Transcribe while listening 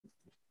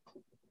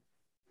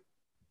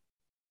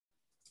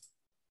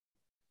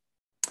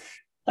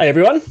Hey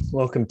everyone,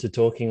 welcome to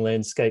Talking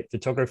Landscape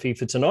Photography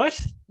for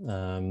tonight.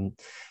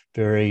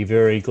 Very,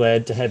 very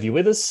glad to have you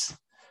with us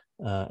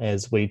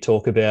as we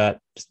talk about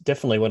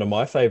definitely one of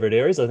my favourite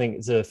areas. I think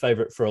it's a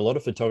favourite for a lot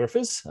of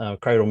photographers,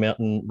 Cradle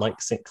Mountain,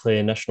 St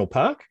Clair National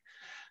Park.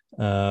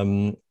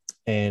 And,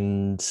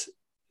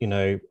 you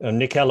know,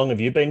 Nick, how long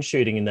have you been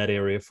shooting in that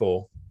area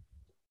for?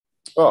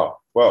 Oh,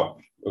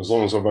 well, as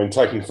long as I've been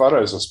taking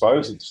photos, I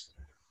suppose. It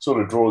sort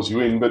of draws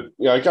you in. But,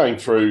 going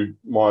through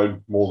my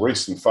more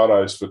recent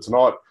photos for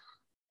tonight,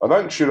 I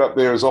don't shoot up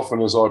there as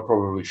often as I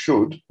probably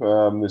should.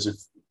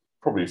 There's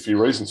probably a few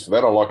reasons for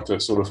that. I like to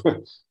sort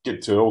of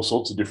get to all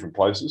sorts of different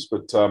places.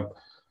 But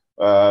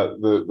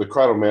the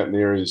Cradle Mountain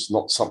area is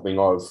not something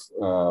I've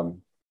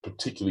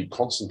particularly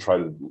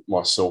concentrated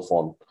myself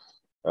on.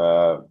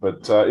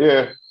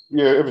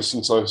 Yeah, ever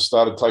since I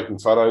started taking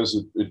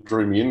photos, it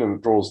drew me in, and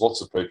it draws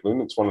lots of people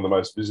in. It's one of the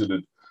most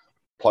visited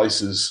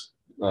places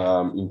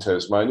in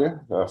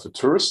Tasmania for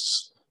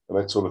tourists and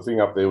that sort of thing,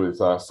 up there with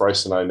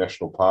Freycinet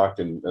National Park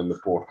and the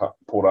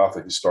Port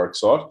Arthur Historic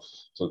Site.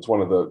 So it's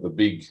one of the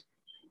big,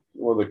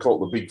 what do they call it,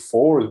 the big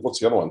four? What's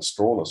the other one?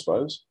 Strawn, I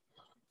suppose.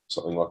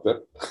 Something like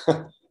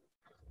that.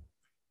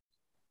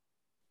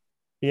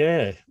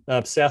 Yeah,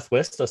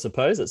 Southwest, I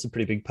suppose. That's a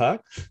pretty big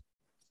park.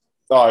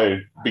 Oh,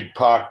 big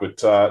park,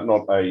 but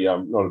not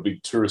a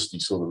big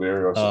touristy sort of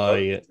area, I Oh,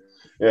 suppose. yeah.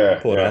 Yeah,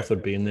 Port yeah. Arthur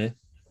would be in there.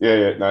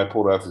 Yeah. No,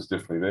 Port Arthur's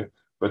definitely there.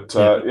 But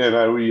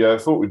Yeah. we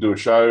thought we'd do a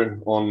show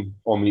on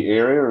the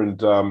area,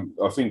 and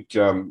I think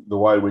the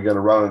way we're going to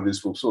run it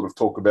is we'll sort of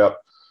talk about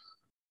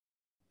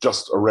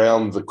just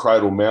around the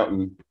Cradle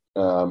Mountain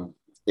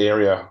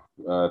area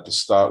to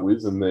start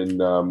with, and then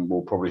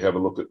we'll probably have a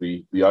look at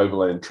the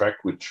Overland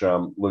Track, which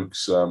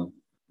Luke's done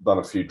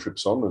a few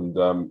trips on,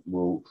 and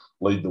we'll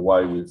lead the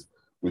way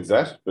with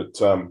that. But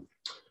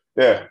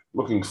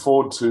looking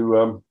forward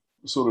to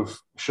sort of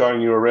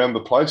showing you around the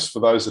place for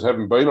those that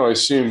haven't been. I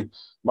assume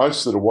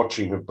most that are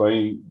watching have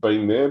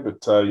been there,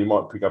 but you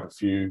might pick up a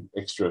few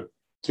extra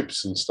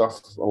tips and stuff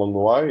along the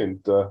way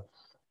and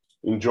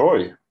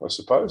enjoy, I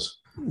suppose.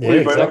 Yeah,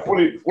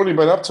 exactly. What have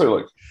you been up to,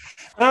 Luke?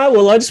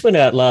 Well, I just went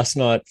out last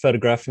night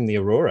photographing the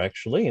aurora,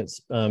 actually. It's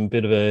a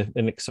bit of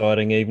an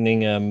exciting evening.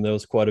 There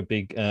was quite a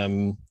big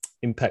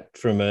impact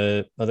from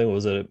I think it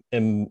was a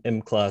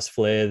M-class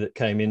flare that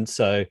came in.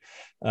 So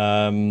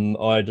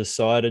I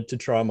decided to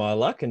try my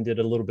luck and did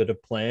a little bit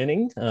of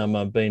planning.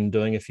 I've been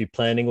doing a few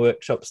planning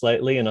workshops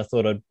lately, and I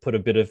thought I'd put a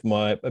bit of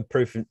my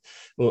proof.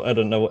 Well, I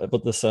don't know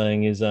what the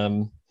saying is.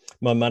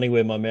 My money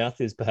where my mouth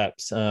is,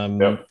 perhaps.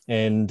 Yep.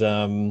 And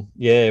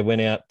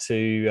went out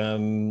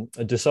to.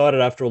 I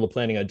decided after all the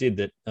planning I did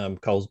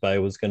that Coles Bay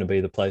was going to be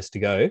the place to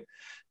go,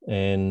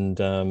 and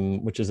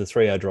which is a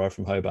 3-hour drive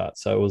from Hobart.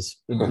 So it was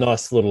a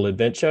nice little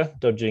adventure,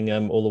 dodging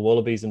all the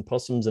wallabies and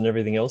possums and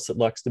everything else that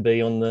likes to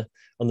be on the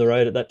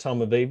road at that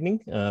time of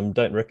evening.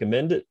 Don't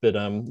recommend it, but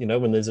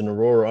when there's an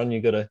aurora on, you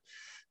got to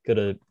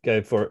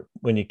go for it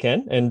when you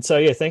can. And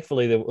so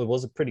thankfully it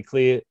was a pretty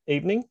clear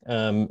evening,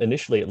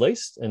 initially at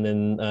least, and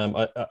then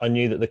I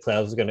knew that the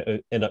clouds were going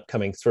to end up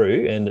coming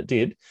through, and it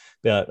did.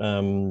 About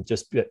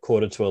just about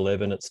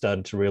 11:15 it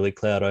started to really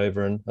cloud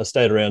over, and I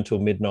stayed around till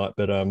midnight,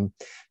 but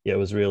it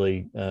was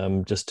really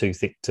just too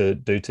thick to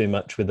do too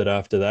much with it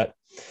after that.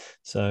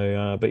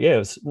 So it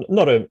was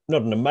not an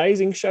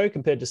amazing show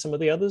compared to some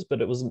of the others,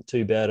 but it wasn't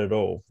too bad at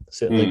all.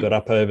 Certainly got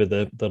up over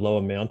the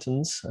lower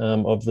mountains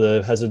of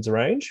the Hazards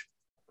Range.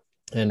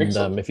 And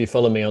if you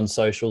follow me on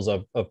socials,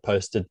 I've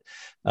posted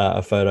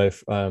a photo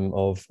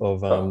of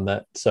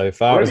that so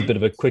far. It was a bit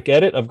of a quick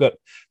edit. I've got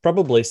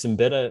probably some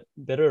better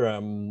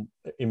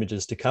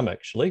images to come,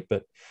 actually.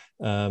 But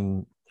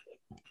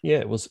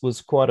it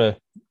was quite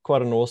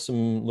an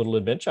awesome little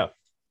adventure.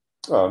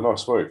 Oh,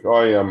 nice work.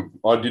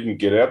 I didn't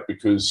get out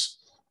because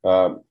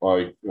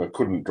I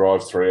couldn't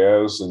drive 3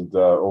 hours, and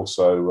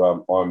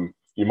also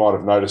you might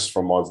have noticed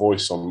from my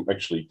voice, I'm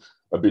actually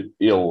a bit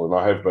ill, and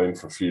I have been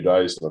for a few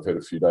days, and I've had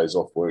a few days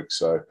off work,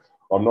 so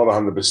I'm not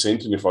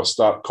 100%. And if I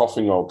start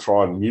coughing, I'll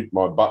try and mute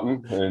my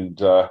button, and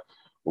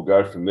we'll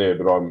go from there.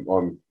 But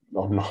I'm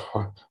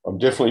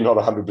definitely not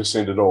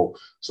 100% at all.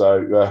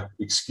 So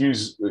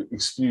excuse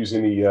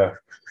any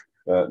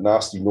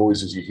nasty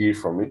noises you hear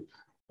from me.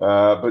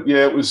 But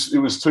it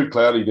was too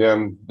cloudy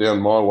down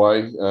my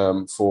way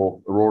for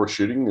aurora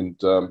shooting, and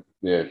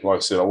like I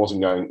said, I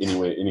wasn't going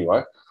anywhere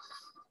anyway.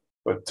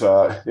 But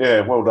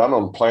well done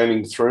on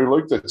planning through,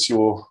 Luke. That's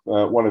your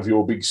one of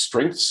your big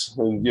strengths,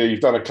 and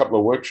you've done a couple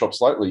of workshops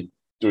lately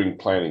doing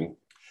planning.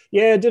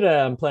 Yeah, I did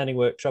a planning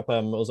workshop. I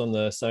was on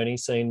the Sony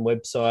Scene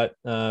website,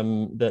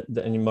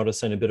 and you might have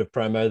seen a bit of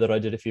promo that I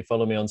did if you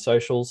follow me on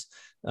socials.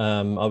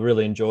 I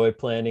really enjoy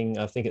planning.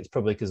 I think it's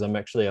probably because I'm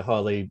actually a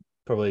highly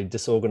probably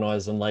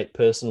disorganized and late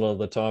person a lot of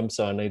the time,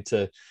 so I need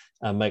to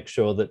make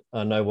sure that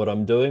I know what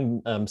I'm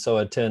doing, so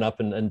I turn up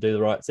and do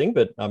the right thing.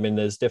 But I mean,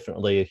 there's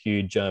definitely a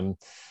huge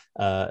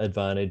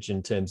advantage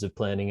in terms of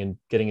planning and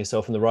getting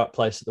yourself in the right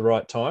place at the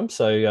right time.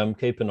 So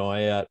keep an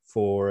eye out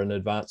for an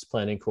advanced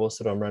planning course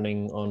that I'm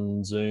running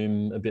on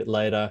Zoom a bit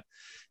later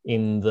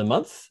in the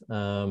month,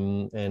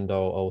 and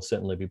I'll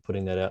certainly be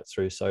putting that out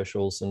through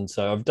socials. And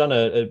so I've done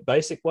a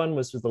basic one,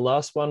 was the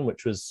last one,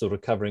 which was sort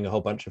of covering a whole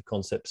bunch of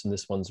concepts, and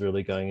this one's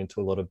really going into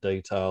a lot of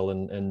detail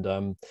and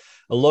a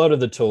lot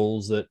of the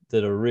tools that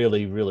are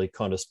really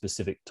kind of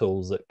specific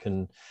tools that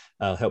can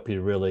help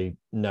you really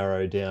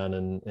narrow down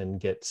and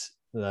get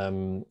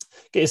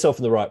yourself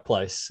in the right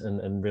place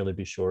and really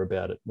be sure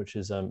about it, which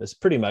is it's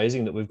pretty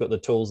amazing that we've got the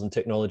tools and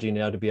technology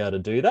now to be able to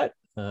do that,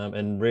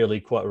 and really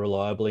quite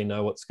reliably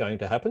know what's going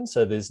to happen.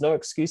 So there's no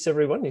excuse,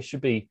 everyone. You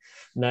should be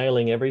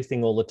nailing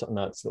everything all the time.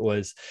 No, it's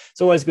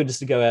always good just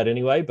to go out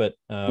anyway, but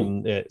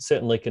yeah, it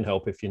certainly can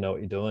help if you know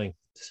what you're doing.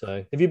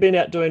 So have you been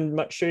out doing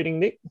much shooting,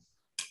 Nick?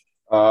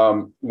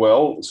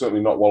 Well,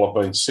 certainly not while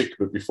I've been sick,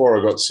 but before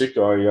I got sick,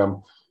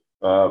 people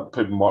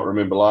might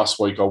remember last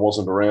week I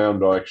wasn't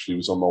around. I actually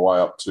was on my way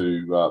up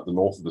to the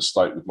north of the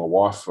state with my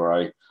wife for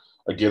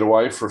a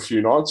getaway for a few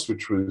nights,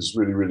 which was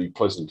really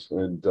pleasant,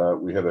 and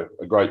we had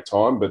a great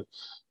time. But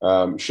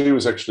she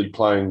was actually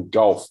playing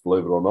golf,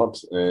 believe it or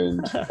not, and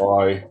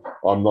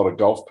I'm not a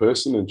golf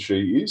person, and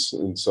she is,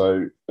 and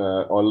so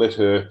I let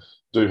her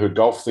do her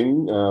golf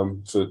thing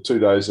for 2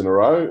 days in a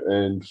row,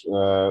 and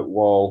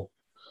while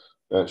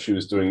she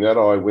was doing that,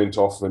 I went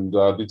off and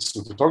did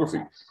some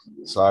photography.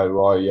 So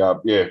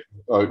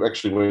I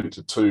actually went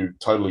to 2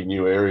 totally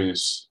new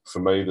areas for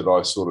me that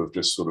I sort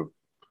of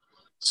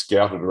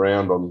scouted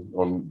around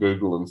on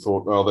Google and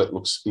thought, oh, that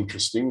looks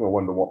interesting. I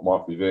wonder what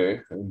might be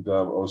there. And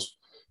I was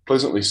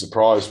pleasantly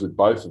surprised with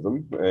both of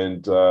them.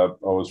 And I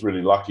was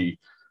really lucky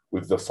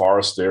with the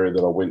forest area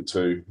that I went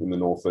to in the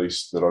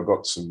northeast that I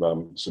got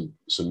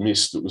some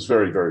mist. It was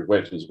very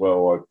wet as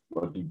well.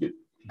 I did get,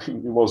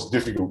 it was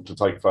difficult to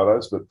take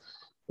photos, but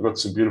I got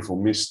some beautiful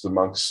mist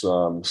amongst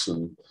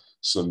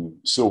some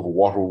silver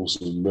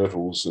wattles and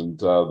myrtles, and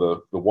the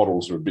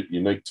wattles are a bit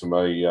unique to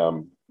me.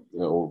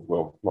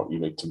 Well, not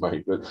unique to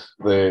me, but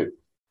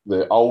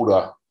they're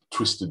older,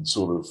 twisted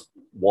sort of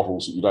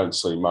wattles that you don't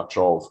see much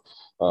of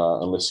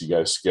unless you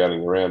go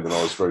scouting around. And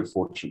I was very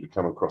fortunate to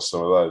come across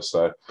some of those.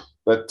 So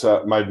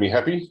that made me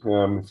happy.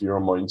 If you're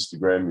on my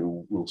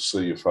Instagram, you'll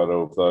see a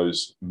photo of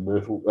those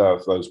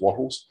those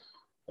wattles.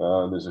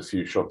 There's a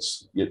few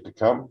shots yet to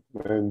come,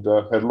 and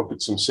had a look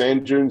at some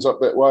sand dunes up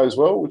that way as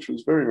well, which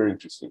was very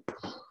interesting.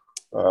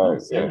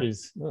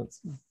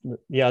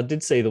 Yeah, I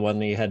did see the one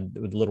that you had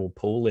with a little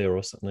pool there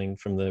or something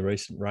from the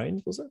recent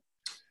rains, was it?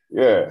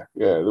 Yeah,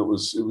 it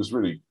was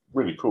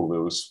really cool.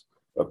 There was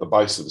at the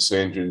base of the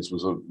sand dunes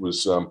was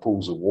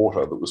pools of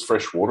water that was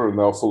fresh water, and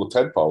they were full of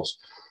tadpoles.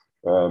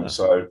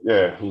 So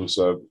yeah, it was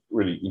a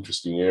really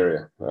interesting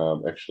area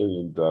actually,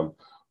 and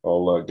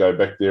I'll go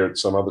back there at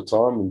some other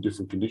time in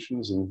different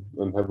conditions and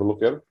have a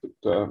look at it.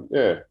 But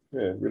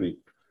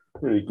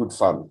really good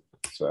fun.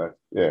 So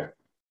yeah.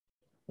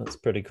 That's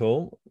pretty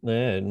cool.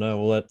 Yeah, no,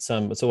 well, that's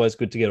it's always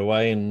good to get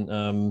away,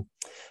 and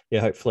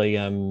hopefully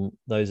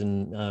those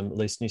in at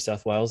least New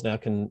South Wales now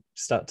can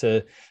start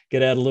to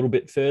get out a little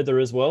bit further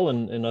as well.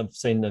 And I've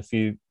seen a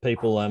few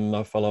people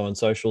I follow on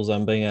socials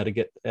being able to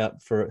get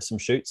out for some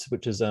shoots,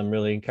 which is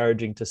really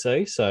encouraging to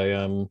see.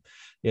 So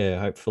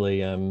hopefully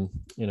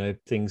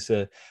things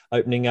are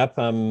opening up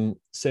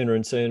sooner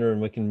and sooner,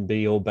 and we can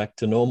be all back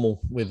to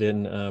normal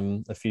within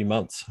a few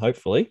months,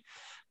 hopefully.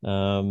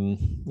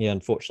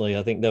 Unfortunately,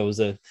 I think there was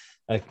a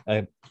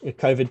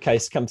COVID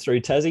case come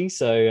through Tassie,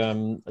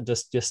 so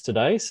just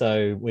today.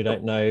 So we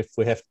don't know if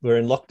we're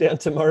in lockdown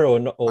tomorrow or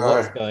not, or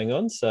what's going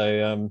on.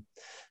 So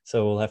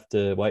we'll have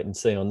to wait and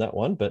see on that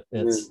one. But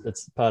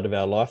it's part of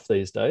our life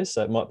these days.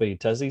 So it might be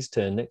Tassie's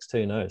turn next.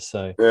 Who knows?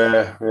 So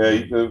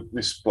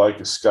this bloke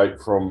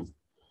escaped from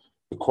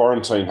the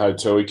quarantine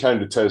hotel. He came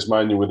to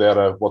Tasmania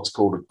without what's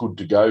called a good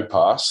to go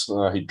pass.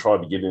 He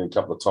tried to get in a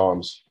couple of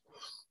times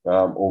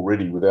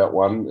already without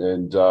one,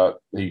 and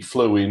he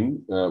flew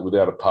in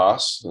without a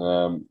pass.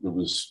 It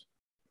was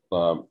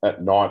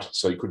at night,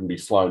 so he couldn't be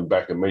flown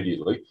back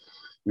immediately.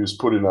 He was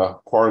put in a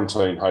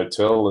quarantine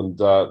hotel, and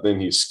then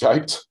he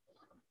escaped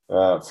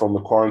from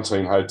the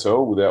quarantine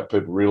hotel without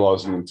people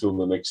realising until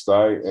the next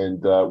day.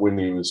 And when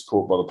he was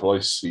caught by the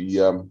police, he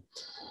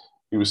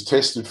was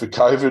tested for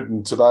COVID,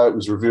 and today it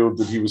was revealed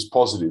that he was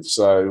positive.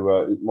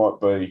 So it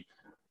might be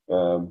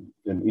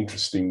an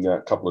interesting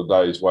couple of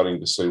days waiting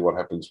to see what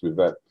happens with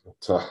that.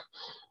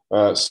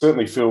 But,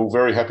 certainly feel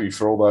very happy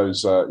for all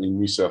those in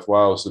New South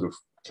Wales that are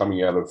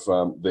coming out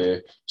of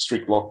their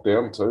strict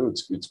lockdown too.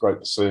 It's great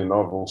to see, and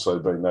I've also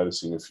been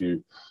noticing a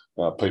few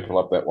people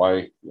up that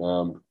way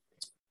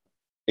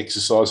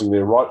exercising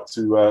their right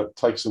to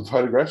take some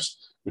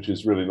photographs, which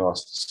is really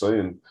nice to see.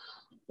 And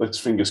let's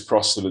fingers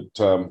crossed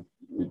that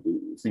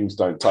things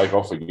don't take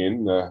off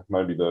again.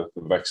 Maybe the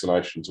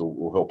vaccinations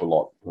will help a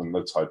lot, and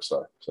let's hope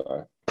so.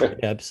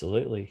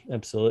 Absolutely.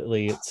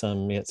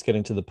 It's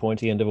getting to the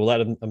pointy end of all that.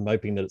 I'm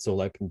hoping that it's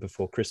all open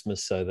before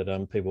Christmas, so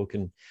that people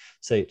can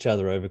see each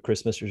other over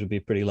Christmas, which would be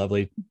pretty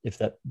lovely if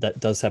that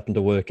does happen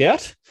to work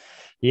out.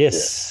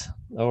 Yes.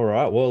 All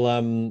right. Well,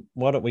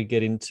 why don't we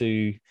get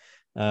into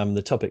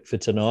the topic for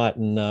tonight,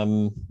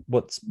 and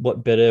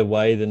what better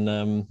way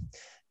than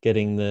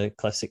getting the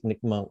classic Nick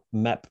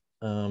map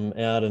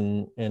out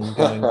and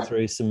going Yeah.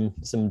 through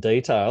some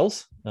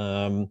details.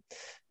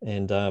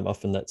 And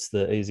often that's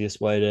the easiest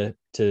way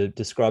to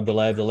describe the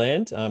lay of the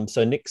land.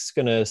 So Nick's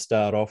going to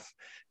start off,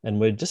 and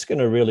we're just going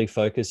to really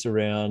focus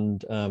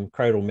around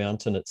Cradle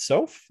Mountain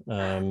itself,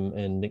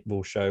 and Nick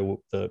will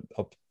show the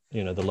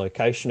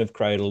location of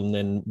Cradle, and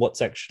then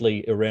what's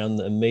actually around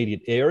the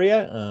immediate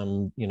area,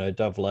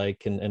 Dove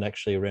Lake, and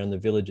actually around the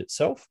village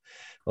itself.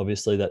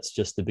 Obviously, that's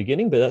just the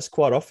beginning, but that's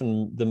quite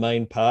often the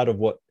main part of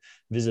what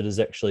visitors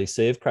actually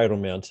see of Cradle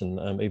Mountain,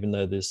 even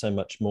though there's so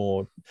much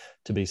more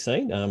to be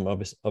seen.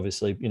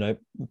 Obviously,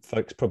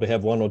 folks probably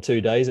have 1 or 2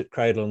 days at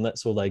Cradle and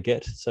that's all they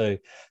get. So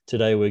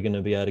today we're going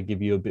to be able to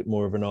give you a bit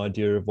more of an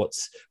idea of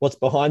what's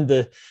behind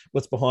the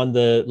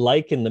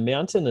lake and the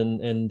mountain,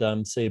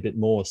 and see a bit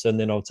more. So, and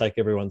then I'll take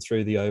everyone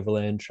through the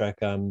Overland Track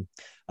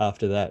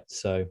after that.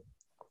 So,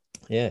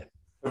 yeah.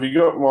 Have you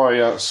got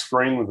my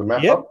screen with the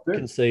map up there?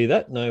 Can see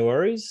that. No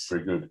worries.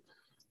 Very good.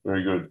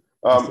 Very good.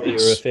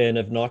 You're a fan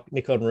of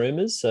Nikon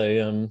rumors, so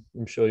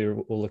I'm sure you're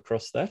all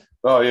across that.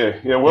 Oh yeah.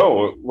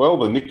 Well,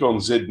 the Nikon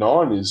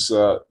Z9 is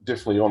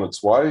definitely on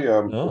its way.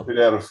 Going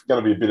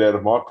to be a bit out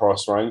of my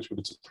price range, but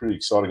it's a pretty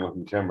exciting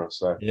looking camera.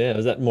 So yeah,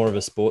 is that more of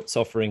a sports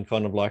offering,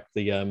 kind of like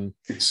the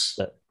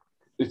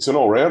It's an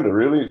all rounder,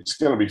 really. It's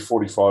going to be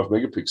 45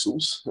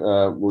 megapixels,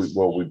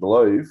 we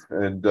believe,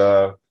 and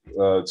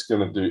it's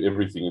going to do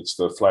everything. It's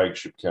the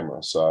flagship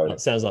camera. So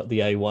it sounds like the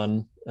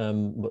A1,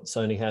 what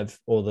Sony have,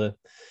 or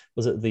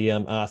was it the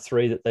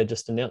R3 that they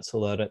just announced?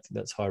 Although I don't think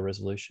that's high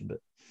resolution, but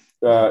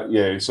So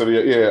the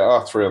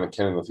R3 on the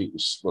Canon, I think,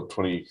 was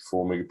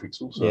 24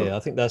 megapixels. So. Yeah, I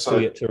think they're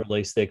still yet to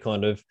release their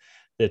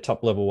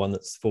top level one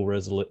that's full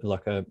resolution,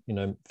 like a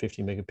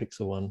 50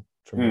 megapixel one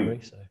from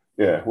memory. So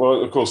yeah,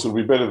 well, of course it'll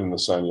be better than the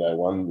Sony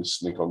A1,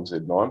 this Nikon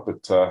Z9,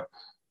 but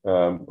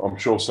I'm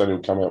sure Sony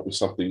will come out with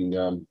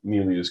something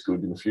nearly as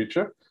good in the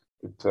future.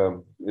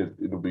 But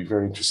it'll be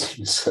very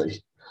interesting to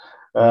see.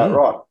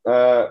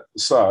 Right.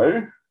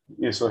 So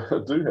yes, I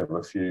do have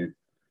a few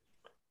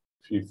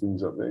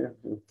things up there.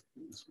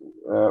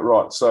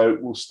 Right. So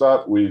we'll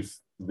start with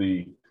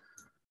the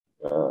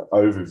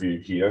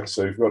overview here.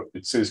 So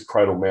it says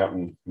Cradle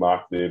Mountain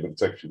marked there, but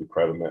it's actually the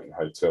Cradle Mountain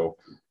Hotel.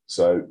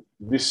 So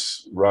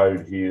this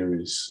road here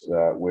is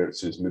where it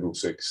says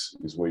Middlesex,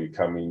 is where you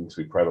come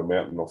into Cradle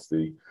Mountain off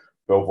the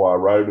Belvoir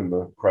Road and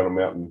the Cradle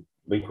Mountain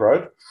Link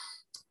Road.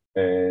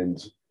 And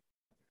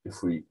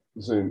if we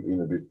zoom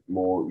in a bit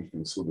more, you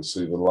can sort of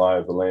see the lay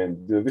of the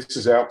land. This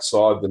is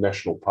outside the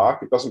national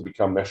park. It doesn't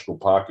become national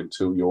park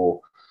until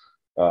you're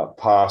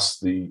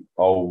past the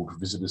old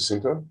visitor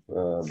centre,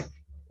 and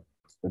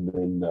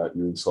then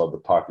you're inside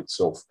the park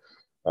itself.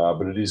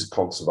 But it is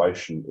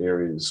conservation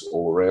areas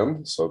all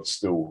around, so it's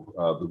still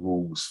the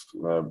rules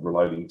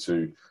relating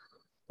to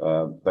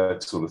that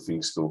sort of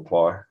thing still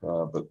apply,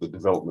 but the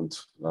development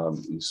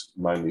is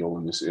mainly all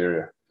in this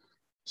area.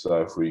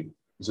 So if we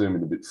zoom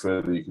in a bit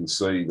further, you can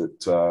see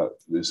that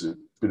there's a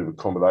bit of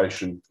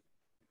accommodation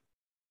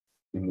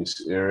in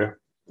this area.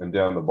 And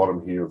down the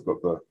bottom here, we've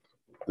got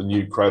the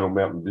new Cradle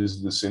Mountain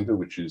Visitor Centre,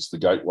 which is the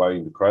gateway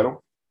into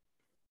Cradle.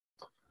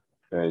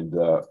 And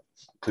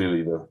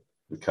clearly the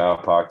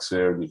car parks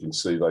there, and you can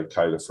see they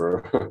cater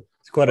for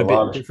it's quite a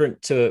bit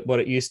different to what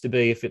it used to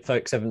be. If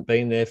folks haven't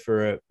been there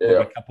for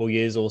a couple of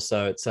years or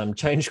so, it's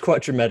changed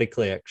quite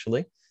dramatically,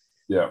 actually.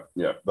 Yeah.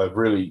 They've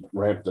really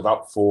ramped it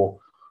up for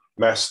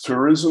mass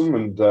tourism,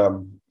 and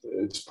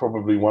it's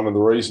probably one of the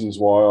reasons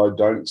why I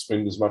don't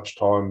spend as much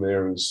time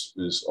there as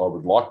I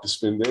would like to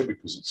spend there,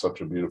 because it's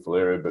such a beautiful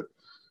area. But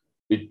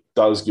it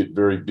does get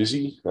very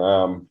busy.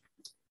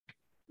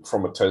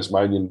 From a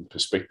Tasmanian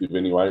perspective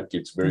anyway, it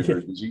gets very,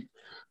 very busy.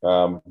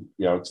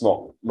 It's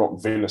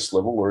not Venice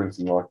level or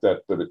anything like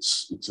that, but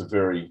it's a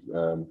very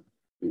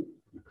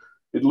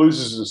it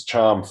loses its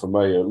charm for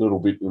me a little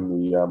bit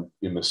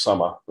in the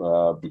summer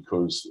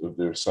because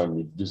there are so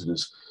many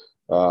visitors.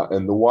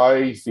 And the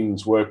way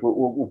things work,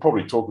 we'll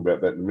probably talk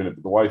about that in a minute,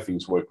 but the way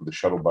things work with the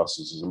shuttle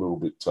buses is a little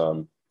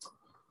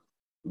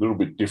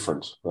bit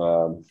different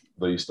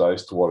these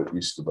days to what it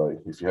used to be,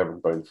 if you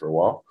haven't been for a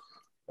while.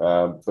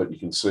 But you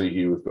can see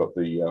here we've got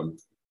the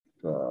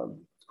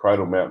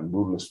Cradle Mountain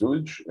Wilderness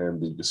Village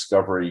and the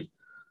Discovery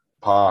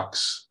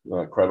Parks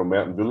Cradle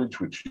Mountain Village,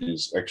 which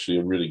is actually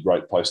a really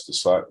great place to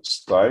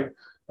stay.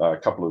 A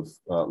couple of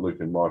Luke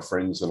and my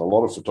friends and a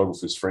lot of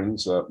photographers'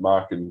 friends,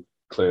 Mark and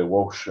Claire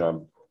Walsh,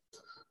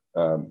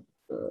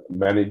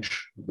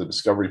 manage the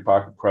Discovery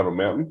Park at Cradle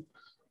Mountain.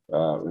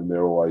 And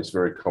they're always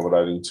very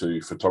accommodating to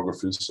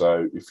photographers.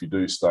 So if you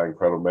do stay in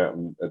Cradle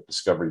Mountain at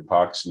Discovery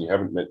Parks and you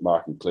haven't met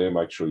Mark and Claire,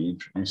 make sure you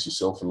introduce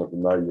yourself and let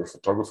them know you're a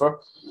photographer,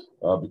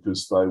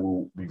 because they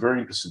will be very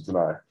interested to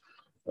know.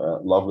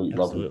 Lovely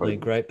people.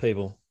 Great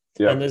people.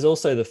 Yeah. And there's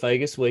also the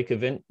Vegas Week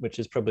event, which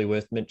is probably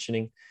worth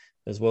mentioning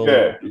as well.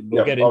 Yeah.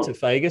 We'll get into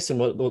Vegas and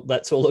what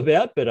that's all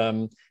about, but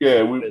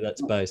where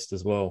that's based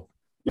as well.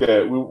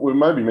 Yeah, we'll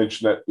maybe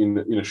mention that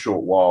in a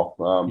short while.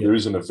 There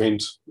is an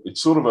event.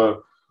 It's sort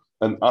of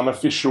an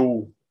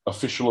unofficial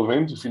official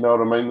event, if you know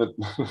what I mean, that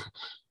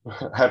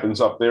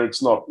happens up there.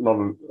 It's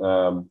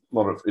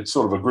it's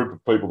sort of a group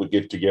of people that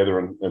get together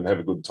and have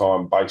a good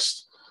time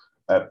based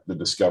at the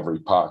Discovery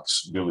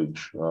Parks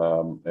Village.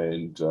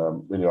 Anyway,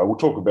 we'll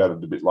talk about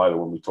it a bit later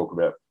when we talk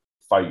about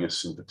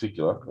Vegas in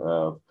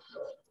particular.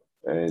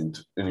 And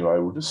anyway,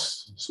 we'll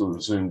just sort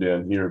of zoom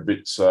down here a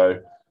bit.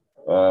 So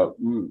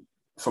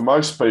for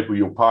most people,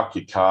 you'll park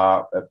your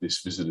car at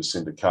this visitor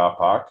centre car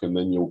park, and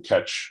then you'll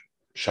catch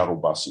shuttle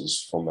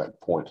buses from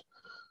that point.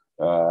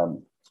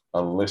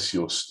 Unless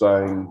you're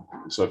staying,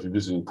 so if you're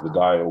visiting for the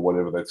day or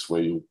whatever, that's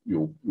where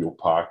you'll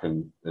park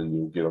and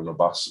you'll get on a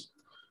bus.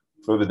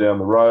 Further down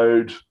the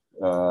road,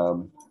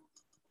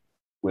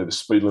 where the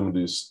speed limit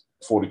is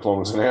 40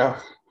 kilometres an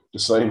hour,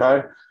 just so you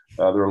know,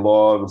 there are a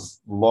lot of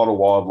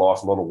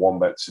wildlife, a lot of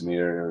wombats in the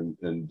area,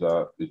 and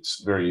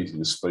it's very easy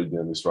to speed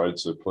down this road.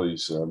 So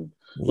please, a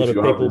lot of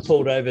people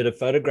pulled over to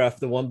photograph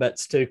the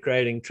wombats too,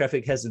 creating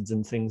traffic hazards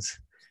and things.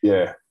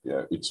 Yeah,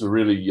 it's a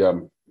really,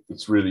 you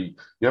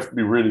have to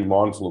be really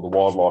mindful of the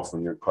wildlife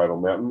when you're at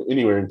Cradle Mountain,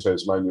 anywhere in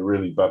Tasmania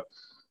really, but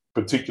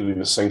particularly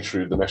the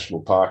sanctuary of the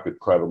national park at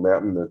Cradle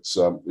Mountain. It's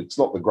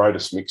not the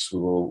greatest mix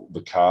with all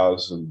the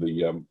cars and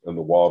the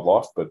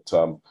wildlife, but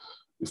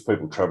if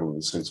people travel at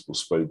a sensible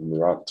speed, then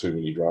there aren't too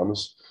many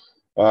dramas.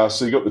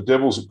 So you've got the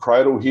Devils at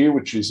Cradle here,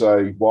 which is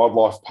a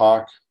wildlife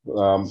park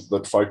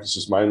that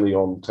focuses mainly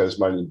on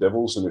Tasmanian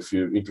devils. And if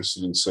you're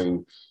interested in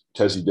seeing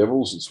Tassie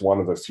devils, it's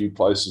one of a few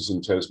places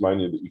in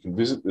Tasmania that you can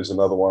visit. There's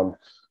another one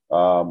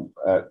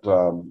at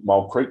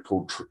Mole Creek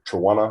called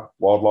Trawana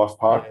Wildlife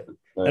Park. Yeah.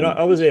 And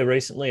I was there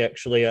recently,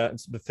 actually.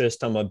 It's the first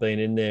time I've been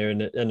in there.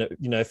 And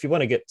if you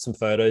want to get some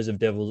photos of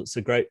devils,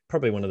 it's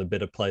probably one of the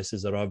better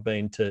places that I've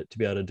been to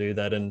be able to do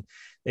that. And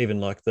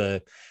even like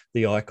the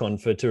icon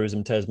for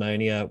Tourism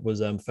Tasmania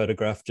was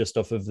photographed just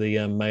off of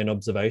the main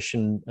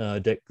observation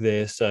deck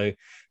there. So,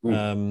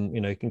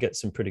 you can get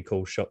some pretty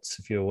cool shots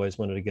if you always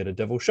wanted to get a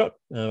devil shot.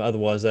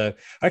 Otherwise, I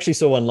actually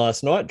saw one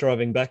last night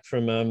driving back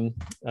from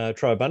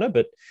Tribunna,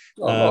 but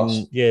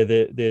nice.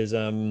 There's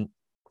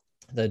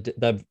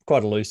they're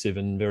quite elusive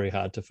and very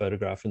hard to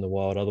photograph in the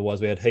wild. Otherwise,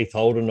 we had Heath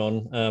Holden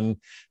on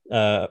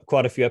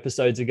quite a few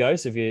episodes ago.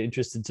 So if you're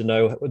interested to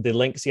know the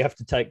lengths you have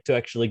to take to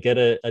actually get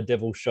a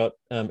devil shot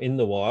in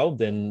the wild,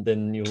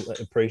 then you'll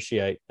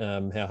appreciate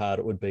how hard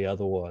it would be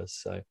otherwise.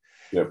 So,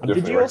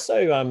 did you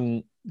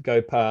also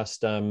go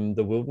past the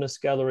Wilderness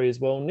Gallery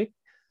as well, Nick?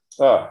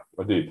 I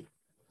did.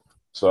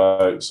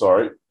 So,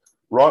 sorry.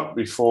 Right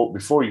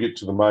before you get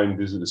to the main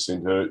visitor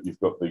centre, you've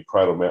got the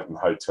Cradle Mountain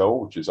Hotel,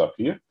 which is up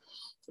here.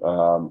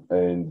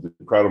 And the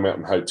Cradle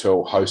Mountain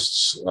Hotel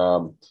hosts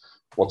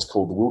what's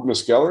called the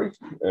Wilderness Gallery,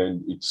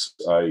 and it's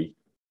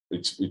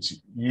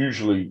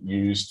usually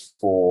used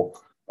for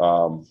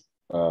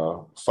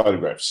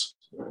photographs,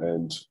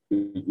 and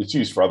it's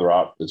used for other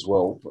art as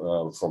well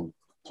from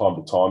time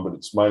to time, but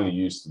it's mainly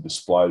used to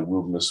display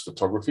wilderness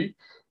photography.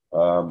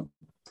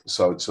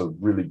 So it's a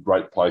really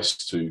great place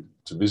to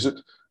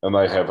visit, and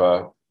they have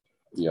a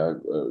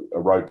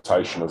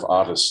rotation of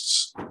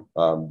artists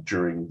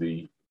during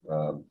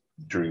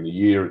the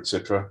year,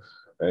 etc.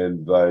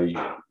 And I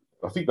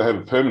think they have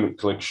a permanent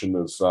collection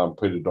of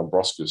Peter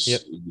Dombrowski's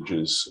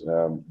images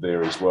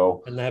there as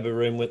well. And they have a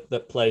room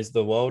that plays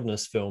the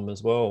Wildness film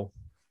as well.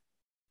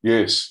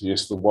 Yes,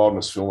 the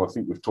Wildness film. I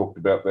think we've talked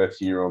about that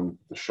here on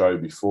the show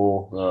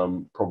before,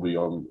 probably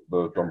on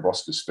the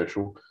Dombrowski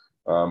special.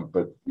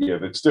 But yeah,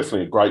 it's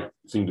definitely a great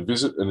thing to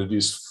visit, and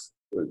it's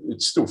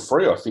still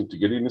free, I think, to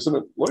get in, isn't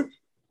it, Luke?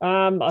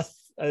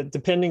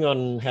 Depending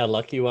on how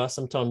lucky you are,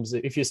 sometimes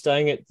if you're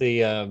staying at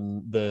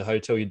the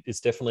hotel, it's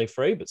definitely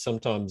free. But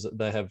sometimes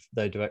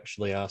they do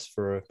actually ask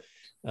for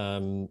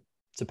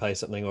to pay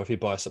something, or if you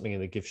buy something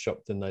in the gift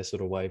shop, then they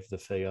sort of waive the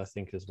fee, I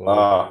think, as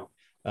well.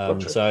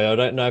 Gotcha. So I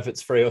don't know if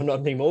it's free or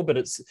not anymore, but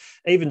it's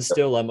even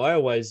still. I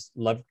always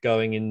loved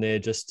going in there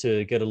just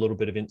to get a little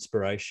bit of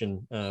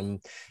inspiration. And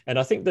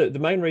I think the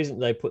main reason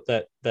they put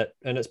that,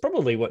 and it's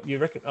probably what you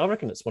reckon. I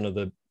reckon it's one of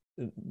the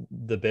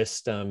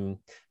best.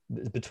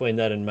 Between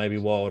that and maybe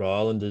Wild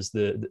Island is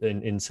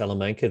in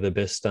Salamanca, the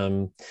best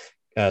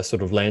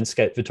sort of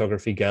landscape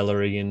photography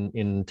gallery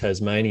in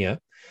Tasmania.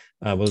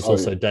 Was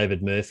also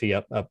David Murphy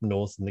up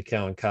north in the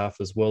Cow and Calf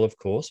as well, of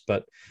course.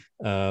 But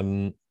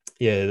so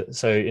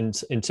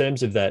in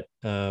terms of that,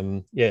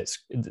 I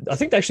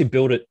think they actually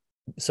built it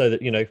so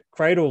that,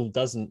 Cradle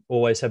doesn't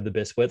always have the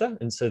best weather.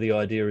 And so the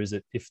idea is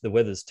that if the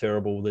weather's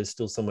terrible, there's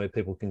still somewhere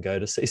people can go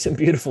to see some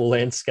beautiful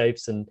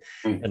landscapes and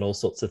all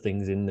sorts of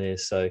things in there.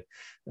 So,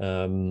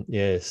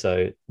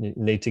 so you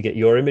need to get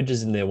your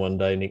images in there one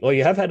day, Nick. Or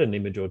you have had an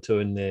image or two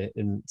in there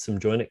in some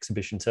joint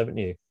exhibitions, haven't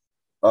you?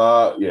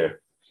 Yeah,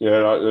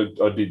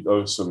 I did.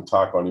 Some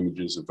Tarkon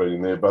images have been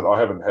in there, but I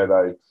haven't had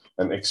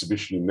an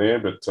exhibition in there.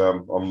 But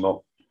I'm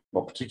not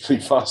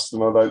particularly fussed,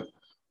 and I don't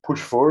push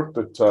for it.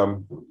 But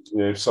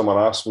if someone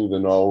asks me,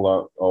 then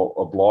I'll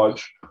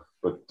oblige.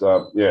 But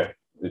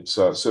it's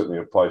certainly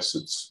a place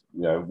that's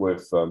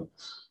worth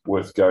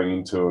worth going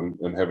into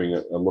and having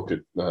a look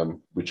at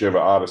whichever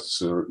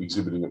artists are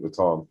exhibiting at the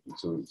time.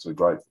 It's a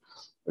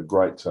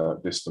great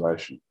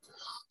destination.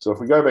 So if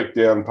we go back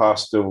down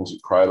past Devils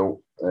at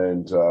Cradle,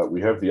 and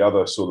we have the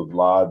other sort of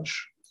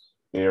large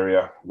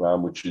area,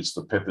 which is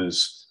the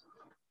Peppers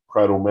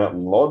Cradle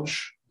Mountain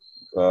Lodge,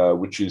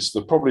 which is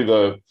probably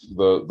the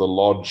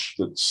lodge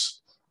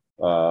that's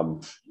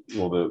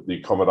or the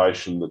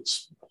accommodation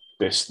that's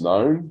best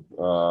known.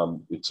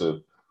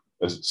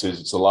 As it says,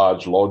 it's a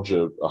large lodge,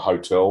 a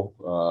hotel,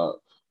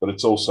 but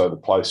it's also the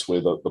place where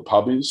the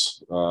pub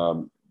is,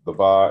 the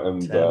bar,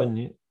 and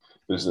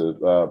there's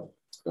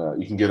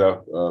you can get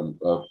a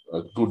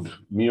good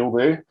meal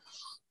there.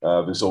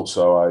 There's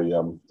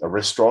also a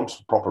restaurant,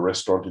 a proper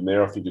restaurant in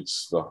there. I think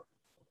it's the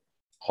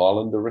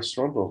Highlander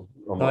restaurant.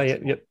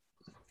 Yep.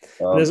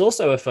 There's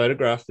also a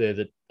photograph there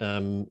that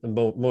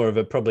more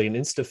of probably an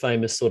Insta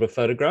famous sort of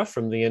photograph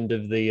from the end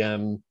of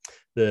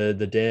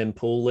the dam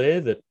pool there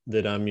that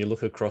you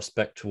look across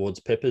back towards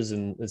Peppers,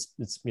 and it's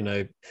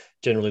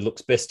generally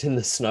looks best in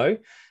the snow,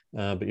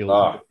 but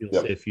you'll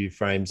see a few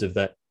frames of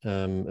that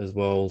as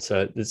well.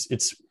 So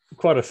it's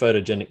quite a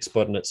photogenic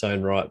spot in its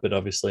own right, but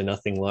obviously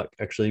nothing like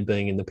actually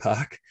being in the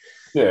park.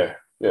 Yeah.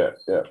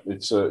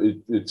 It's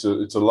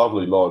a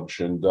lovely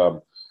lodge, and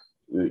the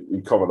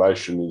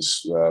accommodation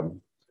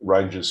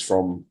ranges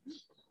from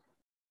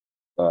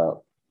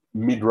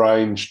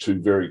mid-range to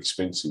very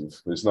expensive.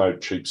 There's no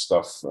cheap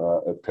stuff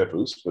at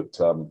Peppers, but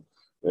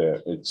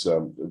they've got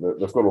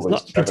all these.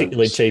 Not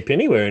particularly cheap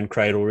anywhere in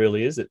Cradle,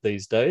 really, is it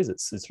these days?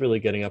 It's really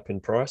getting up in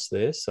price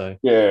there. So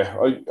yeah,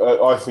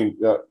 I think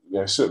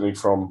certainly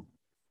from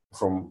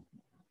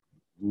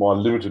my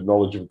limited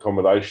knowledge of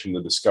accommodation,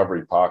 the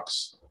Discovery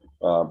Park's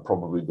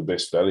probably the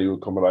best value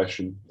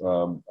accommodation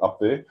up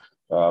there.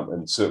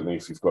 And certainly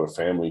if you've got a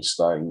family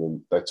staying,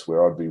 then that's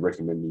where I'd be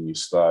recommending you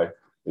stay.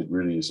 It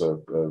really is a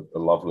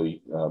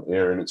lovely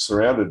area, and it's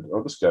surrounded.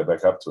 I'll just go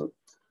back up to it.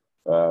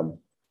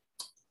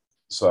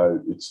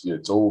 So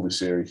it's all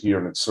this area here,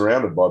 and it's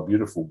surrounded by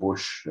beautiful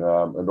bush,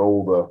 and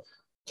all the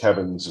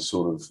cabins are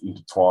sort of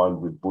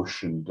intertwined with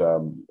bush, and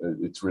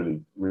it's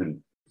really, really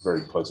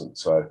very pleasant.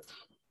 So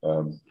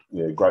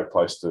great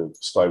place to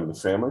stay with the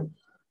family.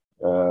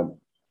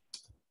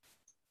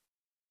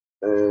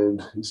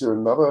 And is there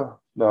another?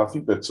 No, I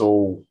think that's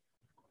all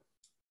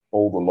the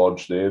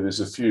lodge there. There's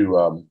a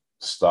few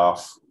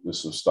there's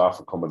some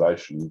staff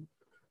accommodation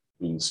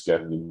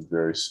scattered in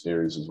various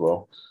areas as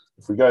well.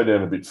 If we go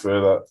down a bit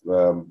further,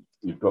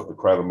 you've got the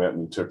Cradle Mountain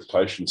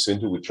Interpretation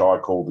Centre, which I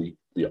call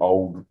the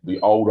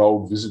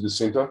old visitor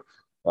centre.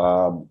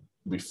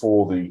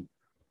 Before the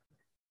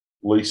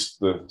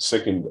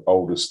second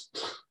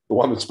oldest, the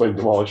one that's been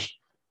demolished.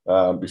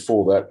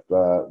 Before that,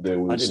 there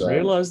was. I didn't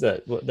realise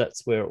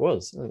that's where it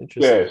was. Oh,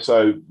 yeah,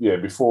 so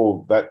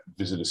before that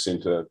visitor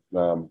centre,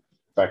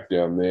 back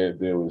down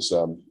there was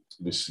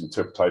this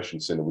interpretation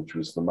centre, which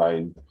was the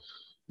main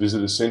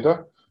visitor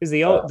centre. Is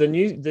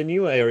the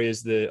new area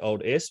is the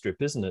old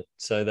airstrip, isn't it?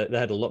 So that they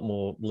had a lot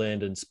more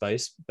land and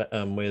space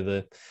where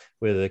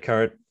the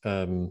current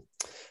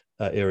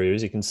area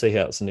is. You can see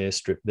how it's an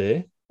airstrip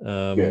there.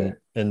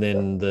 And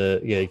then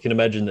you can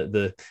imagine that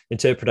the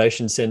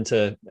interpretation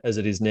centre as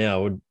it is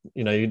now would,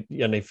 you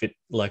only fit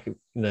like,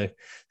 a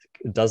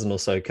dozen or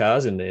so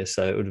cars in there.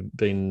 So it would have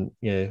been,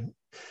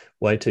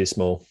 way too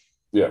small.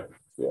 Yeah.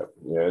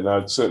 No,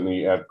 it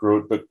certainly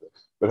outgrew it.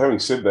 But having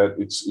said that,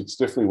 it's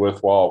definitely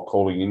worthwhile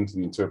calling into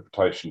the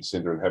interpretation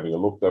centre and having a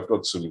look. They've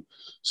got some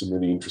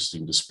really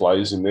interesting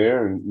displays in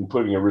there, and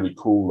including a really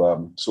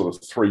cool sort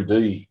of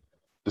 3D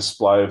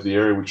display of the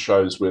area, which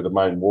shows where the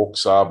main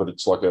walks are, but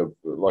it's like a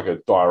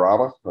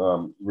diorama,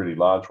 really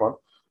large one.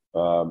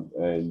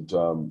 And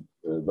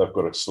they've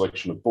got a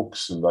selection of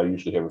books, and they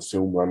usually have a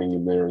film running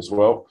in there as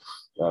well.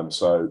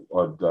 So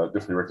I'd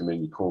definitely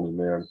recommend you call in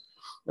there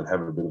and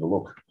have a bit of a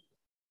look.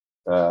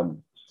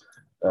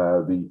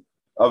 The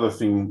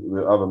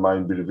other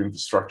main bit of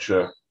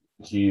infrastructure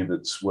here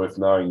that's worth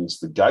knowing is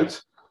the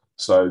gate.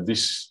 So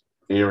this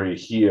area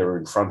here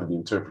in front of the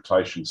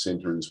interpretation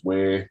centre is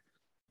where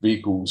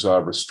vehicles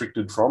are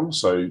restricted from.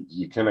 So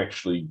you can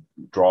actually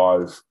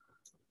drive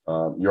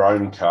your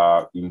own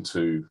car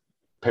into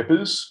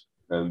Peppers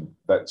and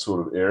that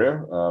sort of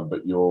area,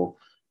 but you're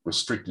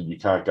restricted. You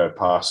can't go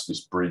past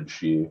this bridge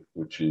here,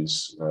 which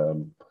is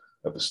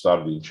at the start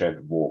of the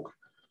Enchanted Walk,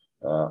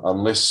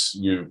 unless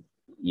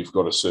you've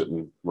got a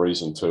certain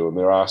reason to, and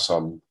there are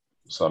some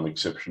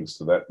exceptions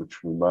to that,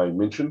 which we may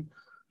mention.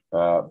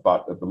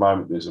 But at the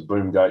moment, there's a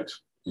boom gate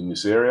in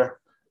this area,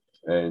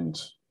 and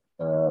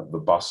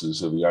the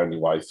buses are the only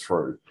way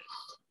through.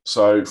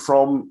 So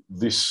from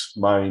this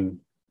main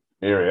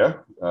area,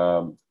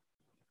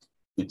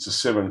 it's a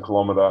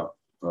 7-kilometre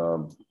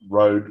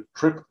road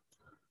trip.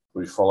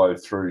 We follow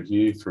through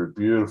here, through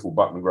beautiful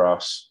button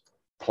grass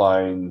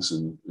plains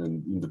and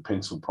into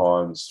pencil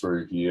pines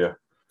through here,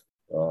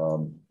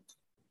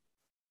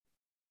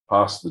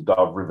 past the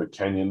Dove River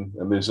Canyon,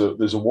 and there's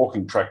a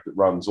walking track that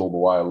runs all the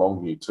way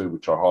along here too,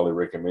 which I highly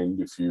recommend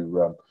if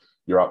you're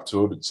up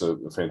to it. It's a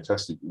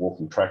fantastic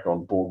walking track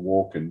on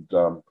boardwalk, and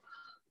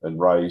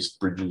raised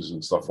bridges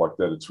and stuff like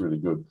that. It's really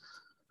good. And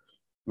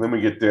then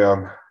we get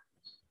down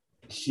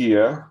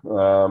here.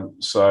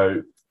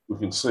 So we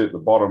can see at the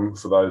bottom,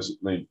 for those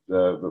that need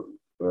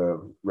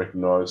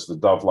recognise the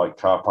Dove Lake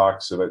car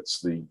park. So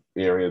that's the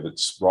area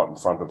that's right in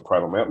front of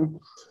Cradle Mountain.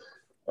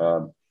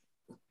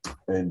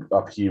 And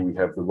up here we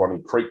have the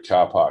Ronnie Creek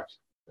car park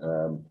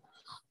and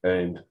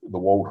the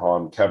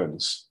Waldheim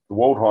cabins. The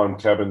Waldheim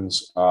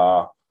cabins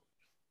are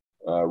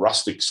a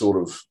rustic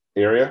sort of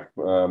area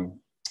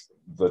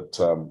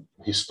that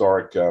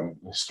historic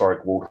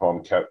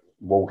Waldheim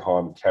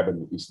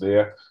cabin is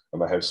there,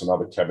 and they have some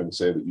other cabins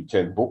there that you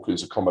can book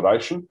as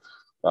accommodation.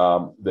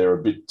 They're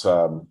a bit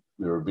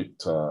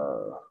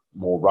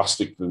more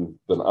rustic than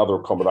other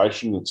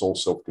accommodation. It's all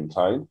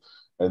self-contained,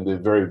 and they're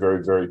very,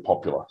 very, very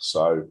popular.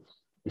 So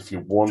if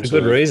you want for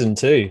good reason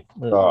too.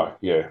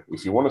 Yeah.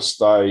 If you want to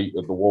stay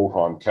at the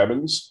Waldheim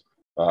cabins,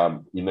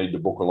 you need to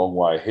book a long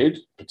way ahead,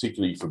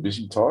 particularly for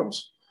busy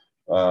times.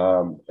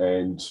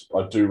 And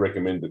I do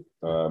recommend it.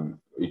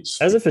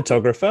 It's as a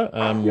photographer.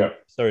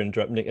 Sorry to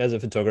interrupt, Nick. As a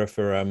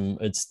photographer,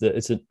 it's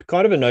a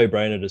kind of a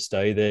no-brainer to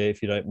stay there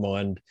if you don't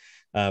mind.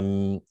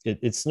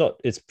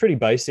 It's pretty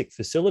basic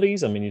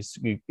facilities. I mean,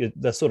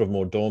 they're sort of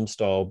more dorm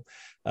style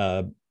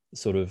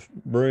sort of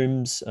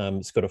rooms.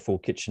 It's got a full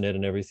kitchenette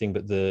and everything,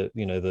 but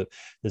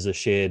there's a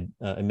shared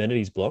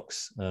amenities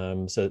blocks.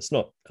 So it's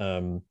not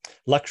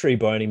luxury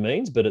by any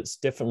means, but it's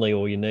definitely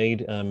all you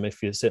need.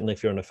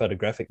 If you're on a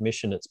photographic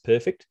mission, it's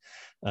perfect.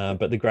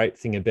 But the great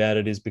thing about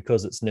it is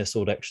because it's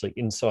nestled actually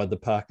inside the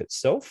park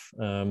itself.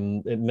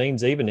 It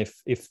means even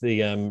if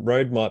the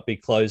road might be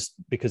closed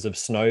because of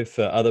snow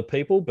for other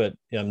people, but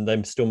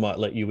they still might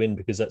let you in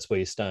because that's where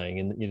you're staying,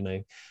 and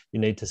you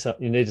need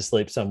to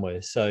sleep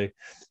somewhere. So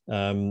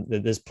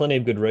there's plenty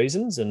of good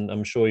reasons, and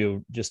I'm sure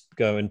you'll just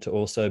go into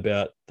also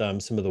about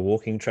some of the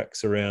walking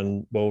tracks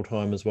around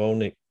Waldheim as well,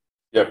 Nick.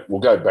 Yeah,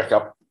 we'll go back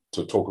up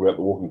to talk about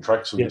the walking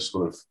tracks. We're just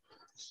sort of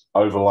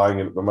overlaying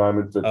it at the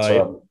moment, but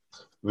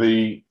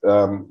the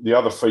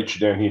other feature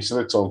down here, so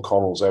that's on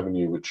Connells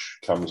Avenue, which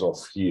comes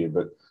off here,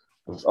 but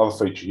the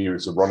other feature here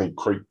is the Ronnie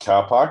Creek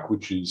car park,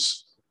 which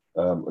is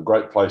a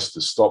great place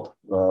to stop,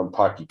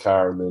 park your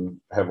car and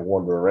then have a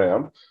wander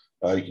around.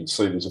 You can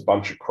see there's a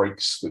bunch of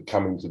creeks that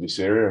come into this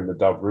area in the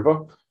Dove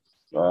River.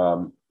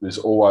 There's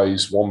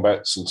always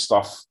wombats and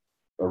stuff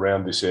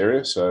around this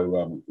area,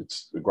 so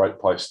it's a great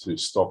place to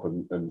stop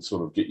and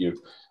sort of get your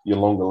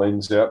longer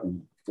lens out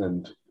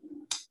and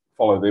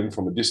follow them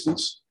from a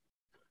distance.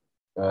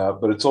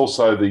 But it's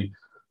also the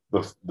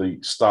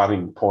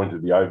starting point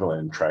of the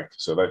Overland Track,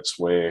 so that's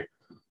where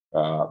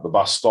the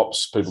bus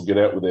stops. People get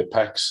out with their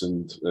packs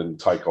and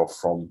take off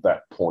from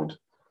that point.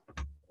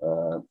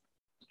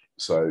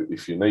 So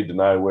if you need to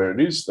know where it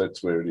is,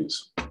 that's where it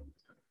is.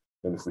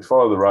 And if we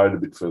follow the road a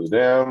bit further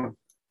down,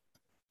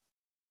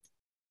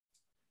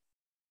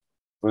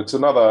 it's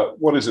another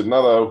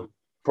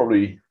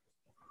probably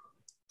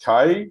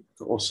K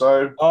or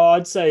so. Oh,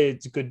 I'd say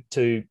it's a good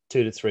 2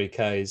 to 3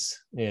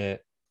 Ks. Yeah,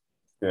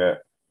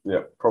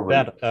 probably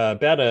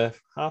about a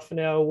half an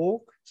hour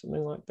walk,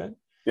 something like that.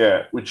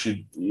 Yeah, which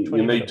you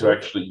need to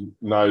actually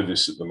know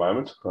this at the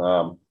moment,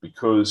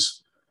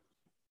 because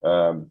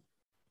I'll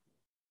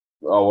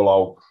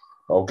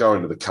go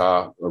into the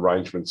car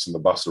arrangements and the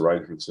bus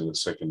arrangements in a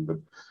second,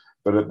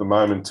 but at the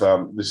moment,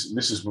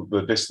 this is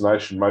the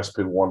destination most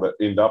people want to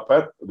end up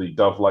at, the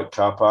Dove Lake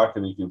car park,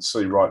 and you can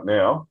see right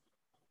now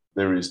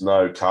there is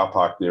no car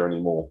park there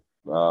anymore.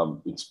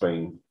 It's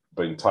been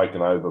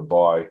taken over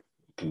by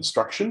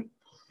construction,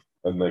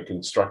 and they're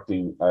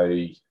constructing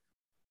a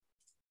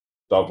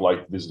Dove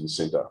Lake Visitor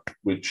Centre,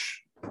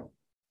 which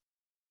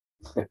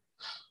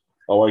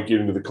I won't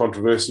get into the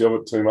controversy of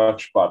it too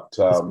much, but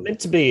it's meant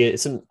to be.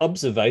 It's an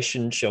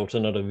observation shelter,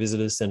 not a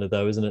visitor centre,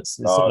 though, isn't it? It's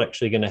not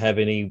actually going to have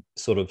any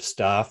sort of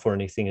staff or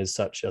anything as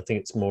such. I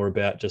think it's more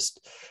about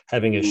just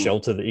having a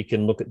shelter that you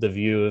can look at the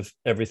view of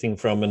everything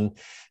from and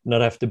not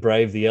have to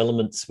brave the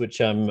elements,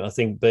 which I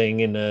think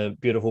being in a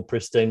beautiful,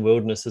 pristine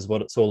wilderness is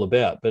what it's all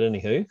about. But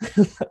anywho,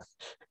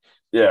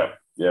 yeah.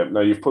 No,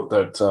 you've put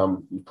that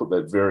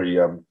very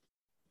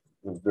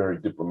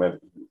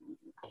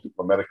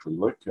diplomatically,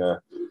 Luke.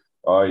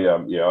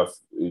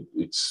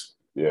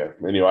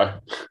 Anyway,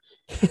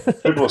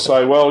 people will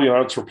say, well,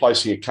 it's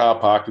replacing a car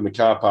park, and the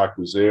car park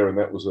was there, and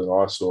that was an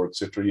eyesore,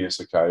 etc. Yes,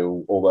 okay,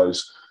 all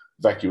those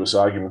vacuous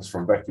arguments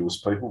from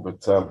vacuous people,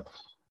 but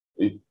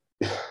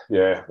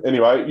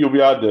anyway, you'll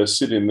be able to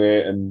sit in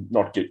there and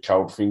not get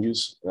cold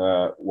fingers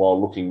while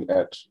looking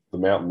at the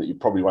mountain that you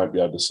probably won't be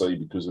able to see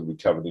because it'll be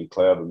covered in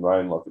cloud and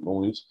rain like it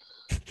normally is.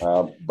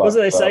 But what do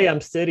they say?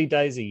 30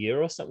 days a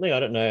year or something. I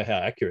don't know how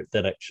accurate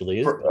that actually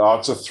is.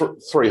 It's a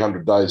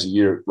 300 days a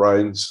year it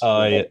rains.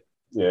 Oh yeah,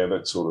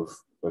 that sort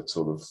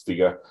of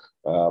figure.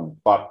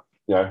 But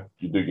you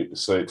do get to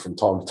see it from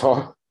time to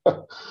time.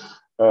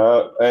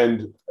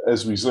 And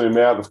as we zoom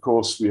out, of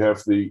course, we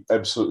have the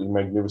absolutely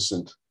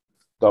magnificent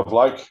Dove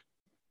Lake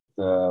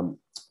and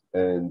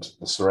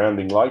the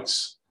surrounding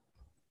lakes.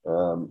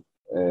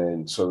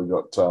 And so we've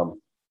got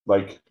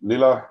Lake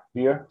Lilla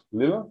here.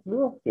 Lilla?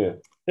 Yeah.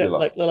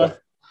 Lake Lilla.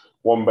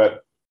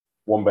 Wombat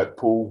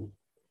Pool,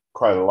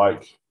 Crater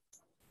Lake,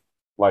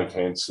 Lake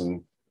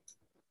Hanson,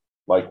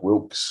 Lake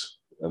Wilkes,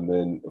 and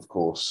then, of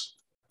course,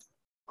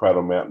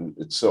 Cradle Mountain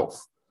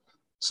itself.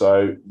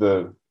 So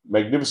the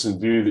magnificent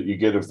view that you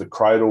get of the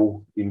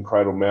cradle in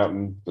Cradle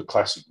Mountain, the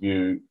classic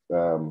view,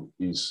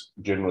 is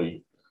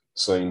generally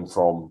seen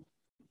from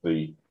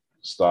the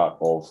start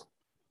of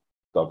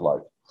Dove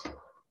Lake.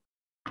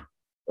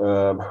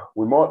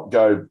 We might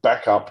go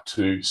back up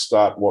to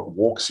start what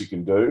walks you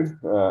can do,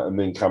 and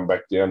then come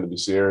back down to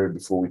this area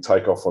before we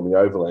take off on the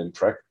Overland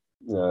Track.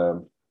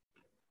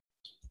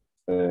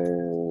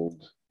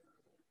 And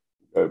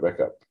go back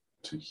up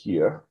to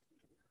here.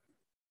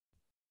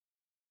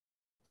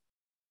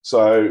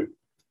 So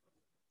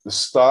the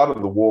start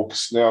of the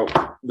walks, now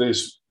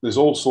there's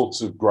all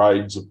sorts of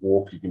grades of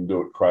walk you can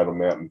do at Cradle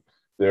Mountain.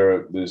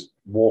 There's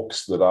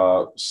walks that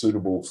are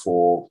suitable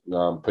for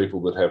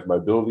people that have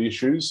mobility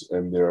issues,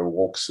 and there are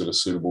walks that are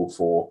suitable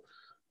for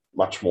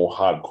much more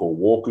hardcore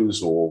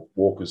walkers, or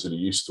walkers that are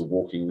used to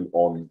walking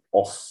on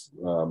off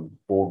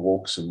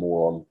boardwalks and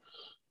more on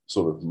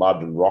sort of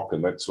mud and rock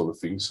and that sort of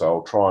thing. So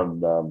I'll try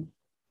and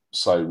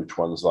say which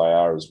ones they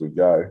are as we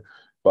go.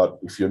 But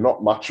if you're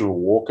not much of a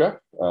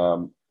walker,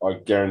 I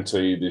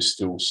guarantee you there's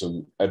still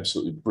some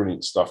absolutely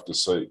brilliant stuff to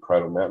see at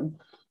Cradle Mountain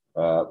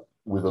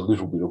with a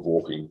little bit of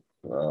walking.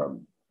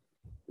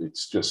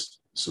 It's just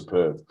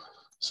superb.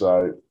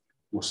 So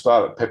we'll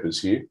start at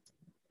Peppers here.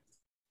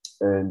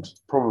 And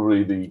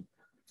probably the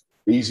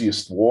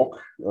easiest walk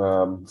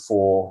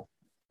for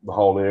the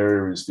whole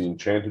area is the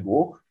Enchanted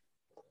Walk,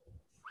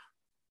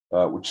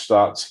 which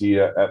starts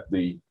here at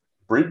the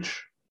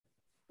bridge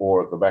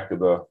or at the back of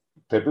the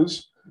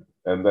Peppers.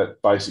 And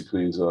that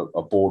basically is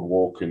a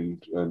boardwalk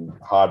and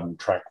hardened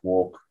track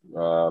walk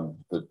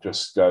that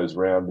just goes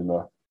round in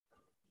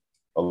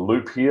a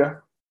loop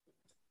here,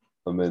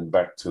 and then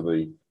back to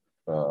the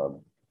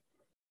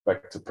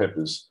back to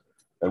Peppers.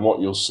 And what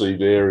you'll see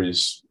there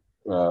is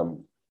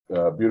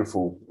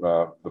beautiful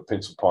the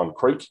Pencil Pine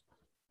Creek,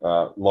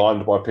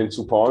 lined by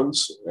pencil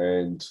pines,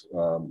 and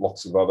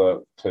lots of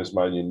other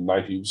Tasmanian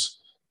natives.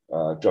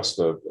 Just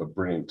a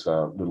brilliant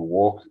little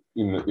walk.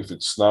 If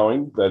it's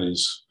snowing,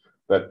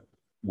 that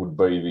would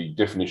be the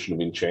definition of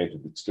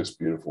enchanted. It's just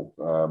beautiful.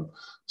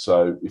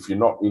 So if you're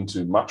not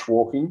into much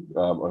walking,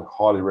 I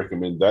highly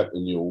recommend that,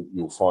 and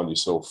you'll find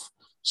yourself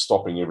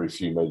stopping every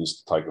few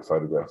meters to take a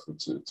photograph.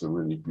 It's a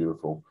really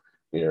beautiful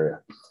area.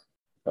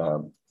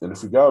 And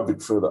if we go a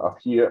bit further up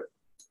here,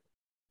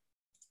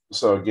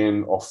 so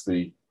again off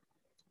the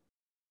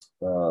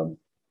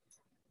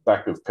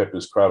back of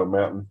Peppers Cradle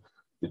Mountain,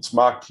 it's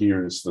marked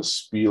here as the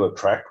Spieler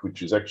Track,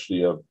 which is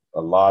actually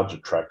a larger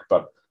track,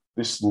 but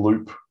this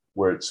loop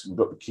where we've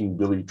got the King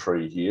Billy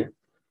tree here,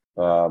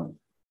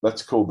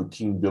 that's called the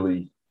King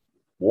Billy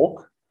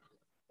Walk,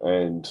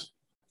 and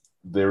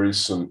there is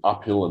some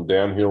uphill and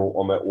downhill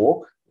on that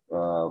walk,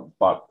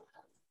 but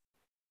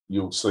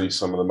you'll see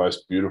some of the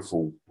most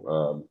beautiful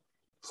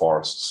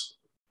forests.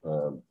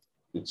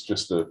 It's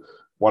just a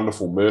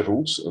wonderful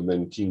myrtles, and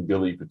then King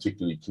Billy,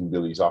 particularly King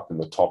Billy's up in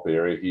the top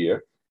area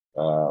here.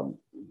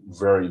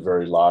 Very,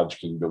 very large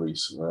King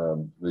Billies.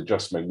 They're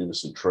just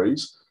magnificent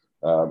trees.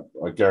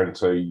 I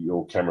guarantee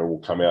your camera will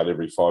come out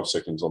every 5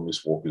 seconds on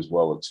this walk as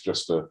well. It's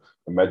just a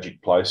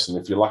magic place, and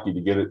if you're lucky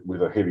to get it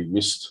with a heavy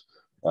mist,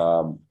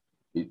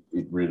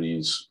 it really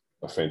is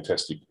a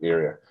fantastic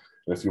area.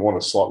 And if you want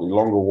a slightly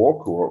longer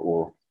walk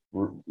or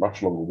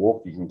much longer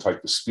walk, you can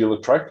take the Spieler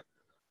Track,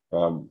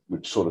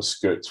 which sort of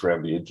skirts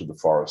around the edge of the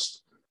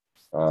forest.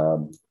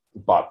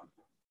 But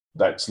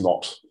that's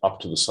not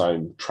up to the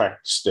same track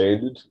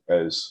standard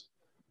as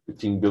the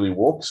King Billy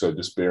Walk, so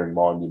just bear in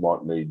mind you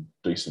might need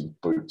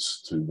decent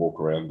boots to walk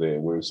around there,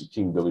 whereas the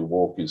King Billy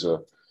Walk is a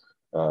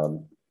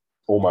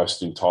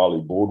almost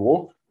entirely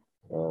boardwalk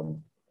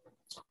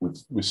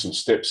with some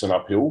steps and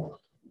uphill,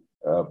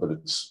 but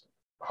it's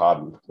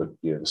hardened. But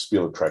yeah, the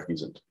Spieler Track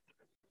isn't.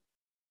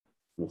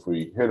 If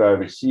we head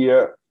over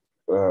here,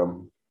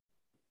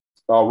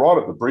 right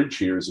at the bridge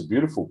here is a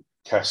beautiful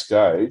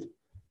cascade.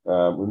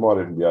 We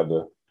might even be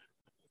able to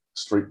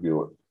street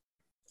view it.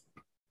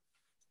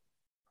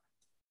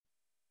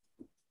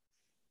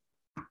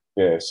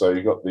 Yeah, so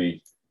you got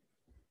the,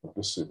 I'll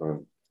just see if I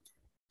can,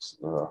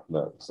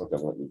 no, it's not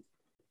going to let me.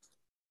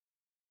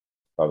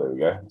 Oh, there we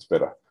go, it's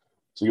better.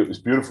 So you got this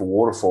beautiful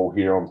waterfall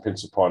here on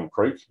Pencil Pine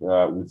Creek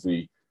with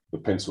the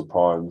pencil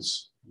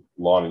pines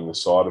lining the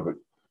side of it,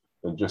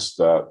 and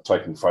just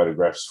taking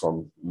photographs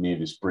from near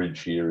this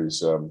bridge here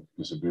is a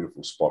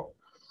beautiful spot.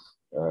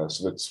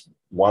 So that's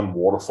one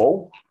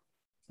waterfall.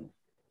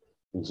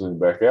 We'll zoom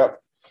back out.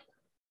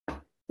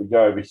 We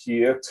go over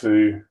here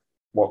to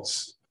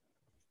what's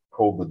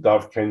called the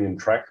Dove Canyon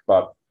Track,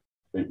 but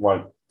it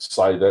won't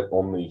say that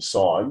on the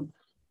sign.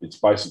 It's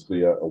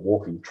basically a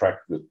walking track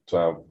that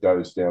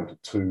goes down to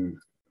 2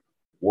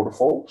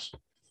 waterfalls,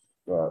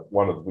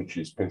 one of which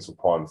is Pencil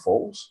Pine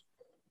Falls,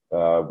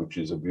 which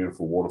is a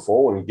beautiful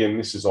waterfall. And again,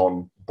 this is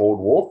on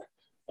boardwalk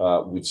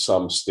with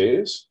some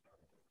stairs.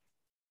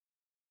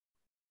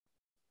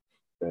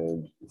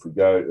 And if we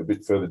go a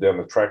bit further down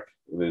the track,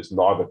 there's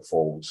Nivet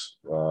Falls,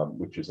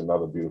 which is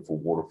another beautiful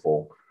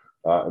waterfall.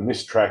 And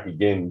this track,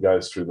 again,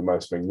 goes through the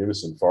most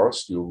magnificent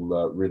forest.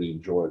 You'll really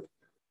enjoy it.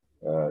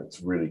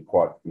 It's really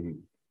quite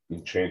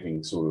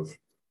enchanting sort of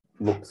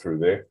look through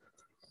there.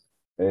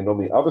 And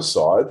on the other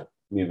side,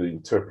 near the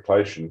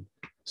interpretation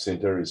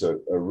centre, is a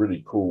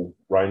really cool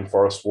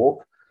rainforest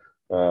walk,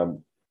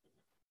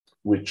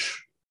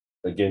 which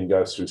again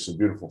goes through some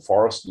beautiful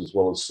forest as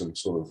well as some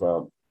sort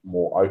of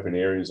more open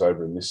areas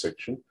over in this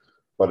section.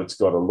 But it's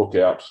got a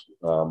lookout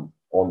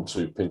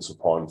onto Pencil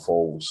Pine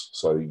Falls,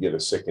 so you get a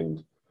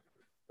second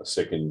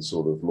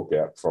sort of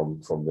lookout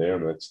from there,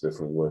 and that's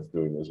definitely worth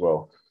doing as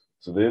well.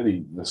 So they're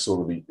the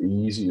sort of the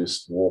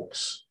easiest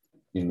walks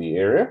in the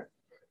area,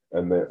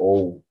 and they're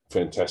all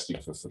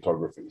fantastic for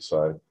photography.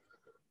 So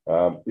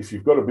if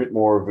you've got a bit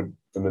more of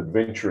an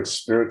adventurous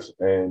spirit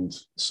and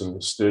some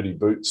sturdy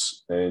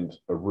boots and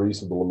a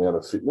reasonable amount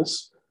of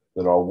fitness,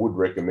 then I would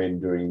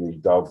recommend doing the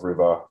Dove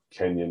River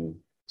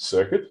Canyon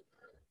circuit.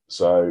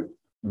 So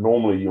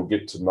normally you'll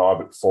get to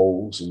Nivet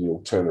Falls and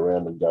you'll turn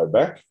around and go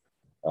back.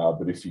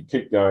 But if you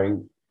keep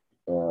going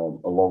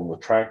along the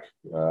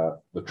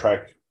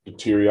track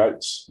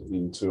deteriorates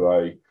into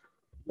a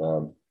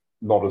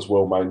not as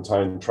well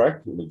maintained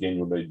track. And again,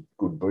 you'll need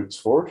good boots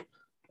for it.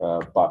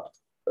 But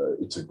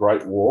it's a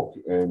great walk,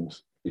 and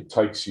it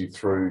takes you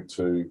through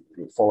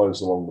it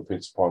follows along the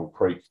Pencil Pine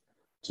Creek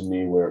to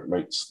near where it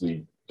meets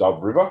the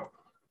Dove River.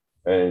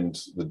 And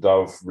the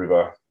Dove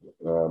River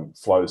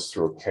flows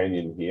through a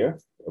canyon here,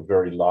 a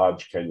very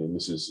large canyon.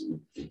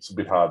 It's a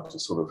bit hard to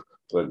sort of,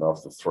 I don't know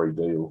if the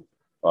 3D will,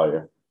 oh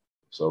yeah.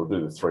 So I'll do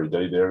the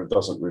 3D there. It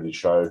doesn't really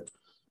show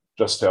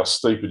just how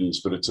steep it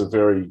is, but it's a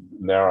very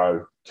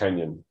narrow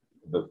canyon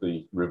that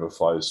the river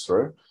flows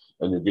through,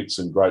 and you'll get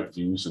some great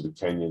views of the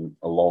canyon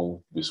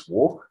along this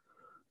walk.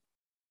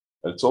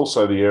 It's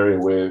also the area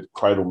where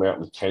Cradle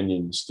Mountain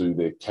Canyons do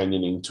their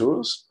canyoning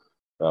tours,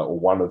 or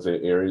one of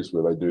their areas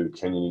where they do the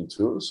canyoning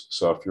tours.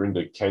 So if you're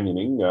into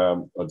canyoning,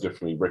 I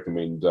definitely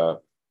recommend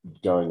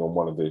going on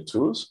one of their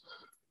tours.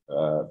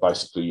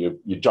 Basically,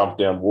 you jump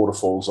down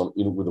waterfalls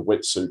with a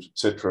wetsuit,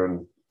 etc.,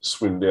 and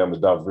swim down the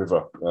Dove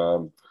River.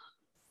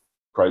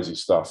 Crazy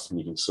stuff, and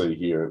you can see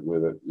here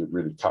where it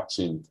really cuts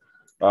in.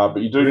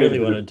 But you do really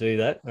want to do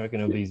that. I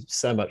reckon it'll be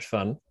so much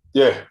fun.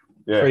 Yeah.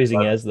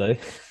 Freezing as though.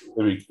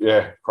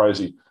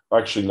 Crazy. I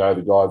actually know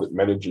the guy that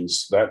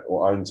manages that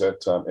or owns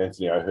that,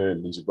 Anthony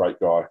O'Hearn. He's a great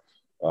guy,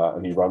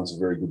 and he runs a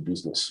very good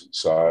business.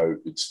 So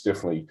it's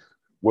definitely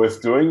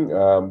worth doing.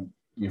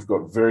 You've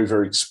got very,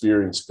 very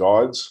experienced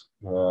guides,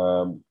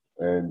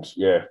 and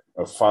yeah,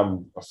 a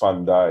fun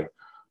day.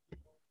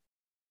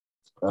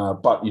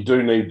 But you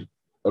do need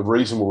a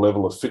reasonable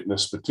level of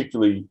fitness,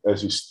 particularly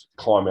as you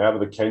climb out of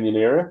the canyon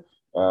area.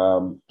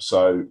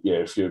 So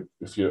yeah,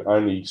 if you're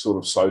only sort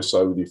of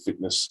so-so with your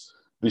fitness,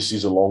 this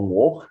is a long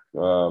walk,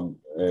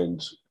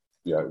 and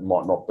it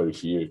might not be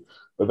for you.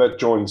 But that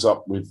joins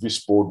up with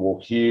this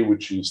boardwalk here,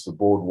 which is the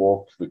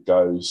boardwalk that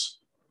goes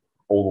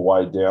all the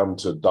way down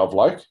to Dove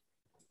Lake,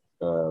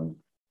 or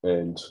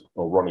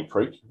Ronnie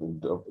Creek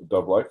and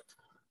Dove Lake.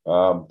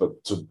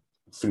 But to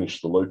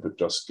finish the loop, it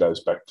just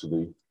goes back to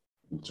the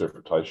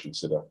interpretation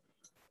centre.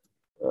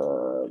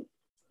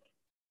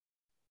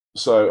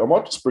 So I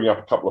might just bring up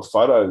a couple of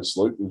photos,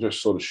 Luke, and just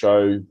sort of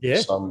show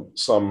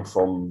some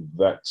from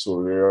that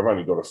sort of area. I've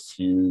only got a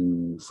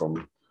few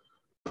from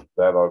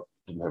that. I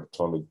didn't have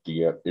time to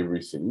dig out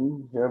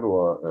everything. How do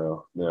I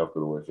now I've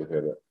got to work out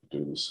how to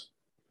do this.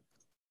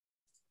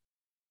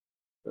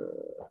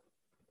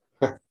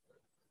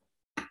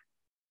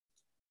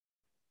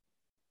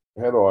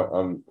 How do I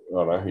oh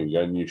no, here we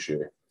go, new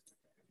share.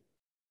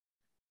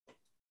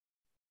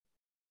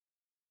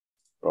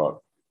 Right.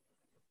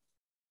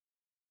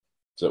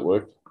 Does that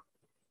work?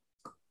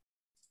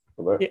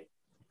 For that?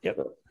 Yep.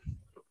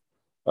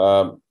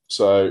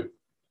 So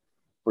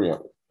bring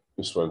up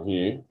this one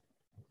here.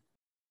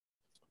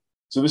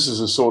 So this is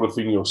the sort of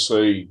thing you'll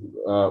see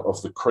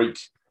of the creek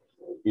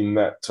in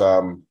that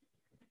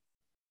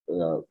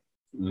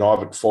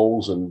Nivet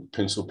Falls and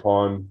Pencil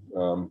Pine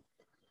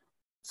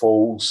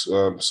Falls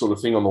sort of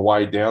thing on the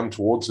way down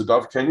towards the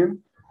Dove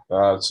Canyon.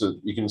 So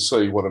you can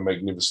see what a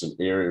magnificent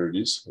area it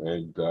is,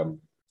 and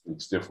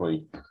it's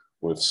definitely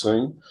worth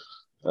seeing.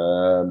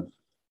 Let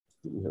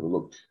me have a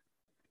look.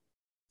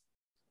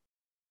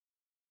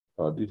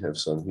 I did have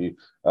some here.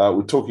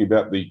 We're talking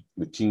about the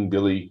King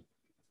Billy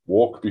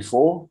walk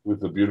before with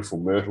the beautiful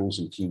myrtles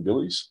and King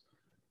Billies.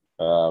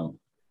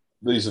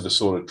 These are the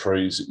sort of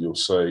trees that you'll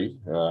see,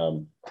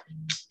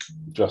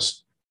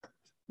 just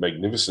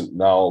magnificent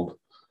gnarled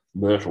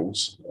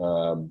myrtles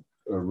are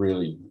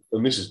really,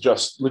 and this is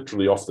just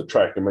literally off the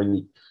track. I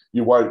mean,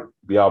 you won't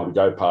be able to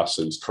go past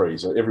these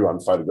trees. Everyone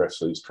photographs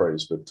these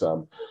trees, but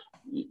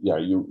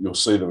you'll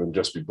see them and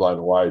just be blown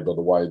away by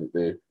the way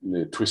that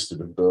they're twisted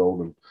and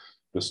burled and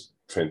just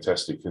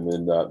fantastic. And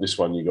then this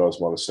one you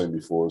guys might have seen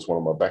before is one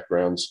of my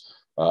backgrounds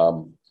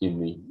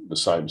in the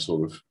same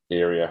sort of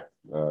area,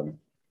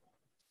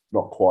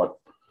 not quite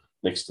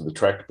next to the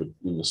track, but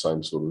in the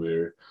same sort of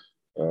area.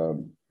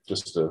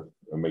 Just a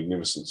a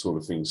magnificent sort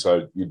of thing.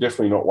 So you're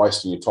definitely not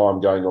wasting your time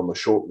going on the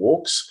short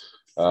walks.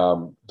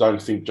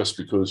 Don't think just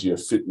because you're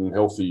fit and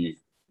healthy,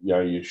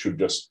 you should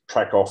just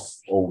track off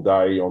all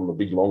day on the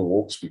big long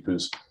walks,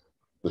 because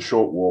the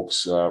short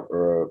walks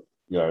are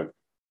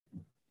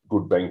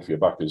good bang for your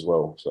buck as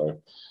well.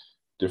 So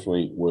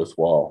definitely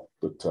worthwhile.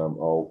 But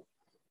I'll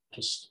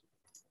just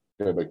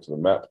go back to the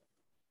map.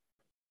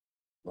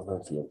 I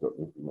don't think I've got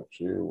anything much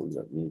here. We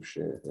got new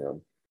share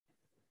now.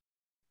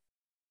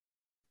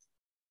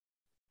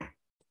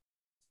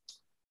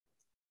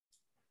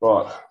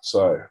 Right,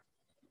 so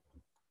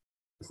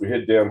if we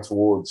head down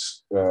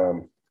towards,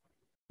 where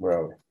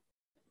are we?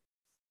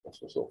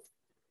 That's myself.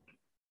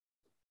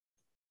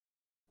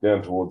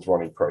 Down towards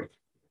Ronnie Creek.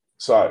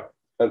 So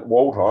at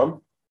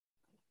Waldheim,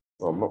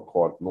 I'm not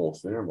quite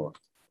north there, am I?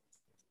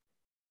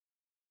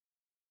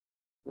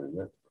 There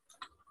you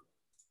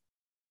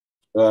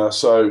go.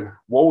 So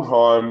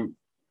Waldheim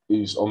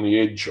is on the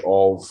edge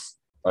of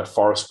a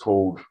forest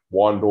called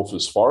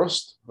Weindorfer's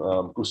Forest.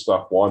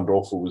 Gustav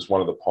Weindorfer was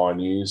one of the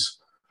pioneers,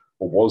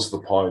 or was the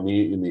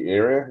pioneer in the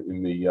area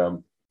in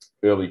the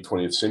early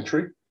 20th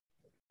century.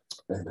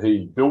 And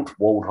he built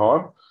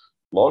Waldheim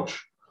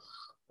Lodge,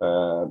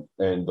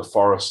 and the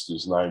forest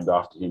is named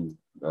after him.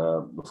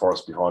 The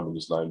forest behind him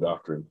is named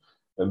after him.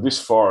 And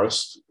this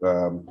forest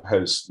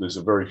there's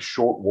a very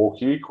short walk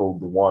here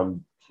called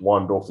the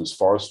Weindorfer's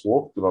Forest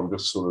Walk that I'm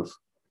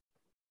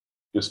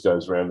just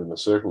goes around in a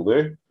circle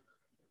there.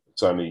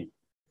 It's only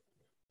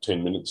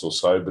 10 minutes or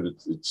so, but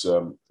it's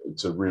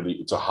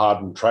a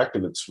hardened track,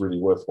 and it's really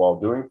worthwhile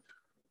doing.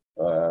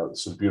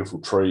 Some beautiful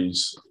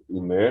trees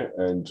in there,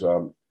 and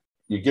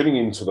you're getting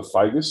into the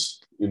fagus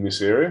in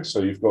this area. So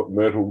you've got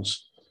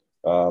myrtles.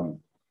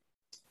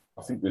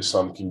 I think there's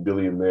some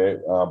Kimbillion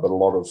there, but a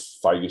lot of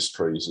fagus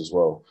trees as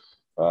well.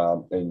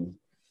 And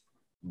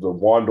the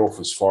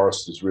Weindorfer's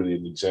Forest is really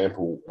an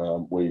example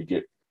where you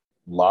get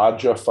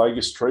larger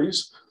fagus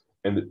trees,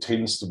 and it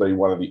tends to be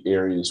one of the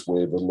areas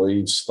where the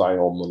leaves stay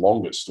on the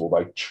longest, or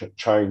they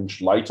change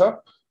later,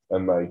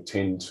 and they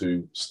tend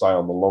to stay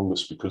on the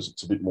longest because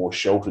it's a bit more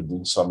sheltered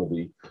than some of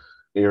the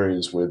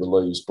areas where the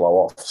leaves blow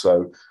off.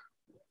 So,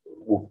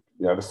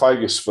 the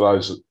fagus, for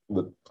those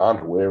that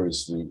aren't aware,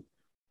 is the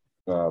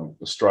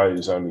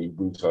Australia's only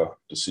winter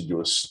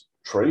deciduous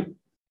tree,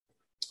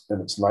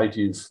 and it's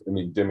native and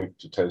endemic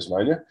to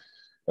Tasmania,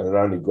 and it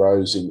only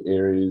grows in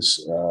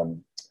areas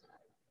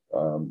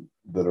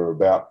that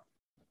are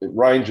it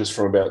ranges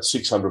from about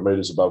 600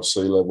 metres above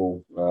sea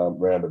level,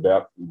 round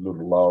about a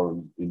little lower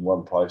in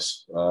one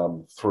place,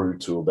 through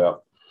to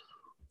about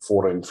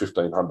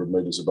 1,1500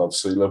 metres above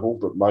sea level.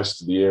 But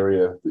most of the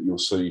area that you'll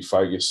see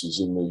fagus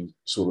is in the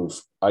sort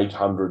of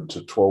 800 to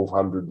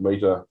 1,200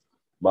 metre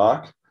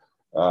mark,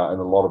 and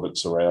a lot of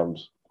it's around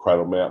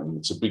Cradle Mountain.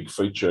 It's a big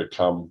feature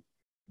come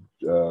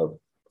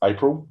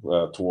April,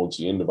 towards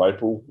the end of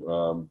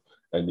April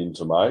and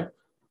into May.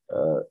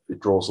 It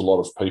draws a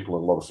lot of people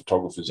and a lot of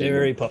photographers.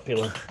 Very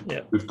popular,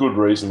 yeah. With good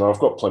reason. I've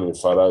got plenty of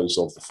photos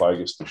of the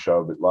fagus to show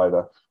a bit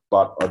later,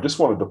 but I just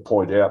wanted to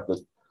point out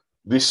that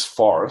this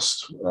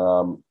forest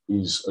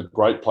is a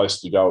great place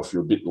to go if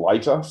you're a bit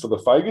later for the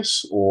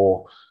fagus,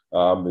 or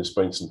there's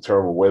been some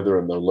terrible weather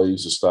and the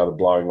leaves have started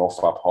blowing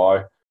off up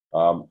high.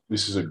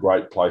 This is a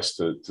great place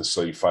to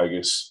see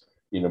fagus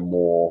in a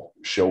more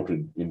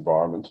sheltered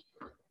environment.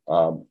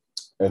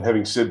 And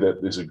having said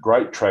that, there's a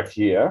great track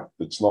here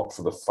that's not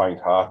for the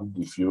faint-hearted.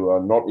 If you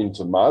are not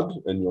into mud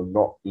and you're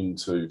not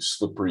into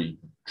slippery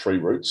tree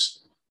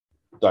roots,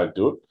 don't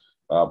do it.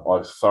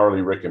 I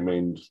thoroughly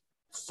recommend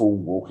full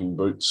walking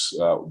boots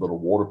that are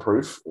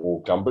waterproof,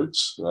 or gum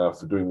boots,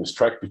 for doing this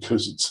track,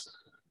 because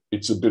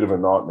it's a bit of a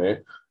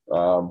nightmare.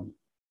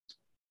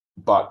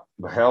 But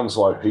the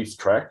Hounslow Heath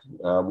track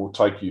will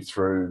take you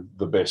through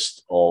the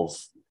best of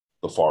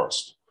the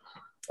forest.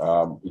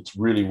 It's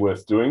really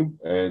worth doing.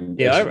 And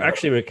yeah, I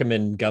actually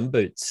recommend gum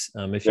boots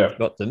if you've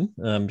got them,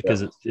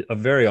 because it's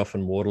very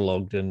often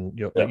waterlogged, and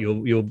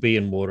you'll be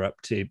in water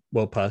up to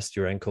well past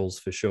your ankles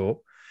for sure.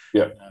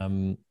 Yeah.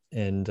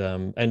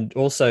 And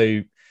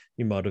also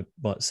you might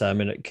say, I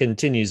mean, it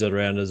continues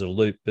around as a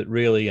loop, but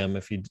really,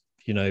 if you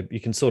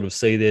can sort of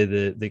see there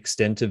the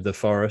extent of the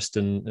forest,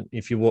 and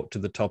if you walk to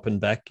the top and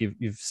back,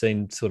 you've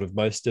seen sort of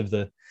most of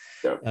the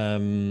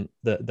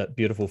that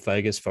beautiful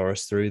fagus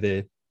forest through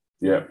there.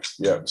 Yeah.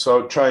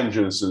 So it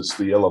changes as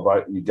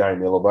you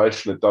gain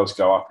elevation. It does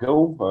go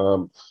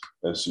uphill,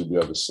 as you'll be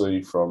able to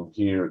see from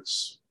here.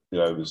 It's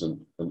there's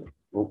an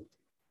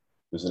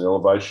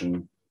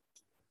elevation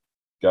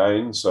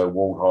gain. So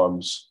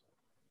Waldheim's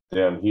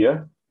down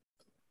here,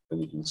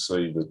 and you can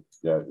see that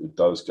it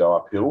does go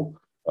uphill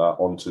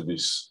onto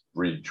this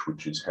ridge,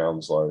 which is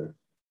Hounslow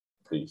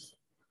Heath.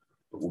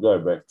 But we'll go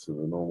back to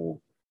the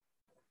normal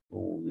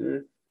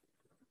view.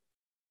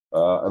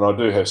 And I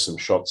do have some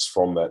shots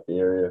from that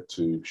area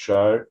to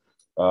show.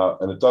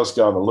 And it does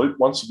go in a loop.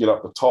 Once you get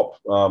up the top,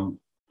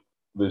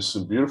 there's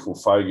some beautiful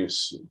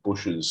fagus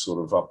bushes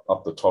sort of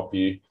up the top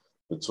here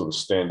that sort of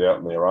stand out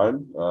on their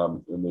own.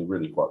 And they're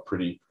really quite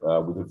pretty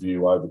with a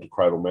view over to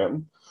Cradle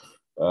Mountain.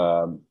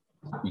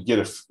 you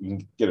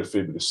can get a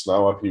fair bit of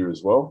snow up here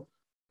as well.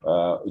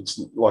 It's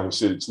like I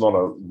said, it's not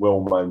a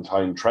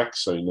well-maintained track,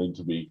 so you need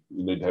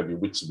to have your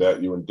wits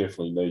about you and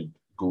definitely need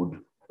good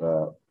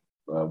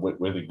wet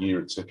weather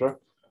gear, etc.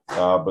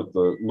 But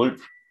the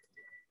loop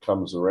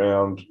comes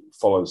around,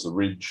 follows the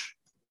ridge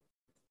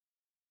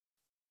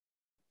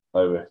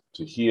over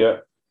to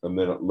here, and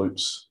then it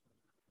loops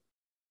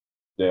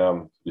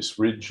down this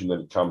ridge, and then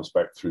it comes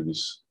back through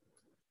this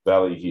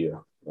valley here,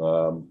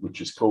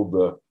 which is called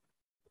the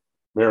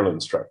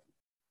Maryland's Track.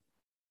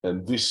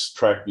 And this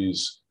track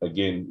is,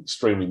 again,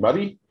 extremely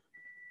muddy,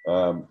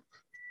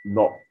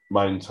 not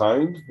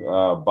maintained,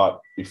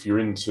 but if you're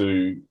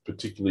into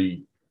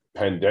particularly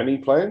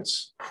pandani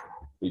plants,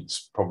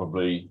 it's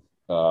probably,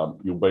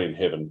 you'll be in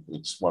heaven.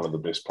 It's one of the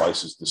best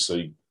places to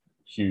see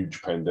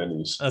huge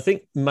pandanus. I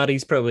think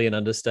muddy's probably an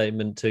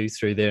understatement too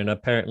through there. And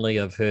apparently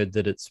I've heard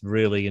that it's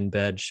really in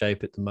bad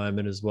shape at the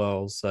moment as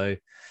well. So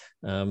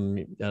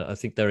I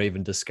think they're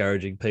even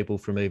discouraging people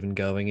from even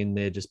going in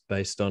there just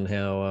based on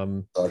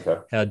how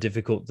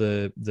difficult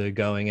the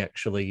going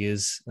actually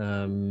is.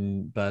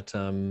 But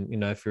you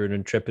know, if you're an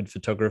intrepid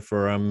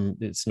photographer,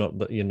 it's not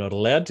that you're not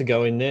allowed to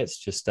go in there. It's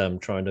just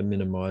trying to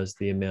minimize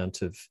the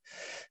amount of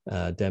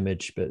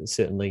damage, but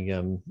certainly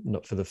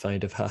not for the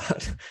faint of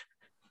heart.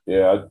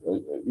 Yeah,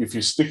 if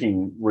you're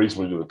sticking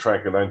reasonably to the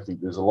track, I don't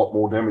think there's a lot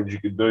more damage you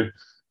could do.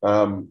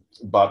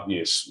 But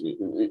yes,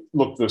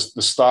 look, the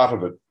start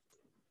of it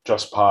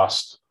just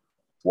past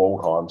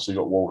Waldheim. So you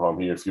got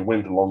Waldheim here. If you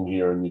went along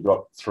here and you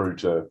got through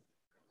to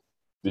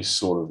this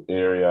sort of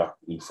area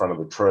in front of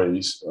the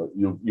trees,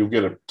 you'll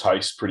get a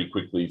taste pretty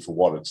quickly for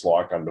what it's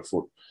like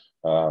underfoot.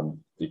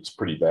 It's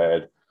pretty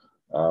bad,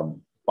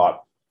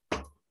 but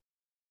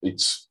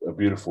it's a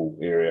beautiful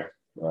area.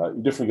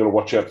 You definitely got to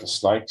watch out for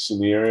snakes in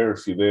the area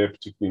if you're there,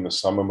 particularly in the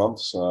summer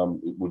months.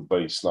 It would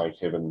be snake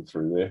heaven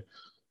through there.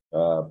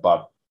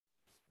 But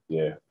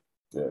yeah,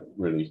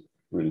 really,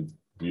 really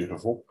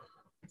beautiful.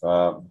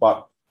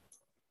 But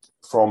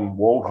from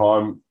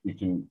Waldheim, you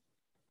can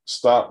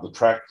start the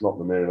track, not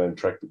the Maryland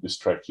track, but this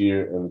track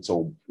here, and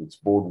it's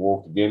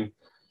boardwalk again,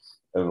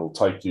 and it'll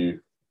take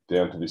you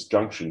down to this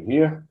junction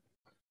here,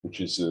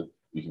 which is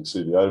you can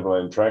see the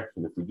Overland Track,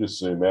 and if we just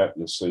zoom out,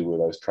 you'll see where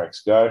those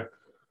tracks go.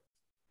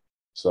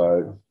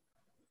 So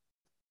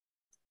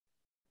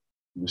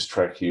this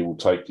track here will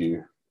take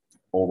you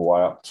all the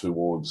way up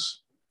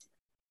towards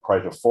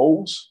Crater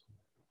Falls,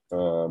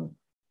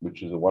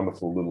 which is a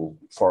wonderful little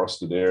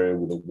forested area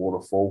with a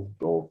waterfall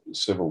or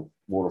several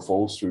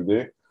waterfalls through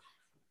there,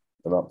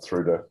 and up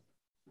through to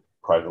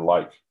Crater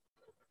Lake,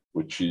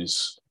 which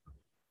is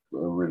a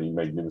really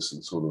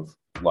magnificent sort of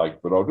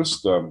lake. But I'll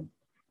just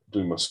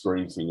do my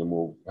screen thing and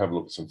we'll have a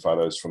look at some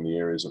photos from the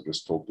areas I've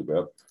just talked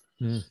about.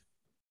 Mm.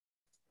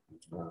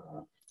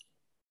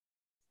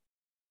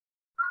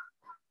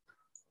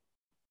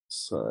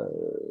 So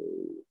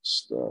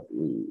start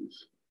with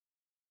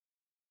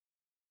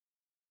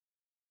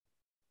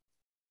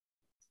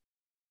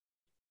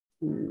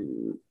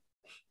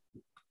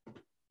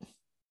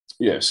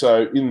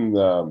so in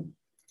the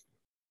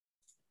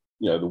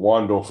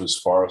Weindorfers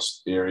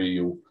forest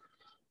area,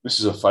 this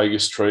is a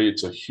fagus tree.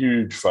 It's a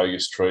huge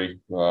fagus tree.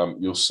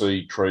 You'll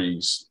see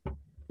trees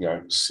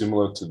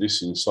similar to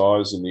this in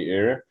size in the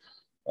area.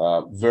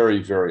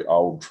 Very, very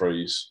old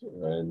trees,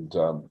 and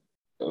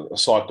a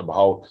sight to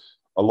behold.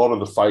 A lot of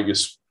the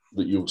fagus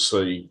that you'll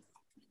see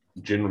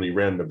generally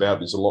round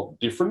about is a lot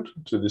different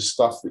to this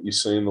stuff that you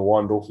see in the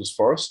Weindorfers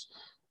forest.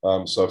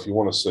 So if you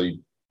want to see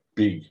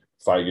big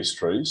fagus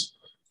trees,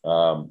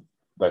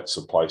 that's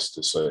a place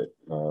to see it.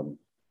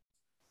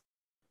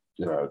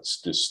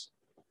 It's just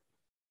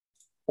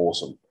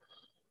awesome.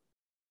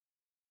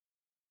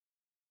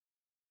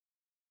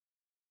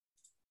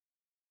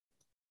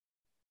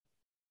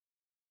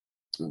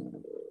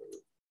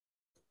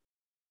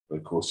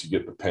 Of course, you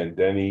get the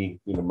pandani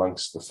in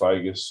amongst the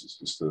fagus. It's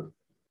just a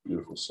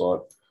beautiful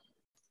sight.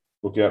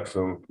 Look out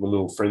for my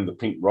little friend, the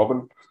pink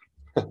robin,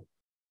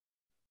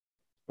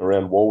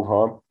 around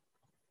Waldheim.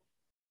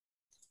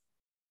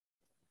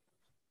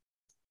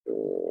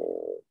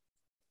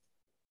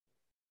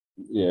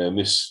 And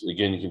this,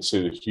 again, you can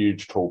see the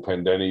huge tall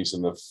pandanus,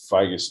 and the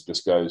fagus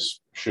just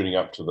goes shooting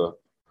up to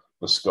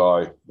the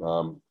sky.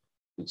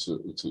 It's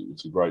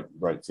a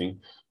great thing.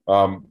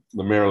 The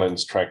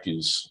Maryland's track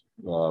is,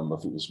 I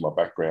think this is my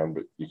background,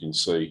 but you can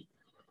see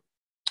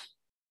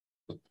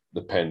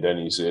the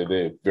pandanus there.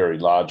 They're very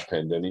large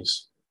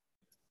pandanus.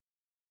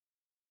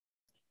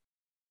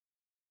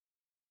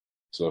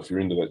 So if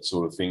you're into that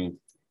sort of thing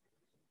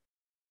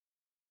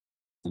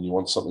and you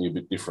want something a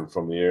bit different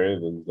from the area,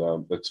 then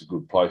that's a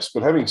good place.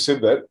 But having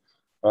said that,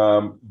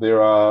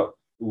 there are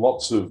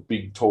lots of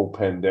big, tall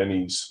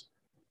pandanus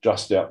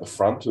just out the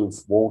front of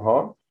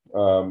Waldheim,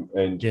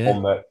 and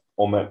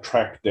on that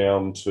track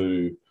down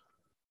to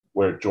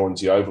where it joins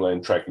the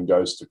Overland Track and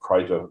goes to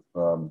Crater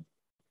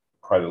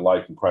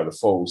Lake and Crater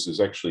Falls,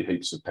 there's actually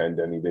heaps of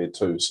pandani there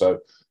too. So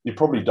you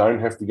probably don't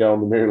have to go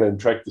on the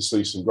Maryland Track to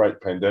see some great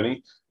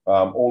pandani.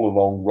 All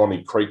along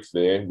Ronnie Creek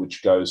there,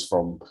 which goes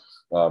from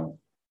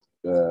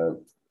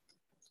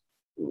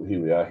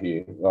here we are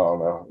here. Oh,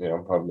 no, yeah, I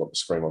haven't got the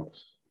screen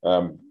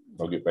on.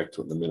 I'll get back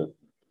to it in a minute.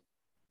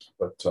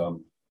 But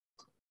I'll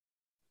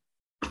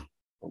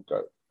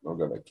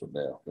go back to it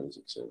now, as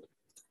it said.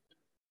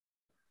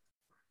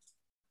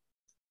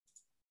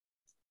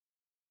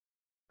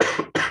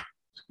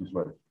 Excuse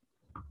me.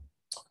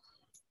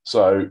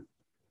 So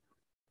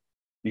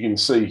you can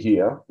see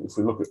here, if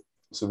we look at,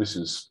 so this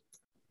is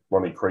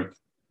Ronnie Creek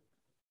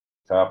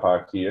car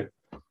park here,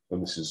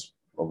 and this is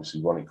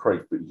obviously Ronnie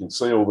Creek, but you can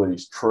see all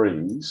these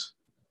trees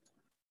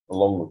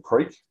along the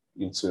creek.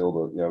 You can see all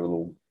the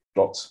little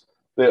dots.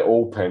 They're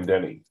all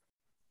pandani,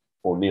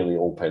 or nearly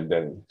all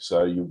pandani.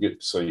 So you'll get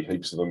to see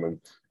heaps of them,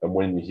 and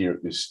when you're here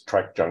at this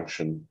track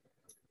junction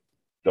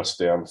just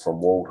down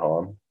from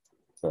Waldheim,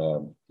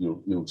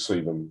 you'll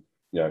see them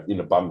in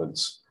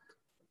abundance.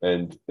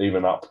 And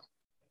even up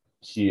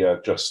here,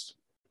 just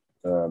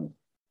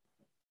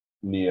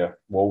near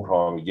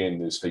Waldheim again,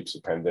 there's heaps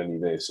of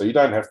pandani there. So you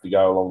don't have to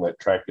go along that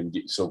track and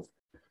get yourself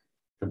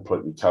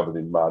completely covered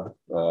in mud.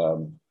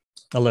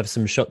 I'll have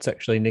some shots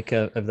actually, Nick,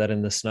 of that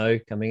in the snow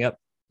coming up.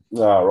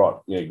 Oh, right.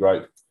 Yeah,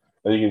 great.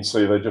 And you can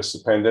see the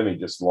pandani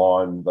just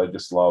line. They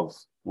just love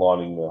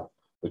lining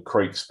the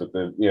creeks. But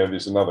then,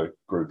 there's another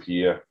group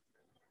here.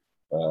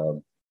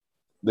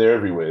 They're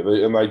everywhere,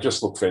 and they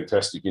just look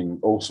fantastic in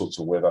all sorts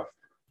of weather.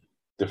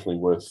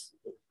 Definitely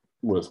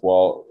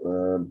worthwhile.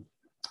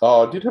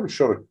 I did have a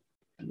shot of.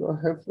 Did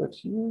I have that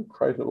here?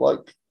 Cradle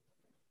Lake.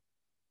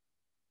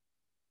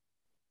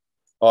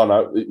 Oh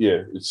no,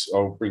 yeah,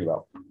 I'll bring it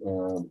up.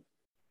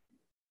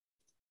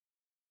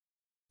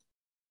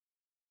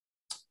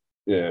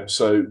 Yeah,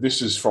 so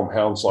this is from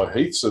Hounslow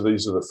Heath. So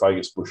these are the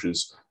fagus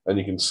bushes, and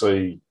you can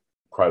see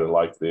Cradle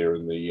Lake there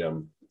in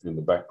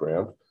the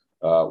background.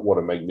 What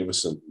a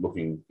magnificent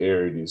looking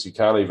area it is. You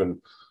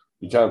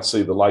can't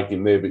see the lake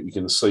in there, but you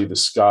can see the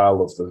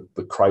scale of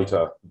the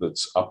crater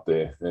that's up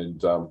there,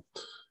 and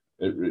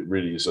it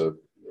really is a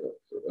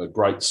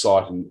great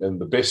sight, and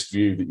the best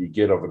view that you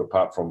get of it,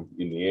 apart from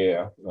in the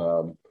air,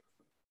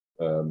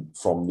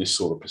 from this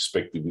sort of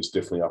perspective, is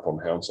definitely up on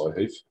Hounslow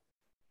Heath.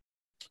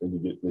 And you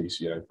get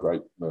these,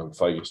 great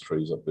fagus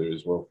trees up there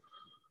as well.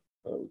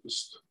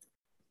 Just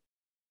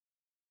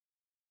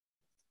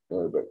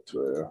go back to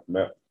our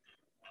map.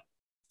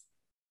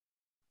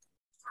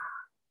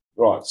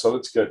 Right, so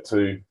let's get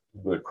to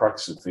the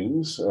crux of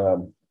things.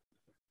 Dove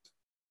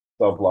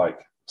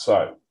Lake.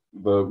 So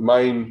the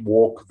main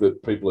walk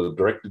that people are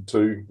directed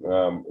to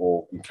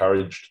or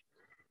encouraged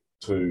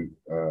to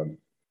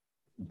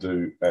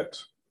do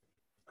at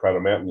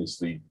Cradle Mountain is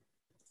the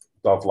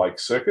Dove Lake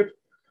circuit,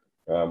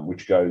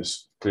 which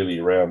goes clearly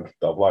around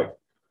Dove Lake.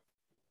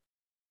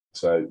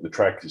 So the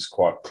track is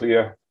quite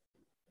clear.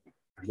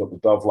 You've got the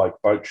Dove Lake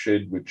boat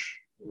shed, which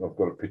I've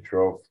got a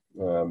picture of.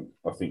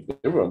 I think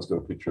everyone's got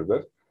a picture of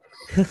that.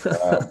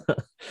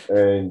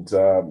 And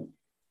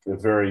they're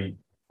very,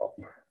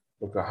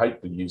 look, I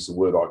hate to use the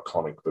word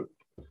iconic, but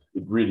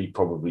it really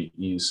probably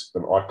is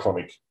an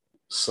iconic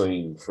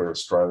scene for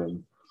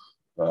Australian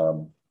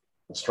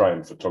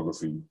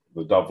photography.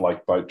 The Dove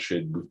Lake boat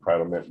shed with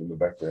Cradle Mountain in the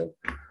background.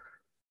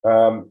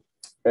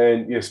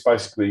 And yes,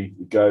 basically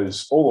it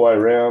goes all the way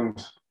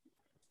around.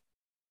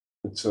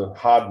 It's a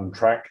hardened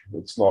track.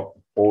 It's not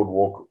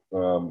boardwalk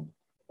all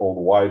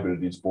the way, but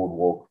it is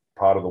boardwalk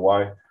part of the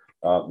way.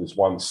 There's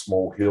one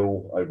small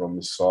hill over on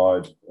this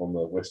side, on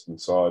the western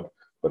side,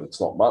 but it's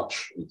not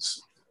much.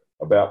 It's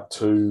about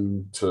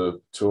 2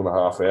 to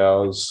 2.5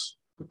 hours,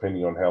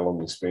 depending on how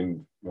long you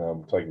spend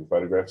taking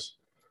photographs.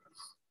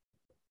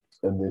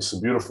 And there's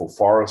some beautiful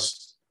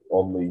forest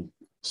on the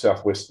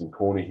southwestern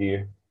corner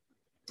here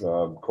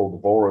called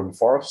the Ballroom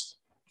Forest,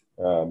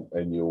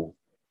 and you'll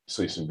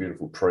see some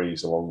beautiful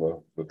trees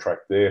along the track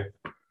there.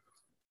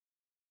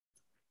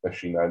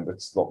 Actually, no,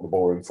 that's not the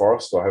Ballroom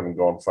Forest. I haven't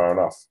gone far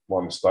enough.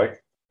 My mistake.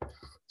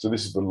 So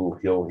this is the little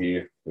hill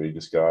here where you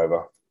just go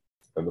over,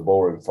 and the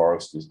Ballroom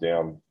Forest is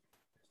down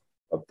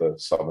at the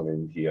southern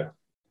end here.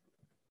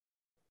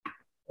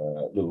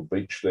 Little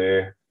beach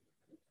there.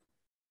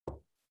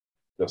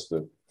 Just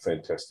a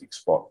fantastic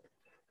spot.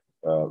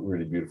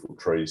 Really beautiful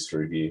trees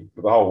through here.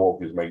 But the whole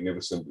walk is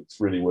magnificent. It's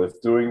really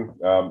worth doing.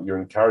 You're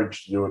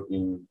encouraged to do it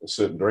in a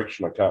certain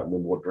direction. I can't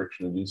remember what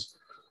direction it is.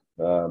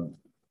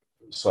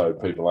 So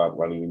people aren't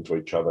running into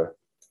each other.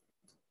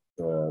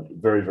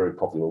 Very, very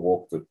popular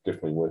walk, but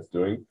definitely worth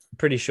doing.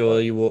 Pretty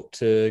sure you walk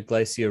to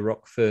Glacier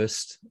Rock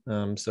first,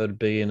 so it'd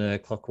be in a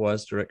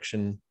clockwise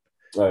direction.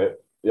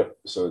 Yep,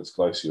 so it's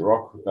Glacier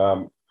Rock.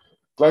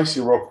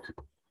 Glacier Rock,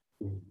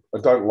 I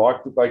don't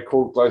like that they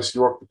call it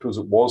Glacier Rock because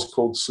it was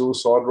called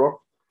Suicide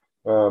Rock.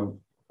 I'm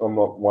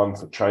not one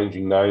for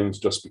changing names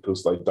just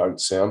because they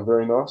don't sound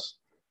very nice.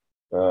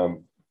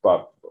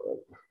 But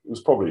it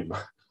was probably...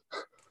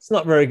 It's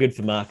not very good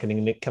for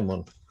marketing, Nick. Come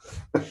on.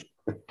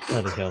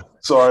 Bloody hell.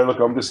 Sorry, look,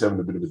 I'm just having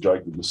a bit of a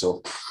joke with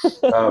myself.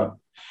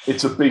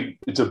 It's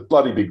a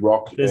bloody big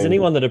rock. If there's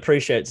anyone that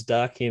appreciates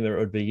dark humour, it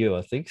would be you,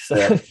 I think.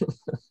 So.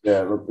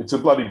 Yeah, look, it's a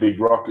bloody big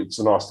rock. It's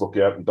a nice look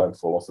out and don't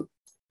fall off it.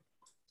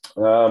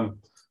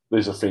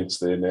 There's a fence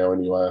there now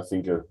anyway. I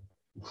think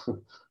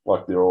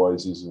like there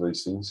always is with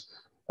these things.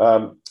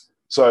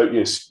 So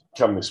yes,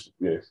 come this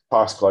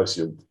past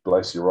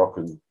Glacier Rock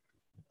and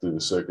do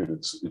the circuit.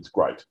 It's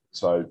great.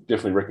 So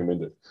definitely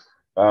recommend it.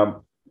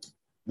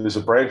 There's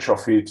a branch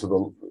off here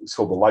to it's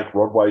called the Lake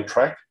Rodway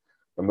track,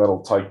 and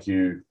that'll take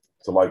you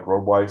to Lake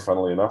Rodway,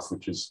 funnily enough,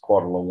 which is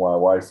quite a long way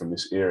away from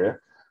this area.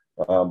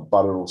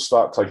 But it'll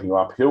start taking you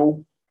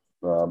uphill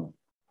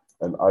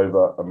and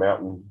over a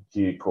mountain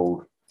here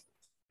called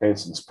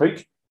Hanson's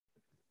Peak,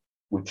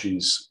 which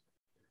is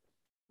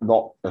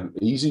not an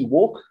easy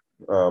walk.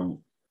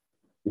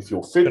 If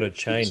you're fit, got a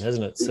chain,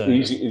 hasn't it? So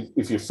easy.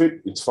 If you're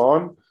fit, it's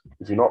fine.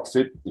 If you're not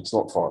fit, it's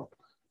not fine.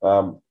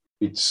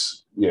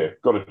 It's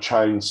got a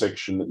chain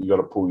section that you got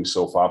to pull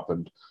yourself up,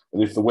 and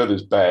if the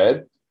weather's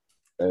bad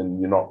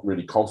and you're not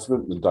really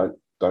confident, then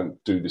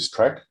don't do this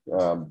track.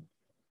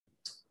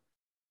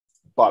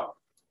 But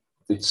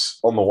it's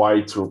on the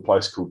way to a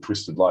place called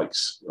Twisted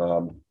Lakes,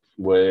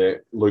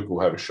 where Luke will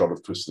have a shot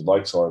of Twisted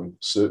Lakes, I'm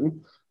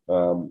certain.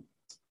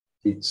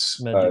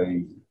 It's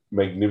a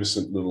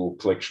magnificent little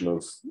collection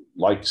of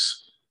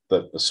lakes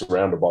that are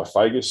surrounded by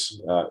fagus,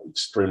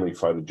 extremely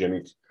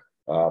photogenic.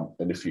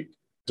 And if you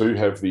do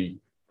have the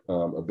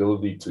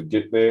ability to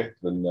get there,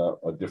 then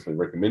I definitely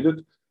recommend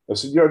it. I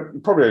said,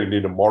 you probably only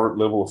need a moderate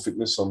level of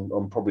fitness.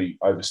 I'm probably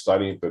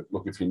overstating it, but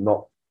look, if you're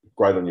not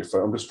great on your feet,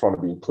 I'm just trying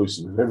to be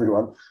inclusive of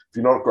everyone. If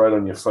you're not great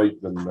on your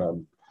feet,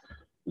 then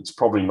it's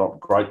probably not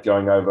great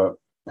going over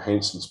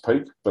Hanson's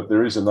Peak. But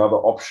there is another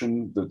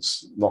option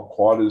that's not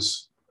quite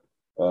as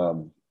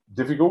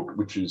difficult,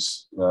 which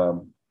is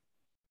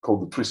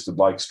called the Twisted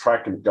Lakes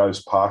track, and it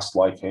goes past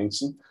Lake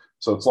Hanson.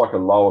 So it's like a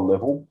lower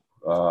level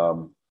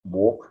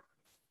walk,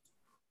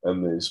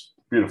 and there's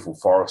beautiful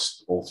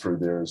forest all through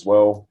there as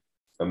well,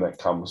 and that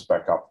comes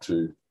back up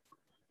to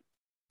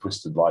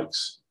Twisted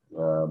Lakes.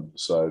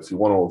 So if you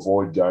want to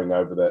avoid going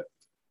over that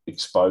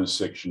exposed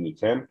section, you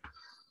can.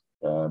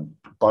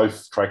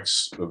 Both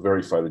tracks are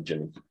very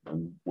photogenic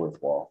and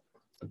worthwhile,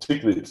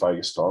 particularly at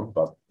Vegas time,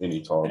 but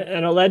any time.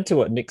 And I'll add to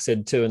what Nick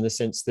said too, in the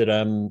sense that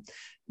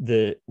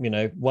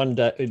one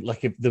day,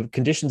 like if the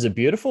conditions are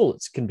beautiful,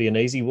 it can be an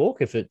easy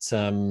walk. If it's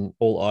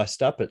all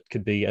iced up, it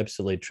could be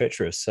absolutely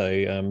treacherous.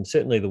 So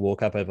certainly the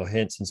walk up over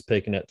Hanson's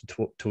Peak and out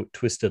to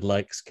Twisted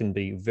Lakes can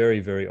be very,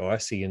 very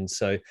icy. And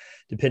so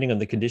depending on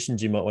the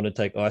conditions, you might want to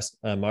take ice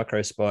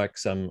micro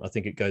spikes. I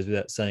think it goes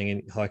without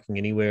saying, hiking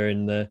anywhere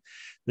in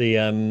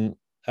the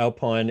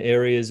alpine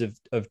areas of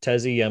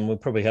Tassie. We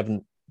probably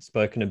haven't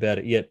spoken about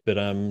it yet, but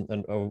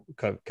and I'll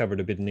cover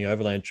it a bit in the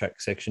Overland Track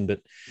section.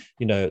 But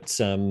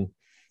it's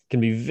can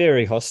be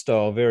very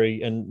hostile,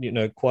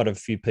 and quite a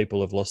few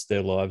people have lost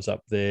their lives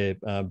up there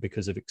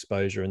because of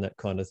exposure and that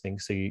kind of thing.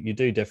 So you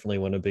do definitely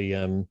want to be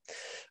on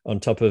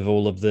top of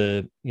all of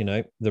the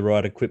the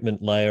right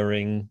equipment,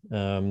 layering,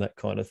 that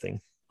kind of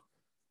thing.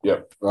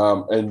 Yep,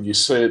 and you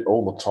see it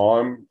all the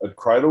time at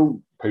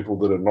Cradle. People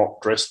that are not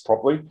dressed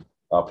properly,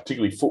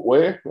 particularly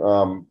footwear.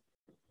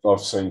 I've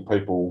seen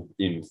people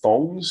in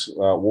thongs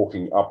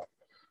walking up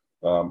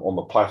on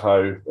the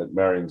plateau at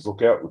Marion's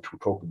Lookout, which we'll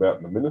talk about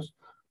in a minute,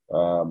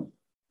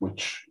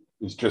 which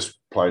is just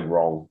plain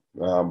wrong.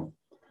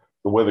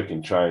 The weather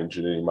can change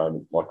at any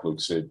moment, like Luke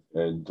said,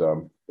 and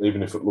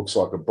even if it looks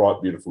like a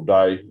bright, beautiful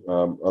day,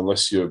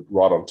 unless you're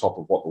right on top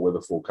of what the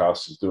weather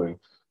forecast is doing,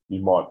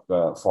 you might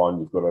find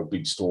you've got a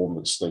big storm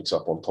that sneaks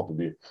up on top of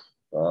you.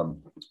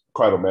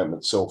 Cradle Mountain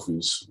itself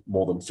is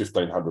more than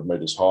 1,500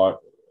 metres high,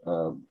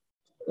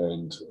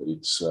 and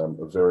it's a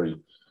very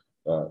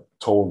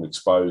tall and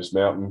exposed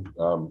mountain.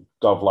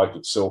 Dove Lake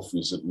itself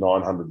is at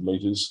 900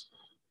 metres.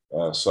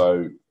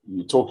 So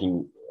you're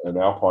talking an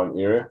alpine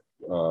area,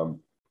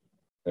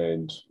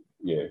 and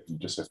you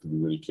just have to be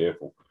really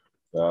careful.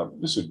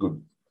 This is a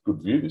good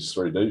view, this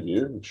 3D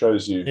view. It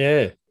shows you.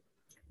 Yeah.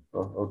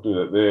 I'll do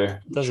that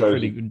there. It does a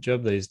pretty good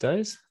job these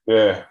days.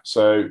 Yeah.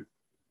 So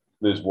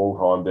there's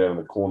Waldheim down in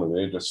the corner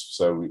there, just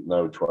so we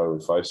know which way we're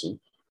facing.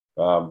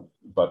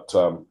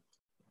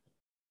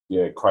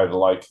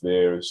 Cradle Lake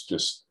there is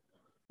just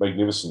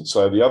magnificent.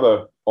 So the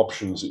other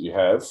options that you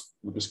have,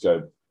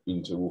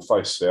 we'll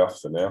face south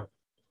for now.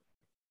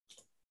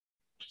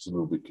 It's a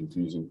little bit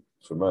confusing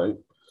for me.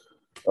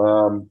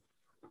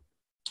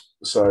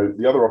 So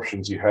the other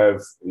options you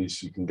have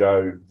is you can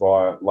go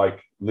via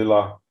Lake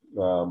Lilla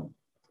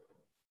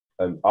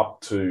and up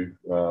to,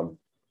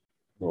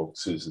 it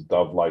says the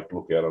Dove Lake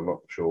Lookout. I'm not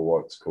sure why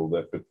it's called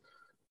that,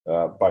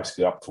 but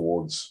basically up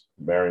towards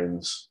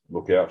Marion's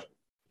Lookout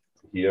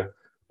here.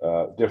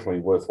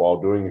 Definitely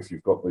worthwhile doing if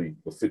you've got the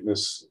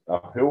fitness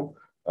uphill.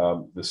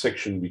 The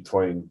section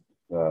between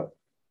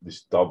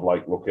this Dove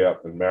Lake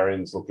Lookout and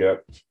Marion's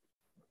Lookout,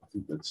 I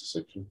think that's the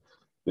section.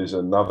 There's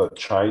another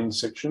chain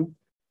section.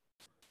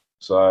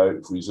 So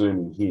if we zoom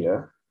in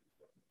here,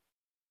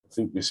 I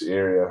think this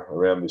area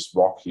around this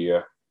rock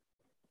here,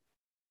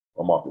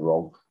 I might be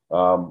wrong,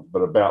 but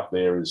about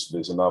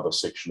there's another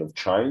section of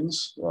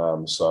chains.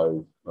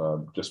 So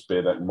just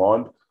bear that in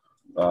mind.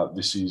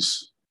 This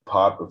is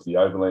part of the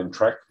Overland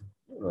Track.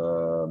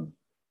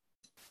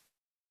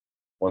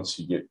 Once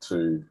you get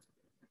to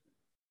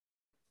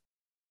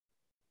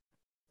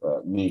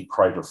near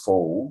Crater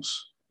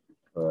Falls.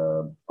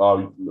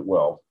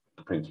 Well,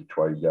 depends which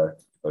way you go.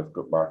 They've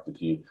got marked it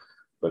here.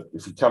 But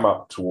if you come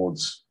up from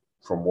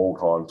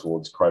Waldheim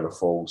towards Crater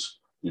Falls,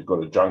 you've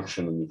got a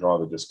junction, and you can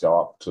either just go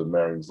up to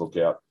Marion's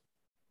Lookout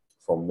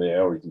from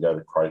there, or you can go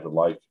to Crater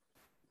Lake,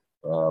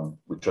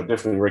 which I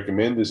definitely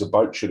recommend. There's a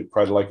boat shed at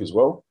Crater Lake as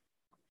well.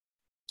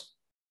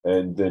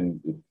 And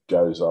then it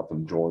goes up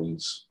and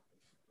joins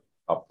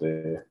up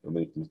there, and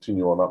then you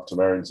continue on up to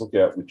Marion's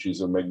Lookout, which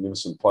is a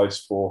magnificent place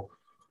for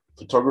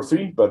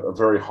photography, but a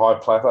very high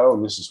plateau,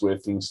 and this is where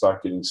things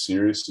start getting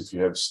serious if you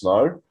have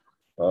snow.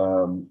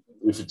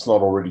 If it's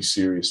not already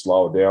serious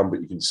lower down,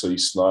 but you can see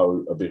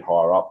snow a bit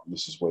higher up,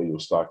 this is where you'll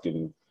start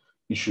getting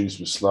issues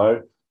with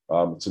snow.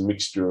 It's a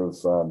mixture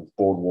of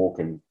boardwalk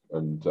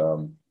and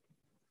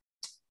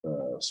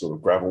sort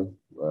of gravel,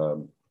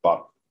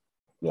 but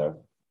a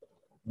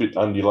bit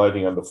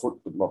undulating underfoot,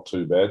 but not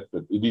too bad.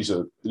 But it is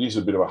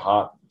a bit of a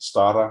heart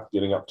starter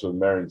getting up to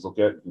Marion's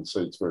Lookout. You can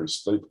see it's very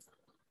steep.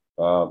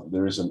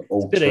 There is an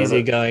alternate. It's a bit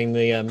easier going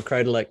the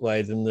Cradle Lake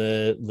way than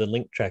the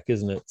link track,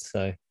 isn't it?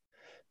 So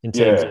in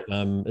terms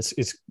of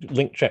it's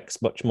link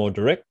track's much more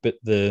direct, but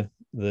the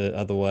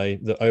other way,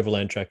 the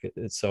Overland Track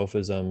itself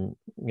is a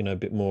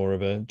bit more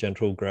of a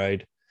gentle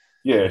grade.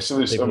 Yeah, so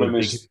there's big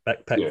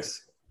backpacks.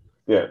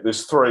 Yeah,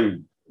 there's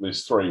three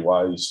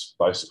ways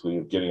basically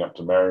of getting up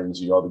to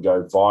Marion's. You either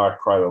go via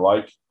Crater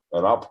Lake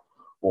and up,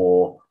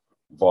 or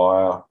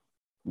via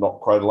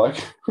not Crater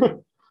Lake,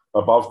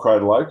 above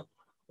Crater Lake,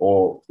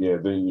 or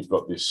then you've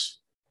got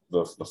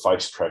the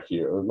face track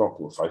here, not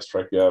the face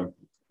track.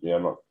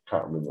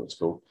 Can't remember what it's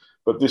called,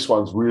 but this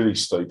one's really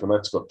steep, and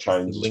that's got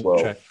chains as well.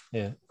 Track,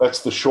 yeah,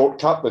 that's the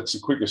shortcut. That's the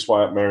quickest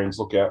way up Marion's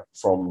Lookout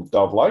from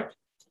Dove Lake,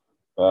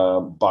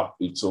 but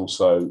it's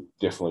also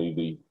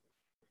definitely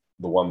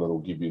the one that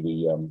will give you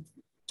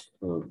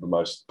the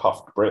most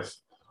puffed breath.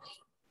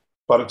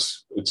 But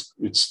it's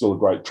still a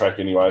great track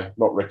anyway.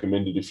 Not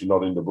recommended if you're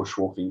not into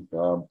bushwalking,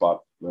 but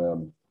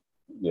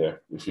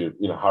if you're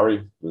in a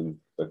hurry, then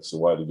that's the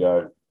way to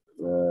go.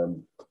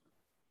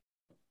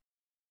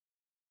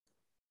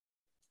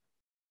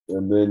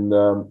 And then,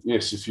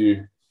 if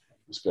you,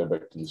 let's go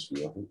back to this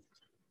view, I think.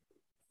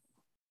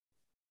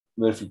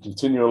 And then if you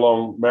continue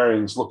along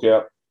Marion's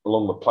Lookout,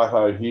 along the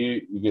plateau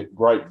here, you get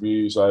great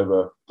views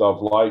over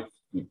Dove Lake,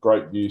 you get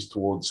great views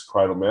towards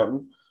Cradle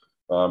Mountain.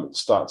 It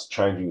starts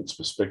changing its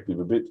perspective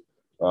a bit.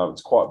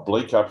 It's quite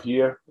bleak up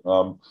here.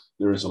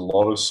 There is a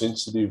lot of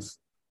sensitive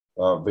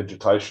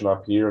vegetation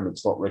up here, and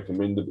it's not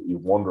recommended that you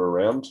wander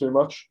around too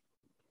much.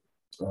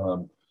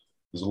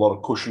 There's a lot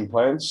of cushion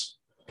plants.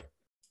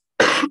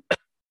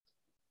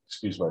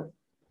 Excuse me.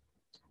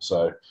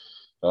 So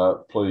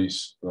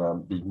please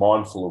be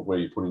mindful of where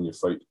you're putting your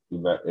feet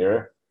in that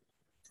area.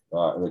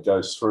 And it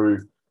goes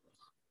through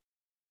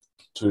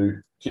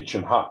to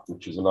Kitchen Hut,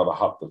 which is another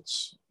hut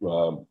that's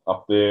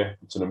up there.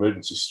 It's an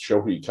emergency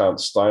shelter. You can't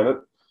stay in it,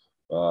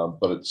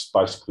 but it's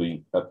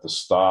basically at the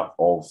start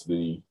of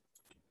the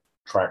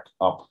track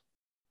up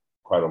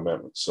Cradle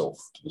Mountain itself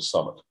to the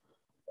summit,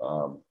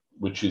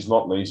 which is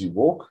not an easy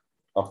walk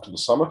up to the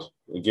summit.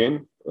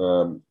 Again,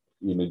 you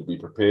need to be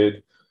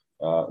prepared.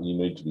 You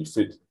need to be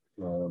fit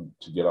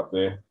to get up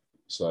there.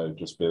 So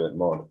just bear that in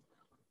mind.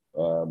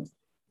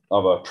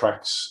 Other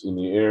tracks in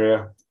the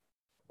area.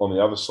 On the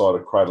other side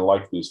of Crater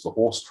Lake, there's the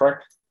horse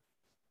track.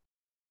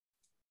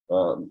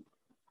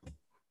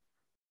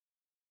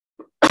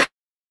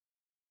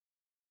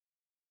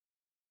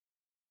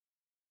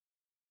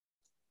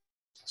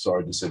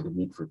 Sorry, I just had to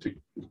mute for a tick.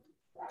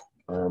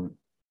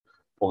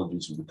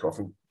 Apologies for the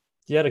coughing.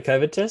 You had a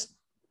COVID test?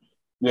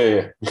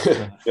 Yeah.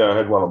 Yeah, I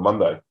had one on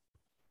Monday.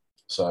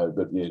 So,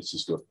 but yeah, it's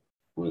just got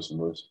worse and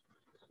worse.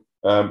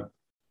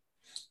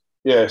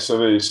 So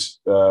there's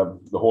the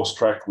horse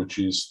track, which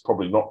is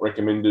probably not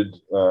recommended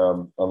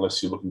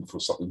unless you're looking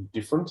for something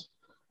different,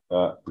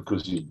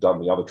 because you've done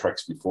the other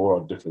tracks before.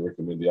 I'd definitely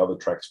recommend the other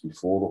tracks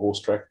before the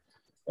horse track.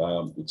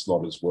 It's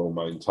not as well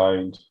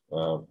maintained,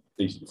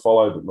 easy to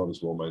follow, but not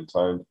as well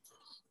maintained.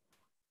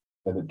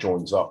 And it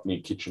joins up near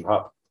Kitchen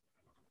Hut.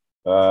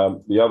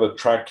 The other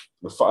track,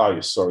 here's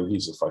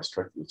the face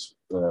track,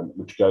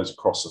 which goes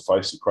across the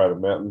face of Cradle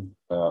Mountain.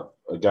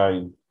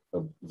 Again,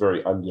 a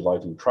very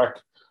undulating track.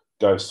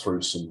 Goes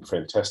through some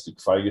fantastic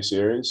fagus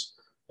areas,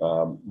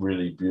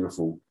 really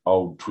beautiful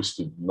old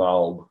twisted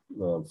gnarled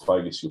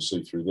fagus you'll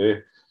see through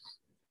there,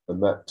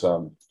 and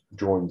that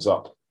joins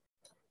up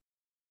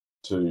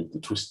to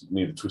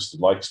near the Twisted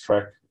Lakes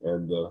track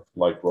and the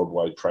Lake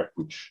Rodway track,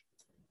 which,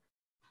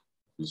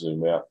 if you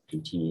zoom out,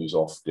 continues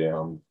off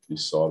down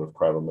this side of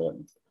Cradle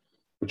Mountain,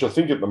 which I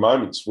think at the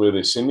moment is where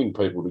they're sending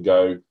people to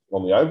go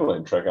on the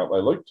Overland Track, aren't they,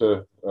 Luke,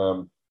 to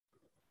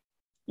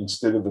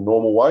instead of the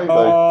normal way?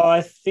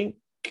 I think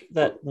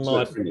that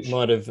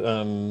might have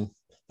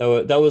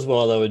that was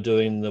while they were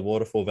doing the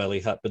Waterfall Valley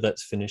Hut, but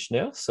that's finished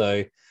now,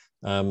 so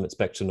it's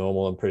back to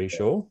normal, I'm pretty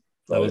sure.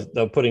 They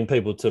were putting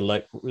people to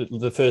Lake.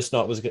 The first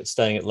night was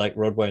staying at Lake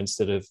Rodway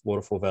instead of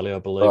Waterfall Valley, I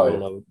believe, while they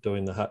were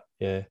doing the hut.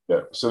 Yeah.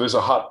 So there's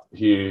a hut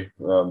here,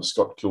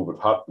 Scott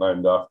Kilbert Hut,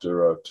 named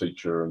after a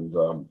teacher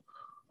and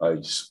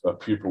a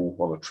pupil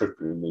on a trip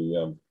in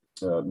the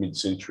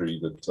mid-century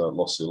that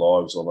lost their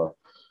lives on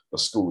a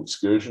school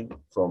excursion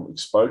from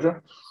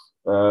exposure.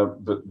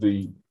 But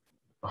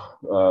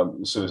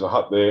so there's a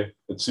hut there.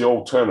 It's the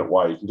alternate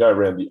way. You can go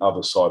around the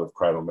other side of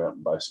Cradle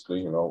Mountain,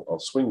 basically, and I'll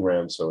swing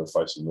around so we're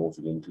facing north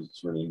again because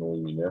it's really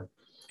annoying me now.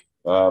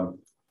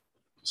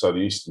 So the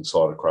eastern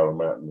side of Cradle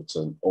Mountain, it's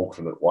an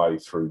alternate way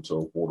through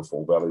to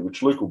Waterfall Valley,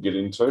 which Luke will get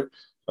into.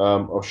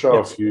 I'll show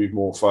a few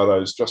more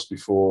photos just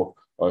before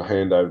I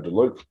hand over to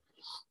Luke.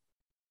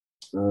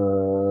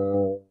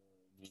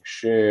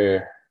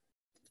 Share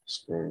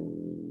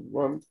screen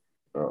one.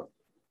 Oh.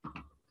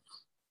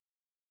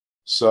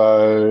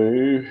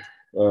 So,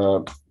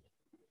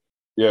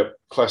 yeah,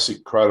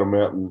 classic Cradle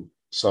Mountain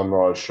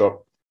sunrise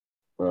shot.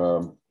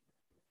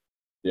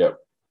 Yeah,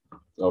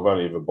 I've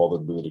only ever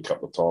bothered with it a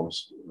couple of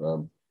times.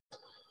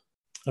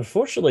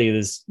 Unfortunately,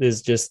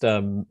 there's just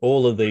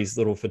all of these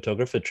little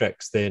photographer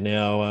tracks there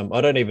now.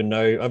 I don't even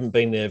know. I haven't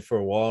been there for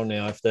a while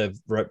now if they've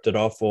roped it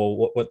off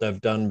or what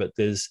they've done, but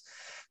there's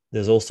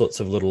all sorts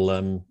of little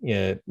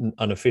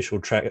unofficial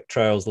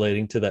trails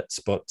leading to that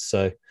spot.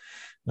 So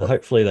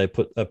hopefully they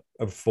put a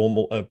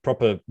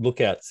proper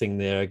lookout thing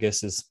there, I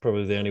guess, is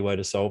probably the only way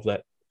to solve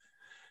that.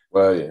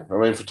 Well, yeah. I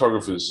mean,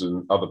 photographers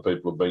and other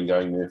people have been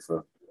going there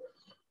for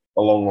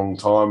a long, long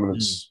time, and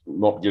it's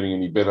not getting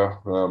any better.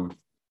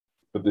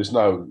 But there's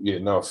no.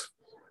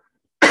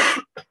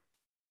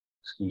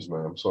 Excuse me,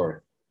 I'm sorry.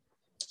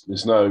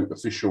 There's no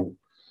official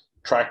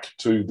track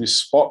to this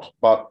spot,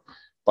 but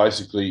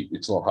basically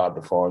it's not hard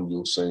to find.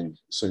 You'll soon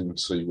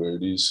see where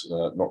it is,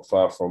 not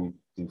far from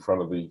in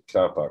front of the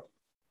car park.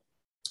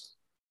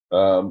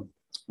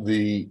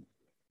 The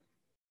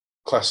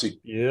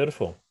classic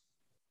beautiful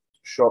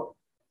shot.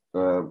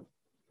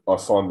 I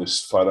find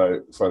this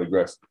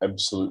photograph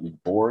absolutely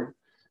boring,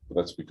 but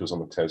that's because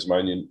I'm a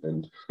Tasmanian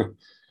and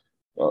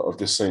I've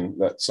just seen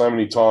that so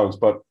many times.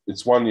 But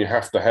it's one you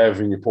have to have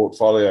in your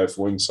portfolio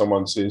for when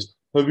someone says,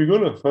 "Have you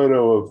got a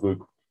photo of the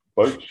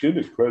boat shed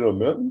at Cradle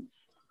Mountain?"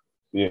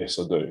 Yes,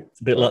 I do.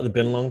 It's a bit like the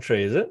Bennelong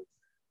tree, is it?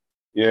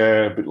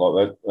 Yeah, a bit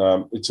like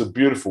that. It's a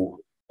beautiful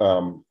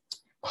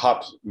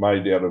hut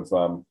made out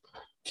of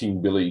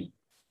King Billy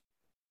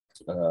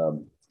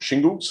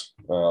shingles,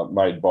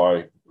 made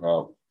by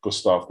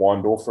Gustav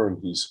Weindorfer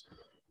and his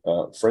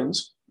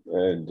friends.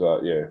 And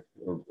a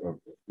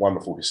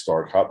wonderful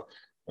historic hut.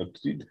 I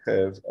did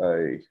have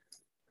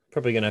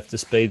probably going to have to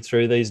speed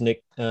through these,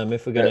 Nick,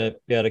 if we're going to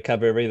be able to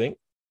cover everything.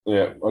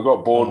 Yeah, I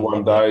got bored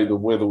one day. The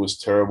weather was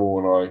terrible,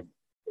 and I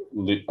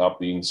lit up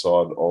the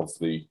inside of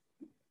the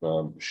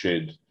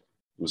shed.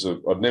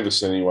 I'd never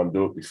seen anyone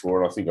do it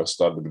before, and I think I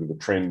started a bit of a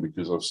trend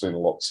because I've seen a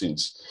lot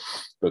since.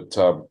 But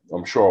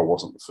I'm sure I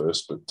wasn't the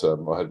first, but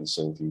I hadn't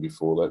seen anything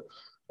before that.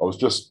 I was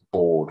just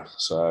bored,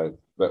 so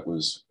that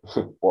was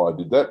why I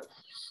did that.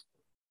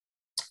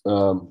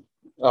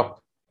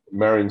 Up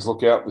Marion's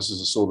Lookout, this is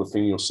the sort of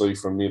thing you'll see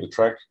from near the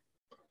track.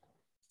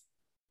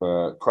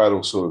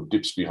 Cradle sort of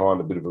dips behind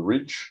a bit of a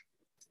ridge.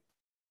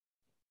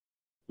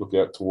 Look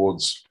out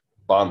towards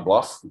Barn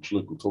Bluff, which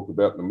Luke will talk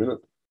about in a minute.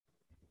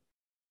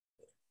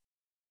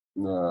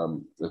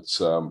 It's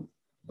the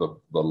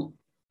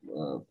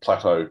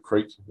Plateau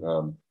Creek,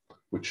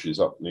 which is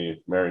up near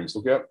Marion's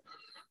Lookout,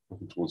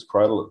 looking towards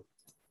Cradle.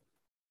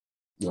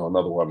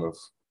 Another one of,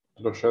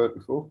 did I show that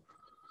before?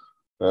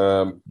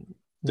 Down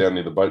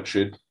near the boat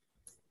shed.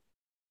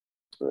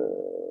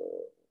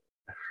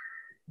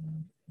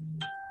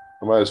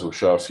 I may as well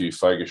show a few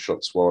Fager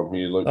shots while I'm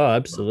here, Luke. Oh,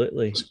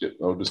 absolutely.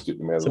 I'll just get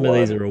them out of the way. Some of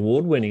these are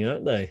award-winning,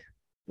 aren't they?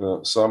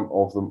 Some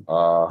of them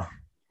are.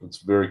 It's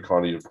very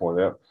kind of you to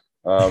point out.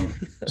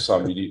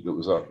 Some idiot that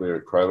was up there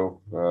at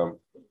Cradle.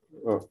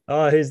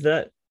 Who's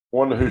that? I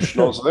wonder who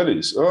schnoz that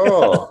is.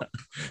 Oh,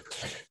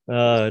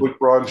 Luke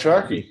Brian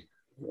Tscharke.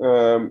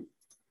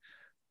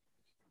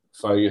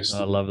 Fager.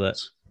 I love that.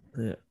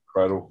 Yeah.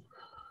 Cradle.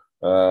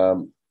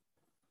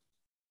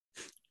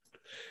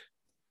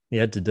 You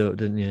had to do it,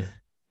 didn't you?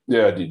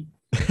 Yeah, I did.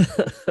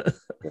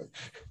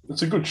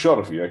 It's a good shot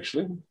of you,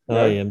 actually.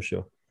 Oh, yeah, I'm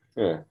sure.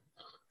 Yeah.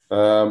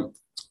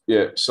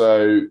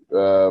 So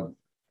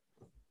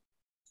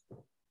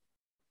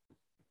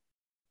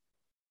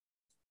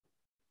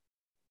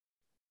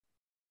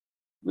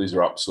these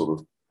are up sort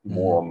of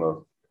more on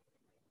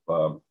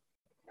the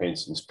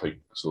Hanson's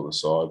Peak sort of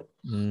side.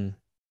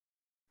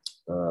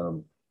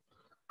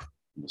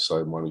 The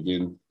same one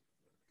again.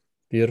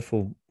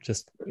 Beautiful.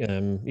 Just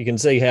you can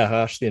see how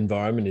harsh the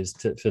environment is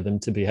for them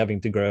to be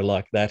having to grow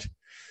like that.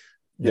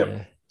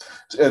 Yep.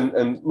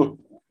 And look,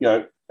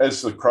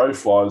 as the crow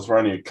flies, we're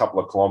only a couple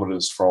of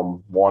kilometres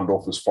from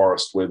Weindorfer's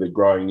forest where they're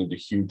growing into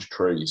huge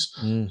trees.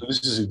 So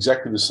this is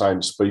exactly the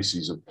same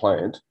species of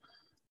plant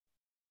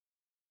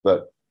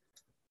that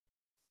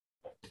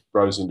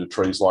grows into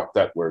trees like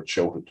that where it's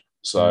sheltered.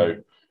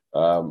 So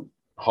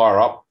higher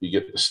up, you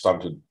get the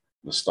stunted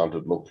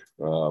look.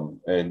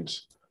 And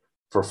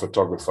for a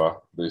photographer,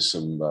 there's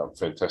some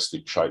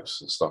fantastic shapes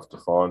and stuff to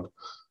find.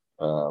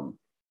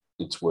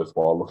 It's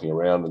worthwhile looking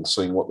around and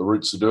seeing what the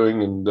roots are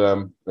doing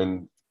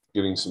and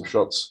getting some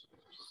shots.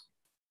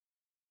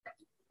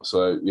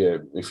 So yeah,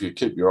 if you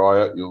keep your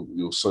eye out,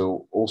 you'll see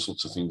all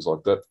sorts of things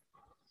like that.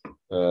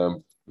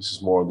 This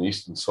is more on the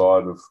eastern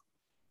side of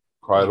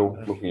Cradle,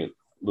 looking at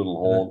Little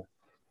Horn.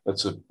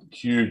 That's a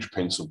huge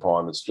pencil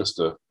pine. It's just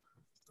a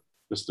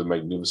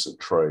magnificent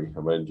tree.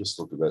 I mean, just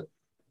look at that.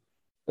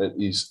 That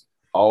is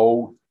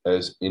old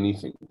as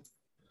anything.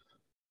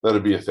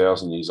 That'd be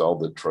 1,000 years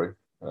old, that tree.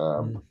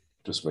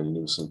 Just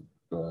magnificent.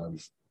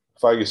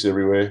 Fagus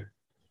everywhere.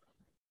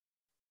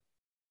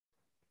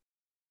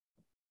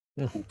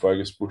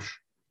 Fagus bush.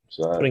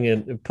 So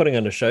putting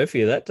on a show for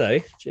you that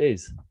day.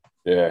 Jeez.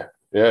 Yeah.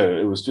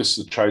 It was just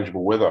the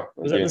changeable weather.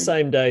 Was that the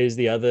same day as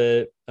the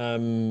other,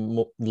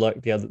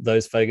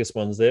 those Fagus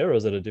ones there, or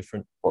is it a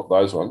different? What,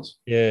 those ones?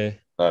 Yeah.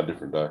 No,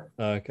 different day.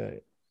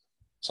 Okay.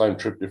 Same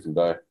trip, different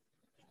day.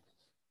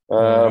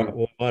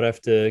 We might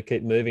have to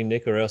keep moving,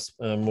 Nick, or else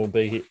we'll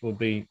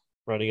be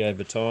running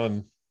over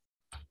time.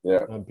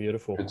 Yeah. Oh,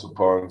 beautiful. Pencil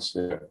pines.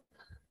 Yeah.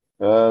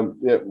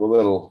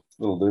 Well, that'll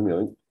do me, I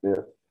think.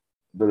 Yeah.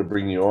 Better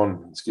bring you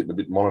on. It's getting a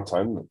bit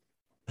monotone.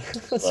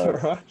 That's all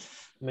right.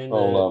 I mean,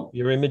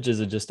 your images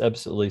are just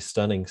absolutely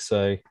stunning.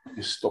 So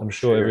I'm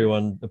sure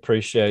everyone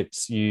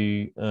appreciates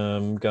you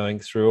going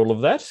through all of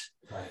that.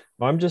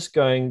 I'm just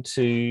going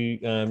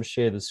to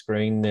share the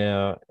screen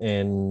now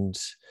and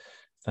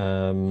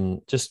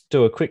just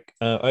do a quick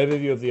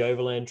overview of the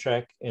Overland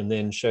Track, and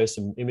then show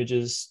some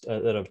images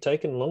that I've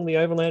taken along the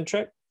Overland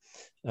Track.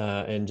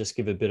 And just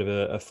give a bit of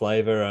a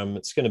flavour.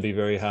 It's going to be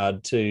very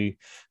hard to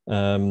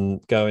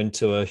go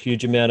into a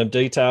huge amount of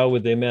detail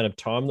with the amount of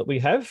time that we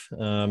have.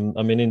 I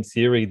mean, in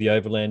theory, the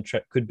Overland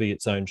Track could be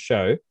its own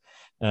show,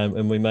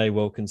 and we may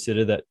well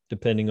consider that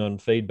depending on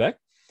feedback.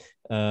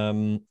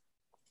 I'm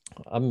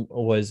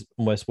always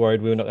almost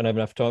worried we're not going to have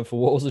enough time for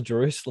Walls of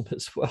Jerusalem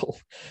as well.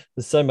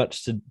 There's so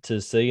much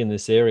to see in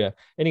this area.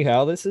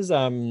 Anyhow, this is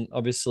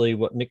obviously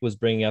what Nick was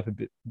bringing up a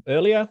bit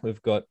earlier.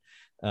 We've got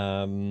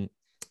Dove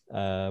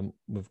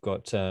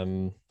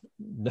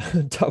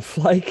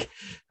Lake,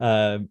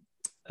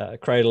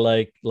 Cradle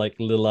Lake, Lake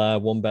Lilla,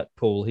 Wombat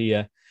Pool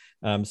here.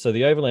 So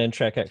the Overland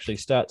Track actually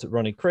starts at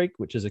Ronnie Creek,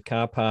 which is a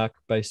car park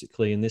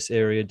basically in this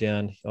area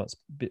down. It's a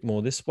bit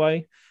more this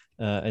way,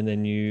 and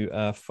then you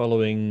are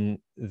following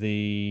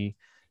the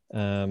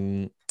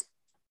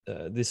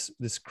this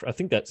I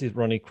think that's it,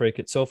 Ronnie Creek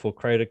itself, or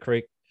Crater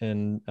Creek,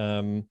 and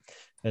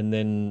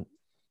then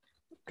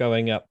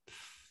going up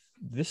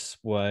this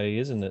way,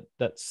 isn't it?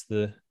 That's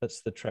the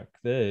track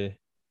there.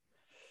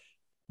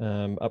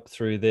 Up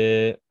through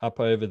there, up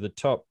over the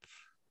top.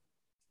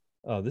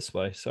 Oh, this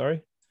way,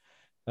 sorry.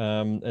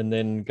 And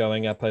then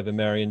going up over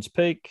Marion's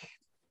Peak.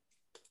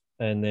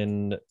 And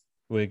then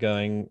we're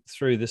going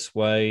through this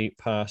way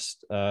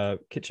past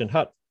Kitchen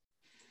Hut,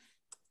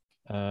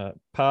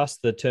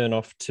 past the turn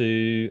off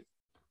to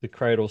the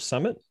Cradle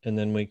Summit. And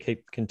then we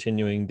keep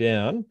continuing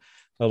down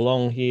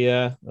along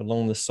here,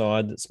 along the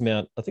side. That's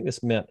Mount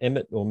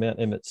Emmett, or Mount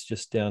Emmett's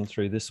just down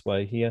through this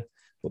way here.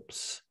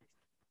 Whoops.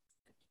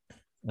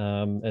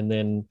 And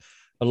then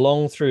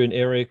along through an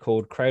area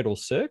called Cradle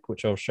Cirque,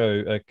 which I'll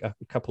show a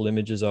couple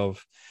images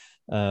of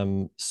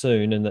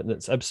soon. And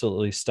that's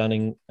absolutely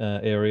stunning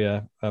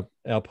area,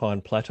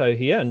 Alpine Plateau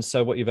here. And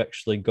so what you've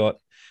actually got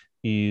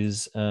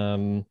is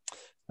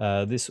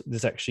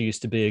this actually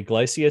used to be a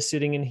glacier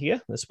sitting in here.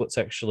 That's what's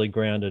actually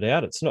grounded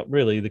out. It's not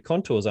really, the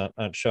contours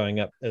aren't showing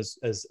up as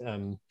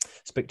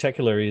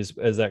spectacular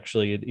as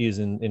actually it is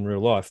in real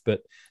life.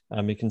 But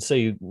you can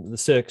see the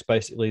cirque's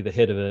basically the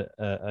head of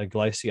a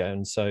glacier,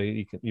 and so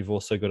you've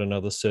also got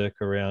another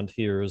cirque around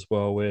here as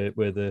well, where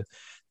the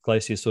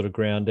glacier sort of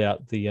ground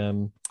out the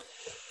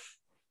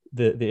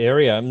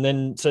area, and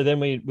then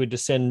we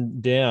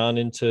descend down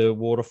into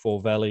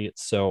Waterfall Valley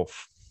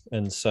itself,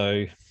 and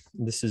so.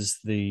 This is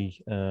the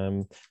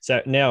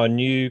so now a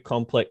new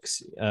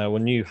complex, a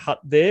new hut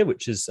there,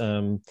 which is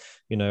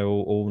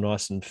all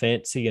nice and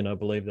fancy, and I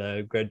believe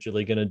they're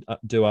gradually going to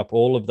do up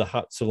all of the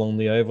huts along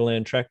the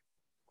Overland Track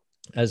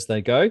as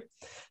they go.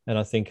 And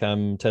I think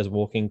Tas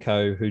Walking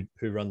Co, who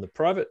run the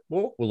private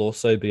walk, will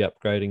also be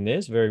upgrading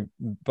theirs.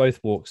 Both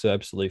walks are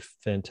absolutely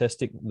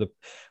fantastic. The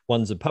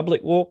one's a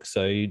public walk,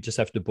 so you just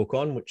have to book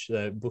on, which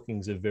the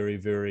bookings are very,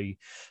 very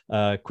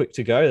quick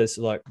to go. It's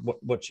like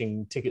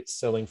watching tickets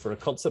selling for a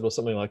concert or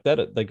something like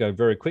that. They go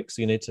very quick,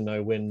 so you need to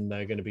know when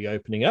they're going to be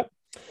opening up.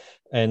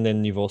 And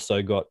then you've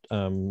also got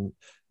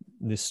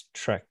this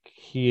track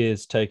here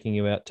is taking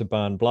you out to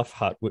Barn Bluff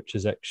Hut, which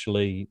is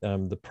actually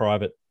the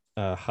private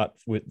hut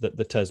that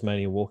the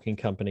Tasmania Walking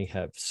Company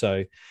have.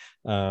 So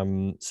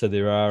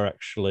there are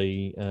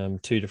actually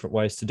two different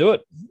ways to do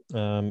it.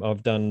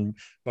 I've done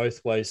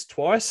both ways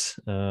twice,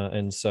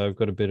 and so I've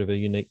got a bit of a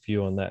unique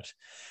view on that.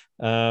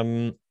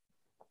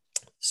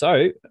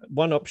 So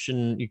one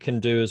option you can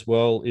do as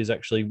well is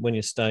actually when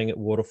you're staying at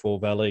Waterfall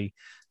Valley,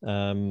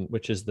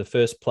 which is the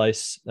first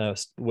place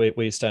where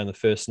you stay on the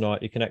first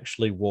night, you can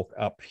actually walk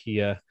up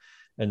here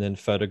and then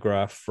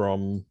photograph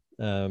from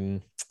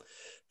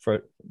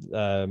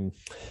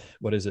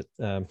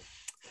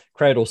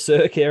Cradle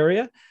Cirque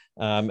area.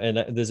 And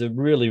there's a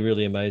really,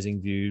 really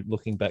amazing view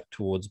looking back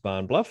towards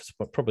Barn Bluff. It's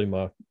probably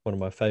one of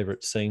my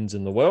favorite scenes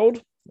in the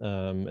world.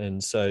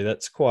 And so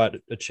that's quite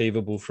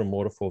achievable from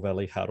Waterfall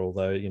Valley Hut,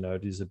 although, you know,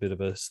 it is a bit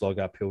of a slog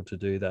uphill to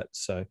do that.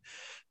 So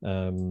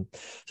so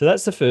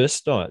that's the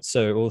first night.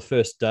 So, or the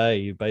first day,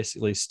 you're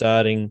basically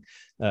starting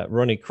at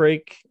Ronnie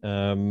Creek,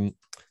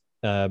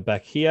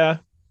 back here,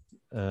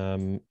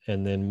 and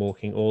then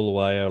walking all the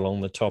way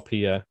along the top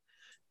here,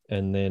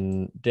 and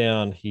then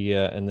down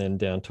here, and then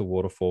down to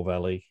Waterfall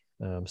Valley.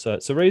 So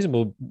it's a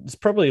reasonable, it's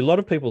probably, a lot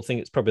of people think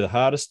it's probably the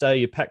hardest day.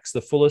 Your pack's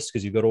the fullest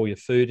because you've got all your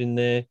food in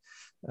there,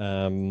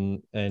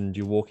 and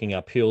you're walking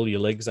uphill.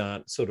 Your legs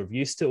aren't sort of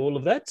used to all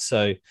of that.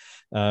 So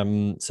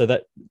so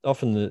that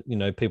often, you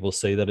know, people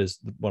see that as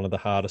one of the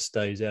hardest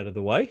days out of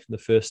the way, the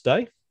first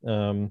day.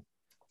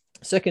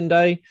 Second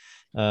day,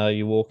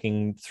 you're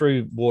walking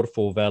through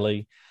Waterfall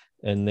Valley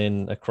and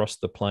then across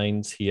the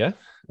plains here.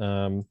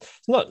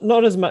 It's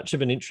not as much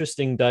of an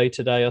interesting day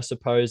today, I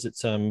suppose.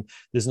 It's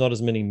there's not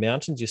as many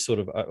mountains. You're sort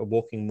of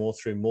walking more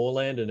through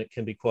moorland, and it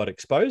can be quite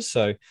exposed.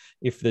 So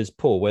if there's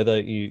poor weather,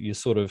 you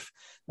sort of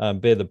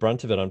bear the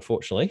brunt of it,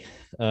 unfortunately.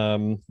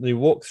 You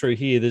walk through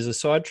here. There's a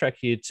side track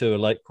here to a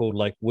lake called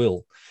Lake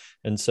Will.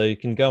 And so you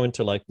can go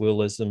into Lake Will.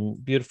 There's some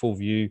beautiful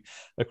view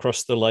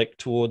across the lake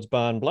towards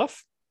Barn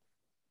Bluff.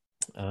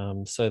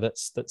 So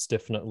that's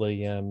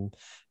definitely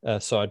a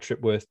side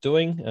trip worth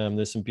doing.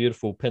 There's some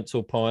beautiful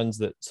pencil pines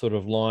that sort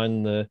of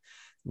line the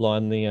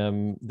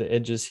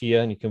edges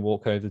here, and you can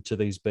walk over to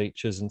these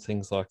beaches and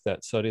things like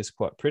that. So it is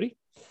quite pretty.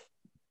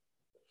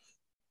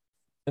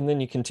 And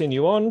then you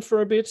continue on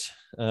for a bit.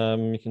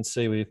 You can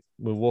see we're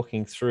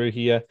walking through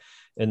here,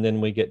 and then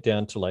we get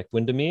down to Lake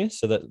Windermere.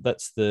 So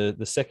that's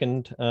the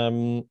second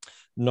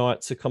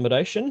night's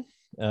accommodation.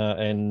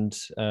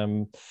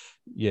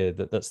 Yeah,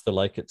 that's the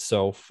lake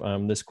itself.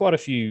 There's quite a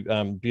few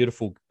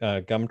beautiful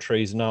gum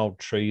trees and old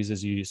trees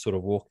as you sort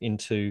of walk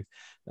into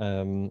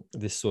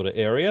this sort of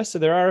area. So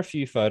there are a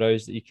few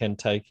photos that you can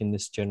take in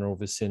this general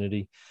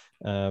vicinity,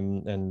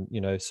 and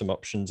you know, some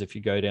options if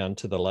you go down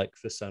to the lake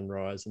for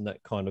sunrise and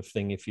that kind of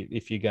thing.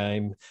 If you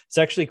game, it's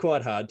actually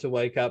quite hard to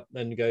wake up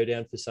and go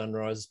down for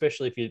sunrise,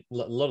 especially if a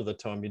lot of the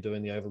time you're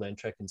doing the Overland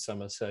Track in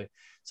summer. So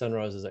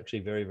sunrise is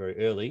actually very,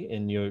 very early,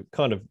 and you're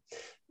kind of,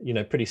 you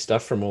know, pretty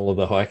stuffed from all of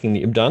the hiking that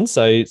you've done.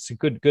 So it's a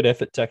good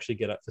effort to actually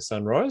get up for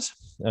sunrise.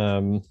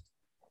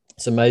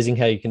 It's amazing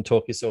how you can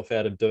talk yourself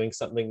out of doing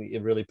something that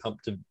you're really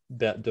pumped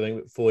about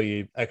doing before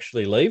you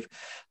actually leave,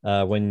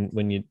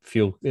 when you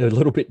feel a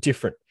little bit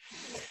different.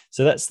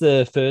 So that's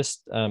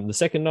the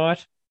second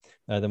night.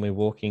 Then we're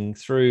walking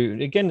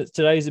through, again,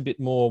 today's a bit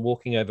more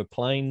walking over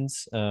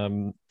plains.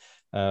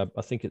 I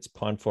think it's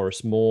Pine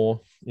Forest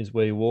Moor is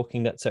where you're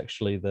walking. That's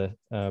actually the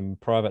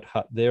private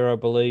hut there, I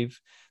believe.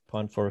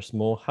 Pine Forest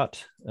Moor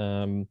Hut.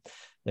 And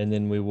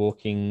then we're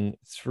walking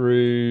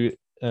through,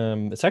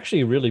 it's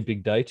actually a really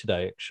big day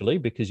today, actually,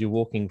 because you're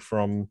walking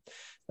from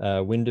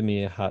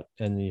Windermere Hut,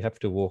 and you have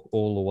to walk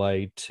all the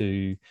way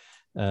to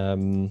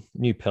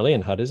New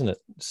Pelion Hut, isn't it?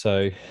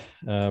 So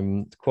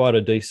quite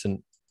a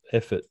decent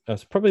effort.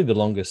 It's probably the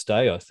longest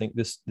day, I think,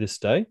 this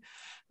day.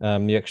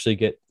 You actually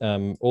get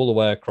all the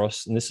way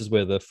across, and this is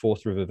where the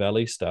Forth River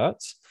Valley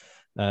starts,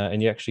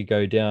 and you actually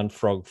go down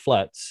Frog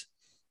Flats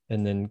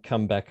and then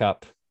come back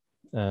up,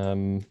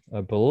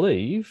 I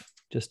believe,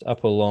 just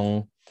up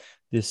along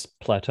this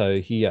plateau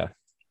here.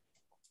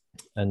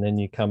 And then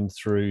you come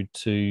through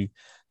to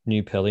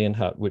New Pelion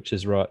Hut, which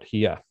is right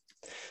here.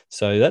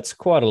 So that's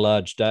quite a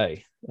large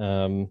day.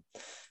 And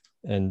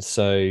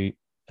so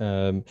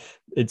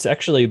it's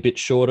actually a bit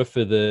shorter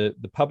for the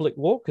public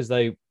walk, because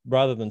they,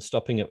 rather than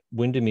stopping at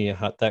Windermere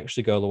Hut, they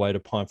actually go all the way to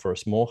Pine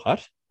Forest Moor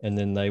Hut, and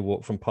then they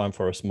walk from Pine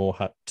Forest Moor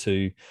Hut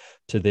to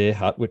their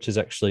hut, which is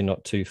actually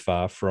not too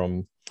far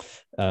from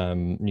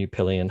New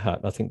Pelion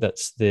Hut. I think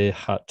that's their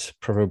hut,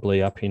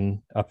 probably up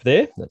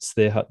there. That's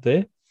their hut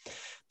there.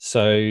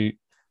 So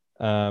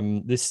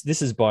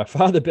this is by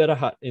far the better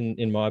hut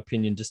in my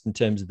opinion, just in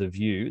terms of the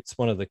view. It's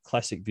one of the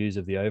classic views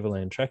of the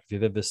Overland Track. If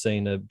you've ever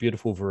seen a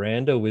beautiful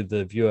veranda with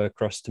the view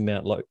across to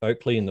Mount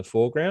Oakley in the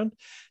foreground,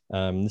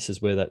 this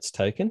is where that's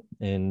taken,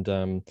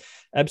 and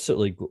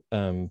absolutely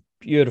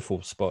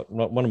beautiful spot.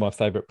 One of my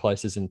favorite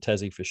places in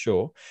Tassie for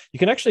sure. You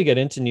can actually get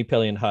into New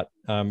Pelion Hut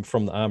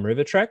from the Arm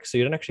River Track, so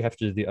you don't actually have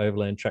to do the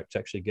Overland Track to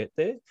actually get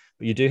there,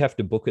 but you do have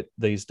to book it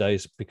these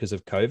days because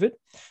of COVID,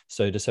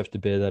 so you just have to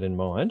bear that in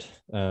mind.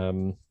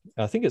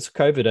 I think it's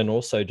COVID, and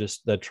also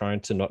just they're trying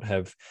to not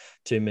have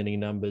too many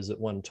numbers at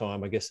one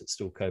time. I guess it's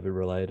still COVID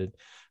related.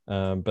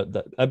 But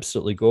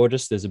absolutely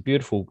gorgeous. There's a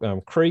beautiful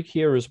creek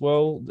here as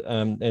well,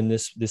 and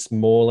this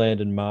moorland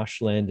and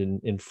marshland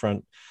in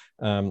front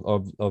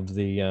of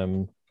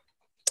the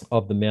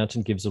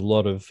mountain gives a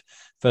lot of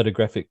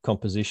photographic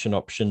composition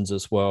options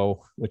as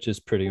well, which is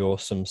pretty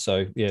awesome.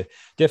 So yeah,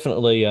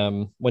 definitely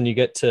when you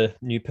get to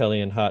New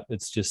Pelion Hut,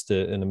 it's just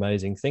an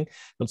amazing thing.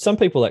 But some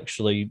people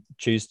actually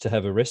choose to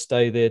have a rest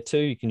day there too.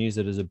 You can use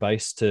it as a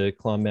base to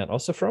climb Mount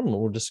Ossa from,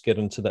 we'll just get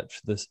into that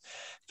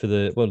for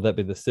that'd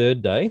be the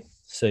third day.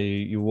 So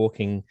you're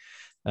walking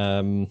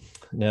Now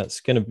it's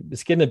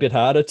getting a bit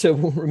harder to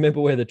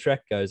remember where the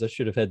track goes. I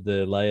should have had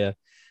the layer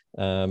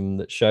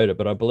that showed it,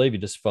 but I believe you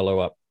just follow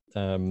up.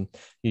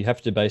 You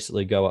have to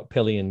basically go up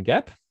Pelion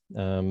Gap.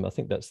 I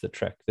think that's the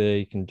track there.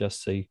 You can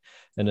just see,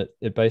 and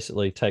it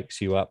basically takes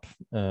you up.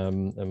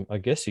 I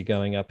guess you're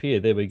going up here.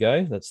 There we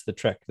go. That's the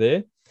track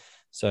there.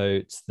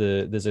 So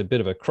there's a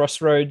bit of a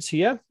crossroads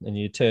here, and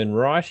you turn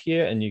right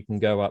here, and you can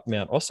go up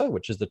Mount Ossa,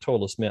 which is the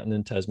tallest mountain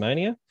in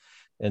Tasmania,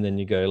 and then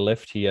you go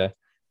left here,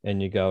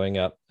 and you're going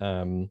up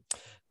Mount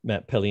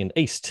Pelion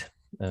East.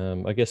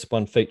 I guess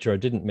one feature I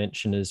didn't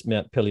mention is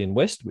Mount Pelion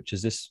West, which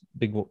is this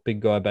big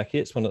guy back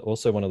here. It's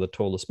also one of the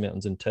tallest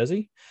mountains in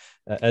Tassie,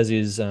 as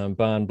is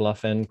Barn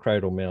Bluff and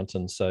Cradle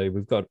Mountain. So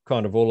we've got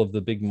kind of all of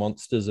the big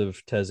monsters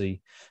of Tassie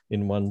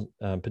in one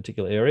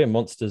particular area.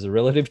 Monsters a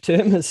relative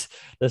term.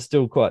 They're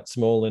still quite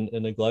small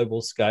in a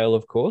global scale,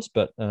 of course,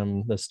 but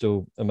they're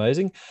still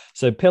amazing.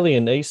 So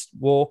Pelion East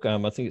walk, I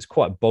think it's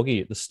quite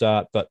boggy at the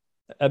start, but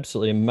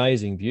absolutely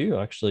amazing view.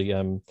 I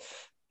actually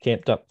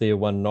camped up there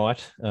one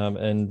night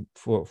and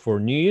for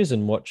New Year's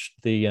and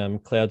watched the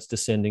clouds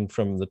descending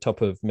from the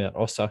top of Mount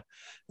Ossa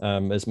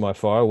as my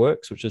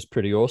fireworks, which is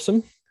pretty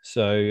awesome.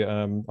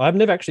 So I've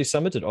never actually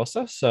summited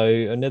Ossa,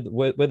 so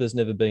weather's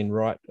never been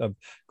right. I've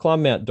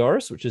climbed Mount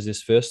Doris, which is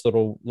this first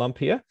little lump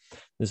here.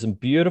 There's some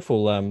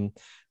beautiful,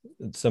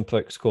 some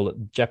folks call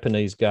it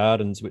Japanese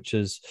gardens, which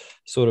is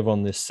sort of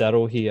on this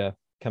saddle here,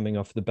 coming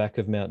off the back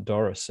of Mount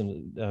Doris,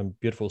 and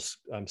beautiful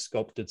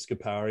sculpted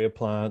scoparia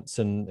plants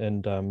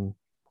and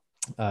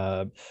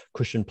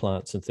cushion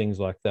plants and things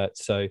like that.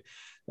 So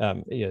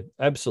yeah,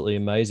 absolutely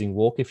amazing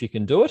walk if you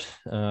can do it.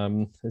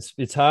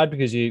 It's hard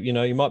because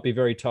you might be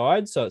very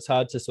tired, so it's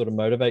hard to sort of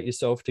motivate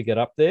yourself to get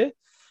up there,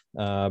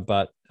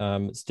 but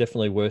it's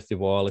definitely worth your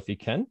while if you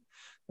can.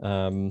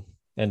 And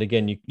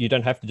again, you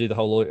don't have to do the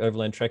whole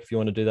Overland Track if you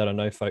want to do that. I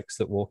know folks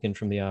that walk in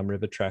from the Arm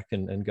River Track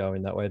and go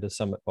in that way to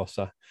Summit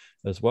Ossa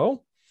as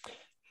well.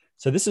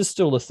 So this is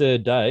still the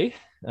third day.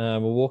 We're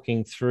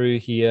walking through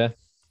here.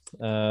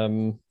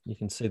 You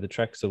can see the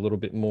track's a little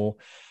bit more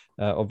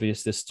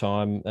obvious this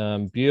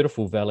time.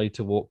 Beautiful valley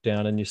to walk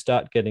down, and you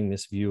start getting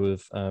this view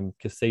of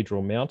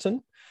Cathedral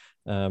Mountain,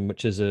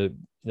 which is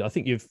I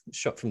think you've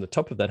shot from the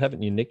top of that,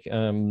 haven't you, Nick?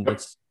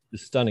 It's a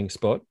stunning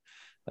spot.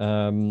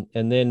 And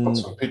then got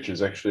some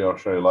pictures, actually. I'll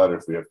show you later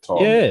if we have time.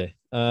 Yeah.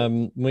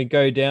 We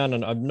go down,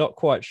 and I'm not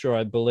quite sure.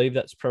 I believe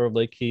that's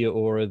probably Kia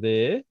Ora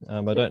there.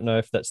 I don't know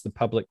if that's the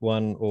public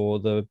one or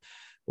the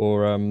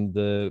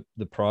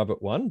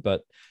private one,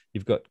 but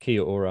you've got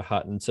Kia Ora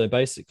Hut. And so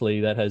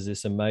basically that has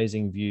this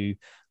amazing view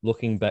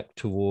looking back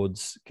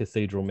towards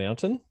Cathedral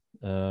Mountain.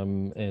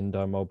 And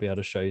I'll be able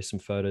to show you some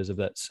photos of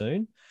that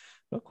soon.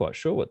 Not quite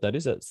sure what that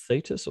is. That's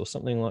Thetis or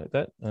something like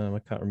that. I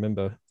can't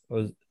remember.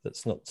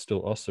 That's not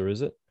still Ossa,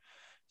 is it?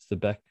 It's the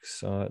back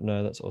side.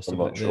 No, that's Ossa. I'm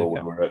not sure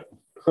where we're at.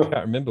 Can't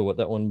remember what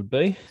that one would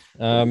be.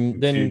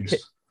 Then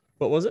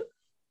what was it?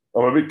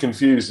 I'm a bit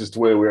confused as to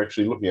where we're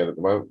actually looking at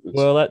the moment.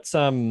 Well, that's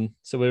so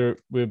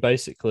we're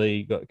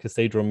basically got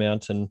Cathedral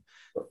Mountain,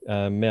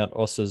 Mount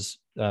Ossa's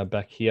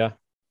back here,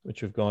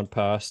 which we've gone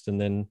past, and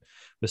then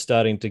we're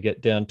starting to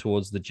get down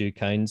towards the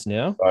Duquesnes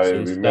now. So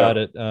we start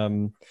at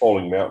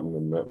Falling Mountain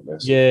and Mount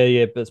Massive.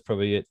 Yeah, that's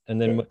probably it.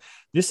 And then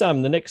this the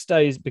next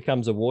day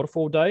becomes a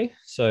waterfall day.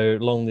 So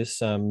along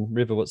this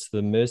river, what's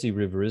the Mersey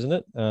River, isn't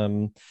it?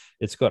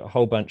 It's got a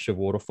whole bunch of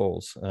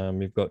waterfalls.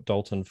 You've got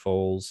Dalton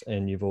Falls,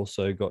 and you've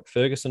also got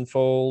Ferguson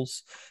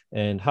Falls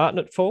and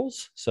Hartnett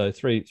Falls. So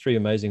three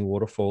amazing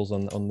waterfalls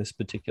on this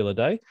particular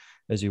day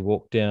as you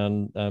walk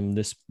down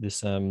this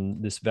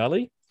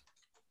valley.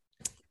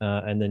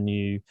 And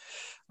then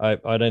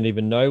I don't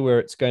even know where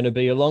it's going to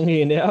be along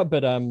here now,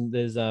 but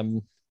there's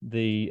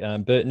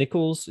the Burt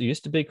Nichols, it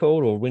used to be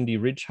called, or Windy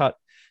Ridge Hut.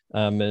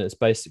 And it's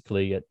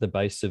basically at the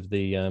base of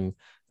the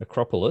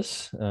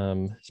Acropolis.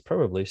 It's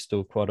probably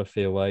still quite a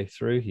fair way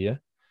through here.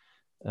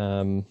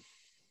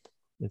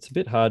 It's a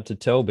bit hard to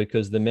tell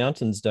because the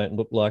mountains don't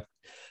look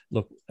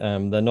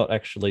they're not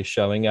actually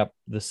showing up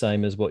the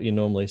same as what you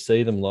normally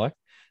see them like.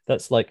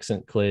 That's Lake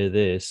St Clair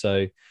there.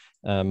 So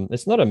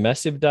it's not a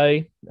massive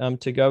day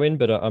to go in,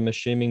 but I'm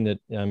assuming that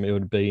it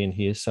would be in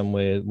here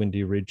somewhere,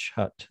 Windy Ridge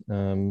Hut.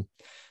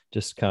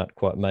 Just can't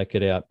quite make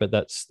it out, but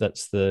that's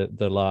the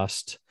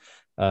last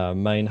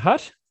main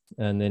hut.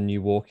 And then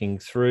you're walking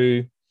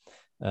through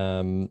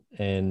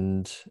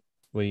and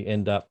we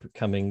end up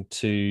coming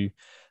to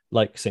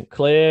Lake St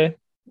Clair.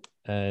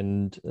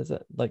 And is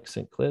that Lake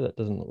St Clair? That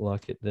doesn't look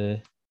like it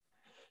there.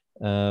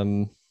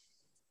 Oh,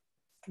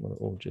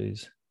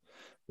 geez.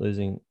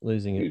 Losing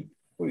it.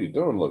 What are you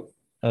doing, look?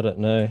 I don't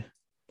know.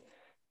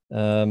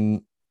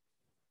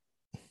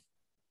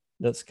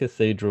 That's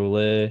Cathedral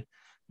there.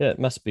 Yeah, it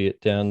must be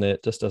it down there.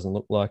 It just doesn't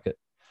look like it.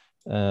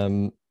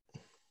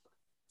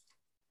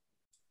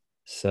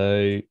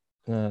 So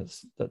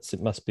that's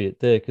it. Must be it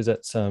there because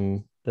that's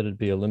that'd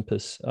be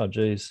Olympus. Oh,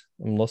 geez,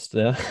 I'm lost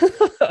now.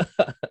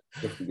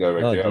 You have to go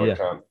back out. Dear. I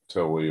can't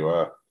tell where you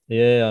are.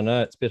 Yeah, I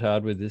know it's a bit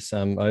hard with this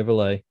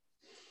overlay.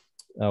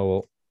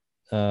 Oh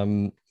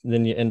well.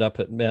 Then you end up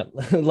at Mount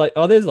Lake.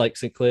 Oh, there's Lake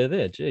St Clair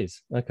there.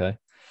 Geez. Okay.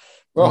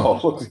 Oh,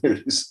 look, there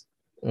it is.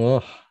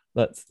 Oh,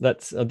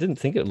 that's. I didn't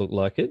think it looked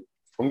like it.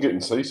 I'm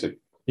getting seasick.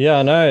 Yeah,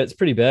 I know. It's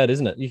pretty bad,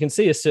 isn't it? You can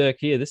see a cirque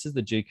here. This is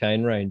the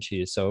Duquesne range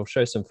here. So I'll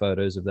show some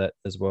photos of that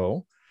as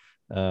well.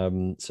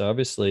 So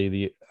obviously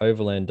the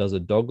Overland does a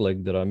dog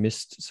leg that I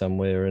missed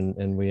somewhere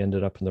and we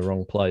ended up in the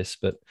wrong place.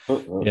 But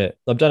yeah,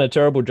 I've done a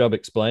terrible job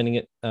explaining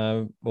it.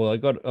 Well,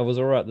 I was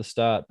all right at the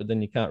start, but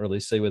then you can't really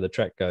see where the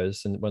track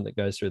goes and when it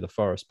goes through the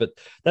forest. But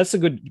that's a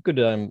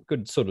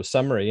good sort of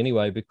summary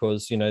anyway,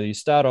 because you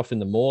start off in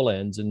the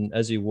moorlands, and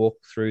as you walk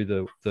through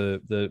the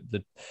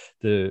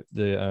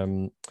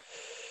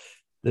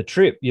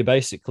trip, you're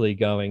basically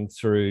going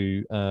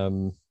through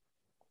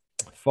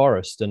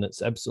forest, and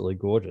it's absolutely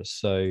gorgeous.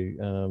 So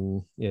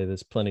yeah,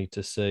 there's plenty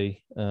to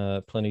see,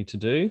 plenty to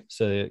do.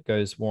 So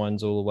it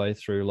winds all the way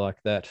through like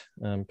that,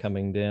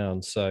 coming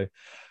down. So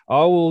I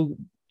will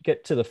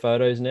get to the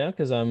photos now,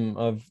 because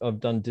I've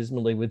done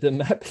dismally with the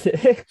map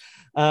there.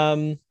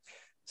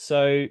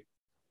 So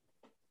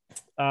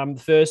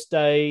the first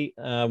day,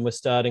 we're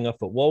starting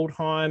off at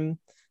Waldheim.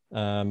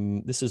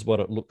 This is what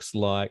it looks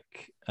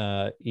like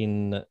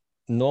in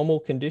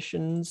normal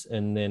conditions,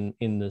 and then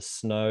in the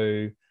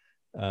snow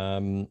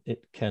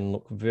it can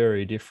look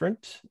very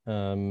different.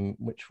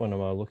 Which one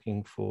am I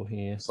looking for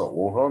here? It's not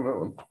Warhol, that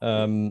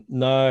one.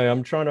 No,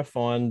 I'm trying to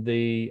find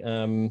the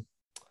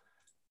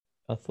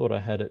I thought I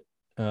had it,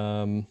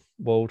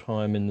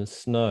 Waldheim in the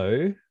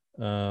snow.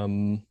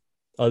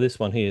 Oh, this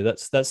one here,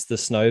 that's the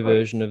snow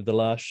version of the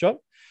last shot.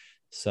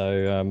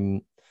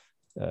 So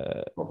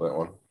not that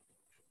one.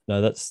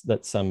 No, that's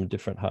some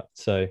different hut.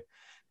 So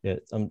yeah,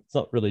 it's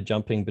not really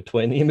jumping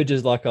between the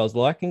images like I was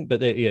liking, but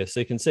there, yeah, so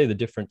you can see the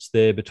difference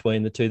there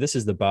between the two. This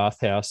is the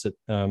bathhouse at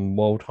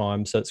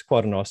Waldheim, so it's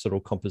quite a nice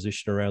little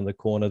composition around the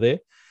corner there.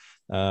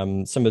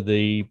 Some of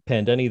the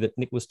pandani that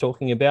Nick was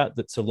talking about,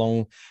 that's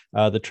along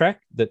the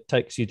track that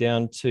takes you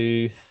down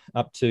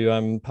up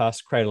to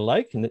past Crater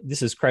Lake, and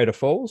this is Crater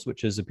Falls,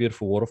 which is a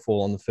beautiful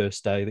waterfall on the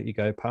first day that you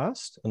go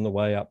past, on the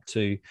way up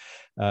to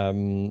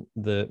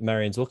the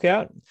Marion's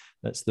Lookout.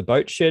 That's the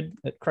boat shed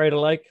at Crater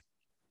Lake.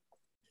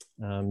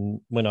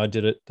 When I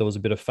did it, there was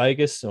a bit of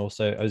fagus, and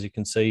also, as you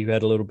can see, you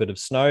had a little bit of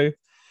snow.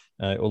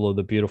 All of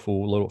the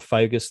beautiful little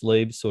fagus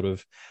leaves sort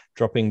of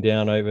dropping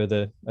down over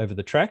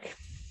the track,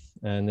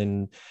 and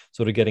then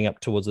sort of getting up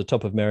towards the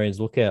top of Marion's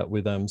Lookout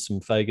with some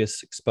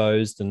fagus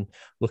exposed, and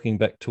looking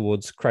back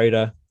towards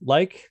Crater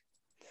Lake,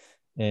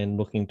 and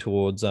looking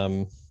towards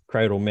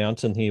Cradle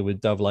Mountain here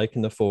with Dove Lake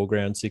in the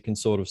foreground. So you can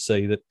sort of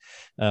see that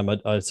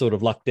I sort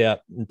of lucked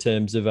out in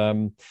terms of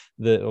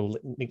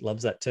Nick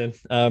loves that term,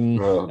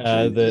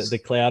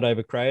 the cloud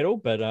over Cradle.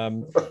 But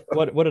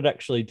what it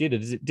actually did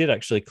is it did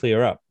actually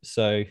clear up.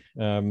 So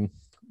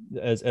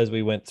as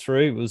we went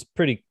through, it was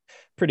pretty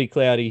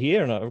cloudy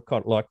here, and I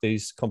quite like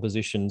these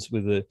compositions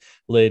with the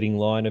leading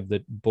line of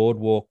the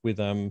boardwalk with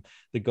the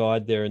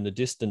guide there in the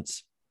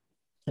distance.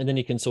 And then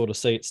you can sort of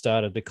see it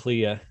started to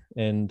clear,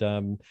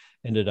 and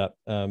ended up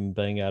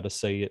being able to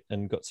see it,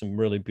 and got some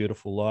really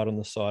beautiful light on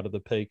the side of the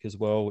peak as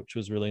well, which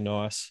was really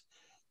nice.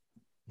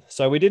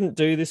 So we didn't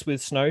do this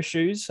with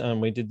snowshoes.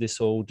 We did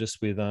this all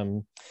just with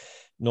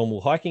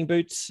normal hiking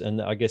boots. And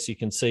I guess you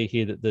can see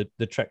here that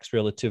the track's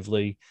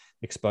relatively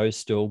exposed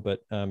still,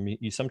 but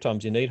you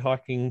sometimes you need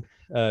hiking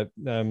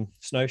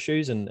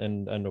snowshoes,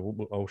 and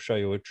I'll show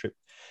you a trip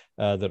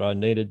that I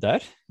needed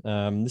that.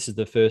 This is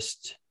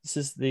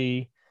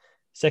the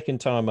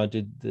second time I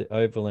did the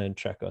Overland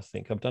Track. I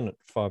think I've done it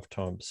 5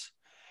 times.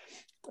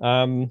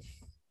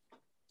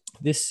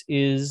 This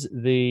is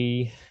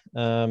the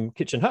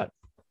kitchen hut.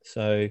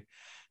 So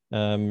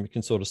you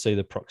can sort of see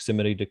the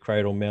proximity to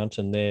Cradle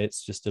Mountain there.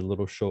 It's just a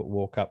little short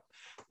walk up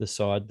the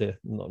side there.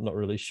 Not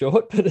really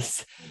short, but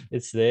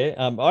it's there.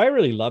 I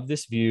really love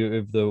this view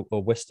of the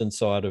western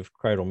side of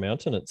Cradle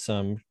Mountain. It's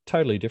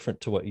totally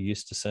different to what you're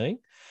used to seeing.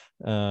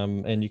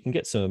 And you can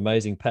get some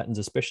amazing patterns,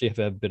 especially if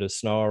you have a bit of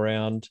snow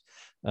around,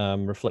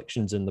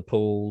 reflections in the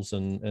pools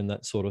and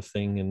that sort of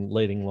thing, and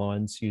leading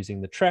lines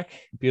using the track.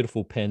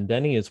 Beautiful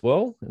pandani as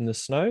well in the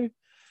snow.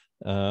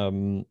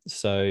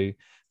 So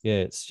yeah,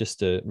 it's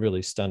just a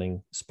really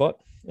stunning spot.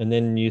 And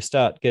then you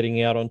start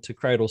getting out onto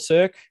Cradle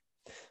Cirque.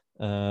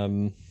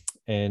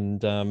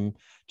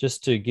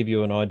 Just to give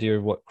you an idea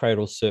of what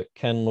Cradle Cirque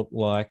can look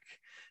like,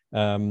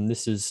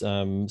 this is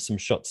some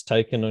shots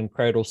taken on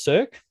Cradle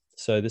Cirque.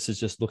 So this is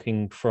just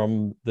looking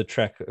from the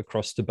track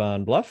across to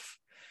Barn Bluff.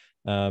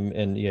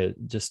 And yeah,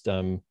 just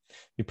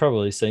you've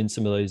probably seen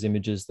some of those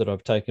images that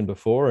I've taken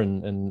before,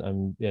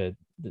 and yeah,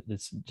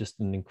 it's just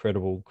an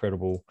incredible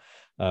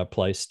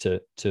place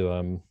to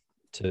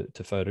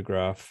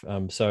photograph.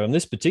 So on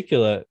this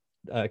particular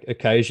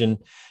occasion,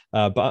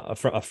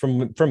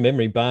 from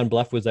memory, Barn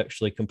Bluff was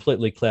actually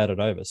completely clouded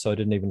over, so I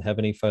didn't even have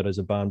any photos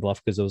of Barn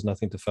Bluff because there was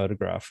nothing to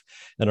photograph.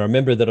 And I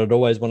remember that I'd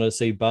always wanted to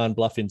see Barn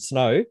Bluff in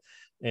snow,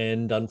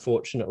 and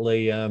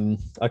unfortunately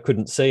I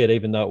couldn't see it,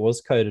 even though it was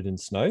coated in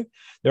snow.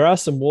 There are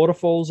some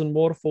waterfalls in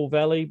Waterfall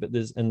Valley, but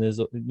there's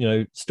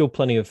still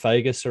plenty of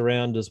fagus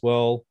around as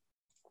well.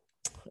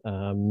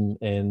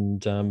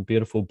 and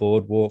beautiful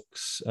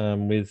boardwalks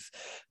with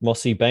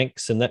mossy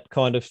banks and that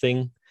kind of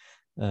thing.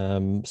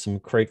 Some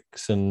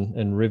creeks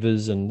and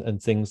rivers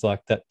and things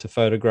like that to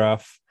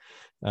photograph.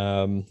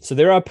 So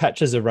there are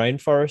patches of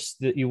rainforest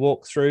that you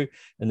walk through,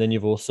 and then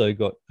you've also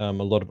got a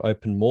lot of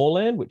open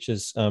moorland, which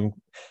is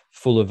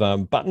full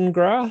of button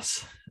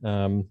grass.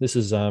 This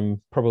is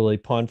probably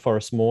pine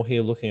forest moor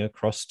here, looking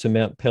across to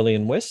Mount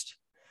Pelion West.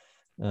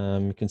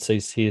 You can see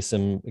here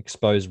some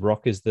exposed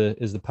rock is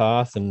the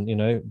path, and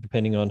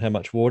depending on how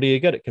much water you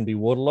get, it can be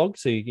waterlogged,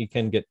 so you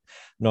can get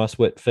nice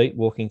wet feet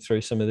walking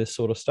through some of this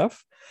sort of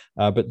stuff.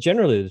 But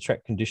generally, the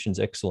track condition's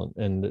excellent,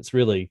 and it's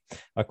really,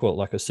 I call it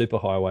like a super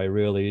highway.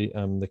 Really,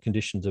 the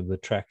conditions of the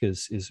track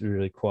is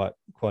really quite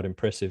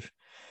impressive.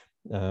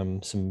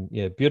 Some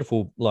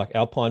beautiful like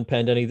alpine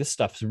pandani. This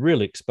stuff's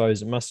really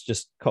exposed. It must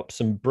just cop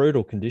some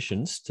brutal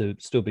conditions to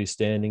still be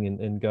standing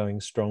and going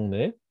strong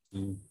there.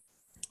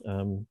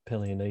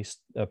 Pelion East,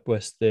 up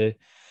west there,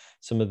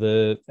 some of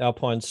the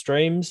alpine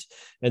streams,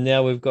 and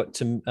now we've got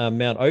to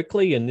Mount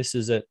Oakley, and this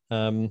is at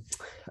New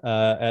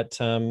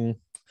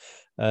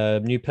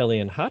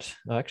Pelion Hut.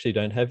 I actually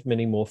don't have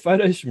many more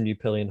photos from New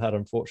Pelion Hut,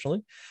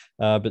 unfortunately,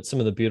 but some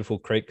of the beautiful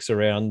creeks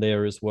around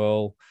there as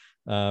well.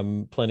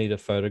 Plenty to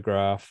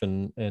photograph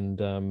and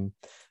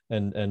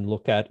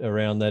look at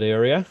around that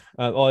area.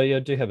 I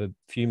do have a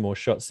few more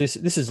shots. This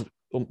is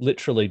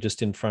literally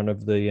just in front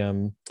of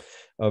the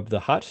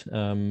hut,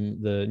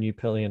 the New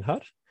Pelion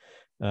Hut,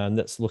 and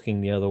that's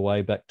looking the other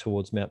way back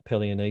towards Mount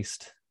Pelion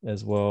East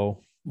as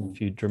well. A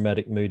few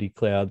dramatic, moody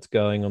clouds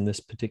going on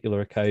this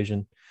particular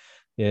occasion.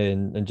 Yeah,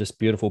 and just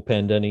beautiful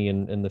pandani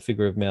and the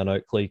figure of Mount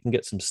Oakley. You can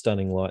get some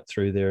stunning light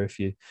through there if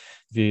you're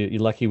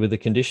lucky with the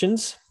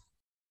conditions.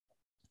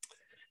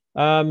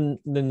 Then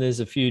there's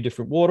a few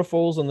different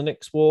waterfalls on the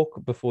next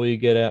walk before you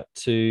get out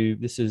to,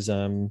 this is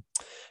the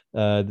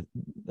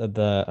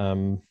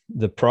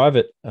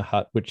private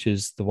hut, which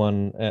is the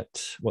one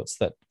at, what's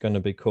that going to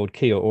be called,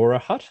 Kia Ora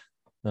Hut.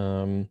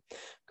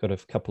 Got a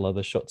couple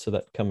other shots of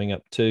that coming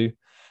up too.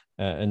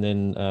 And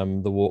then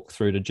the walk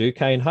through to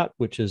Duquesne Hut,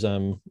 which is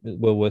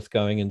well worth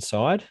going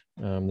inside.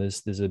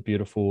 There's a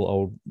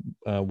beautiful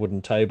old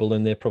wooden table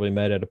in there, probably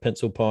made out of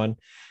pencil pine.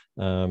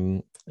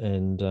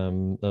 And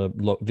a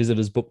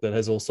visitor's book that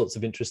has all sorts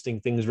of interesting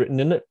things written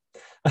in it.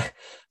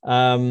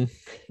 And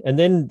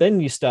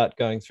then you start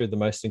going through the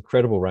most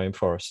incredible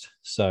rainforest.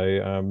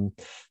 So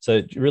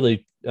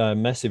really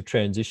massive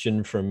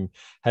transition from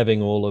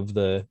having all of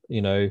the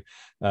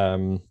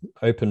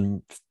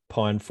open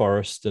pine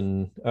forest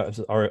and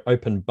or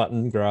open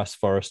button grass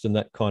forest and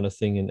that kind of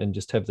thing, and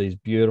just have these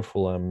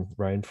beautiful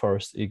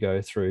rainforests that you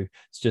go through.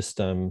 It's just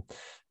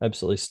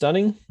absolutely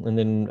stunning. And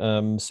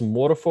then some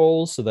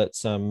waterfalls, so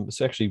that's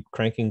it's actually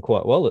cranking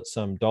quite well. It's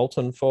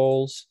Dalton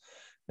Falls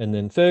and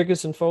then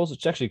Ferguson Falls.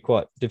 It's actually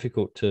quite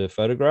difficult to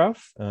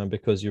photograph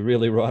because you're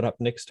really right up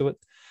next to it.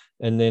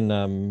 And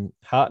then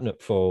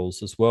Hartnett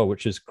Falls as well,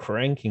 which is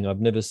cranking.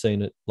 I've never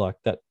seen it like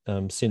that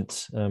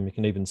since. You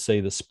can even see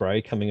the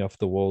spray coming off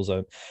the walls.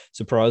 I'm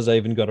surprised I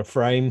even got a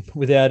frame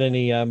without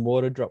any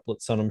water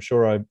droplets on. I'm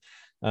sure I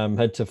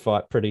had to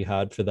fight pretty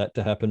hard for that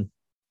to happen.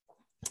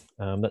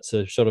 That's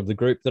a shot of the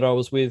group that I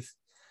was with.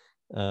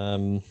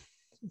 A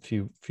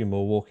few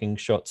more walking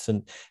shots,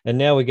 and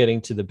now we're getting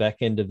to the back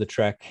end of the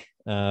track,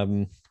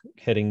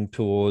 heading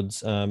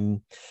towards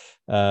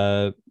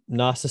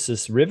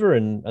Narcissus River,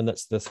 and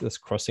that's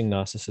crossing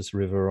Narcissus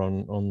River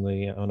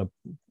on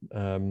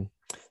a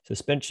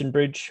suspension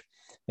bridge,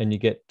 and you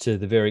get to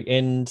the very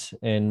end,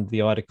 and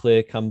the Ida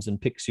Clare comes and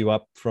picks you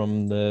up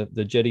from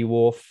the jetty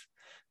wharf,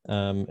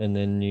 and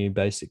then you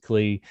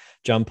basically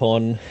jump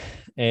on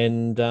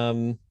and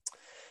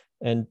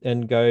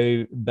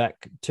go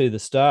back to the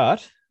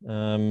start.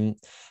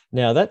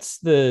 Now that's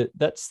the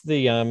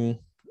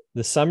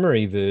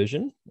summary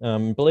version.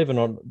 Believe it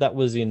or not, that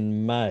was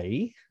in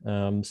May,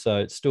 so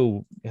it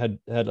still had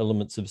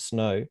elements of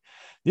snow.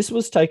 This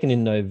was taken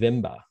in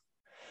November,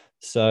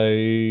 so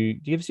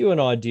it gives you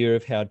an idea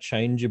of how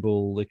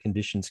changeable the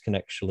conditions can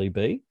actually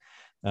be.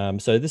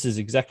 So this is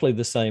exactly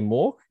the same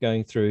walk,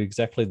 going through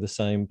exactly the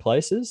same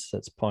places.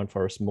 That's Pine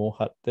Forest Moor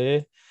Hut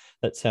there.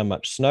 That's how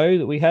much snow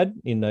that we had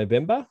in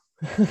November.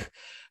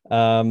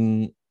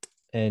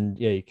 And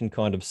yeah, you can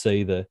kind of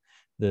see the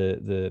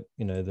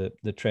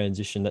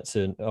transition. That's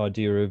an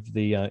idea of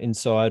the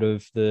inside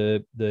of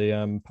the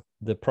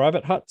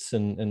private huts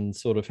and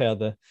sort of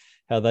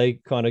how they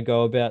kind of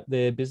go about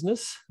their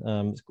business.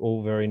 It's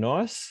all very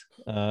nice.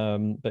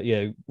 But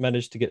yeah,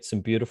 managed to get some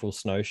beautiful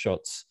snow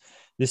shots.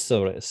 This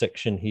sort of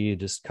section here,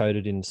 just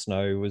coated in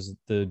snow, was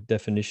the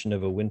definition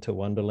of a winter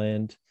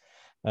wonderland.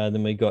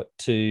 Then we got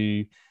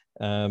to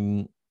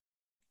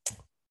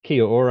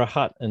Kia Ora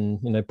Hut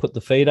and put the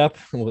feet up.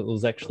 It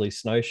was actually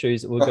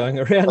snowshoes that we're going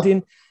around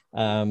in.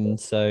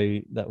 So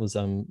that was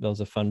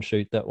a fun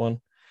shoot, that one.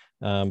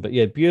 But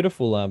yeah,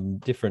 beautiful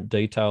different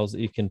details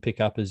that you can pick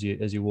up as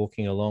you're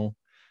walking along.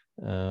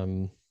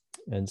 And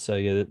so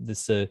yeah,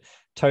 this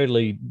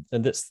totally,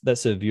 and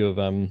that's a view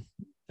of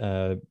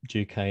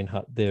Duquesne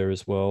Hut there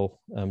as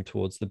well,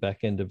 towards the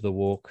back end of the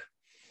walk.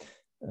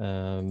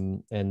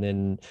 And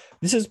then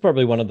this is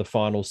probably one of the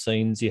final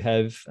scenes you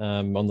have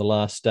on the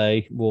last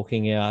day,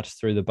 walking out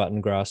through the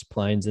button grass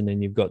plains, and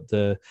then you've got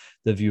the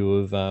view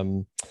of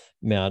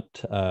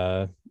Mount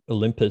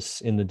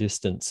Olympus in the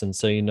distance, and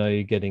so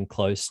you're getting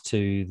close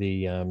to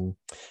the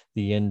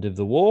end of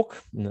the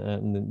walk,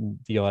 and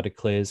the Ida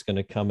Claire is going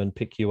to come and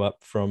pick you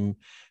up from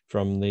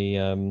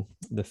the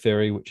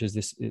ferry, which is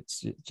this.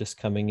 It's just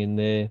coming in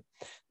there.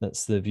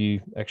 That's the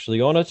view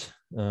actually on it.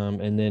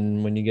 And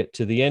then when you get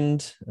to the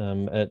end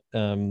at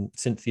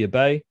Cynthia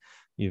Bay,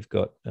 you've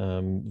got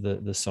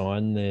the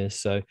sign there.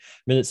 So I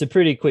mean, it's a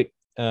pretty quick.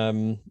 I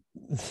mean,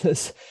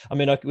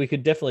 we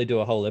could definitely do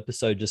a whole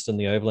episode just on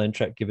the Overland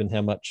Track, given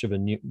how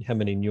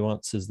many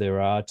nuances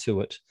there are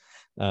to it,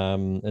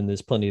 and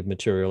there's plenty of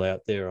material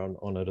out there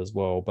on it as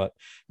well. But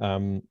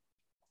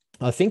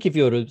I think if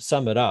you were to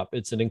sum it up,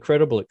 it's an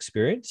incredible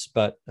experience,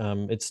 but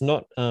it's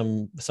not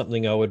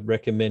something I would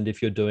recommend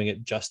if you're doing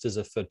it just as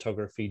a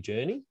photography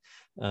journey,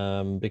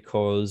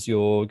 because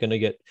you're going to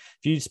get,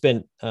 if you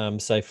spent,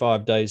 say,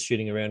 5 days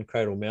shooting around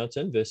Cradle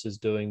Mountain versus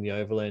doing the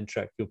Overland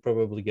Track, you'll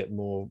probably get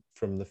more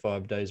from the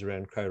 5 days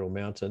around Cradle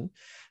Mountain.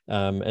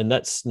 And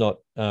that's not,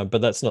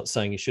 but that's not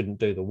saying you shouldn't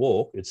do the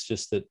walk. It's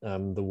just that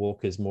the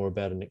walk is more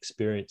about an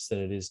experience than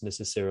it is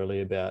necessarily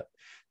about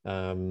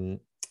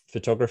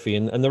photography.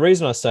 And the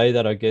reason I say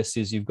that, I guess,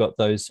 is you've got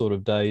those sort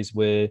of days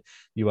where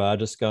you are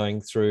just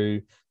going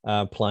through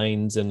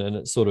plains, and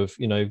it's sort of,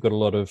 you've got a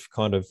lot of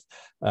kind of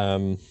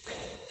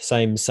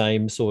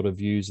same sort of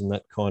views and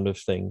that kind of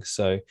thing.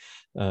 So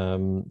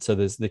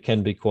there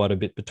can be quite a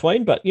bit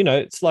between, but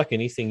it's like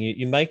anything,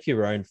 you make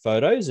your own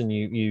photos, and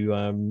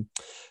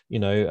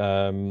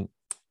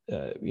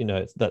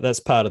that's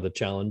part of the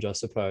challenge, I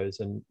suppose.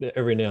 And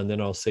every now and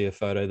then I'll see a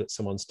photo that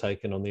someone's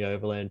taken on the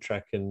Overland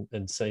Track and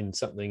seen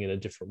something in a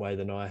different way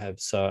than I have.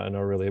 And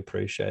I really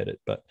appreciate it.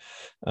 But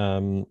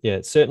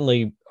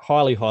certainly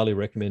highly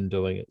recommend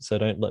doing it. So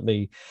don't let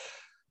me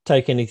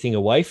take anything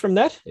away from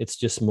that. It's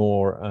just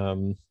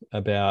more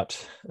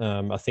about,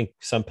 I think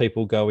some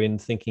people go in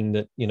thinking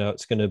that,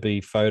 it's going to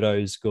be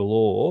photos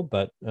galore,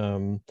 but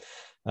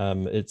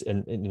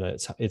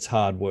it's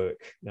hard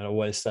work. And I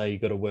always say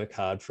you've got to work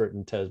hard for it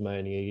in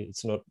Tasmania.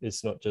 It's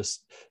not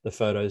just, the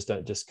photos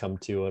don't just come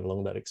to you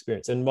along that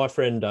experience. And my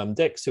friend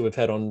Dex, who we've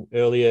had on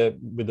earlier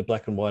with the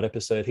black and white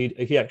episode,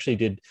 he actually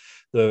did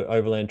the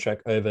Overland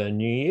Track over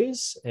New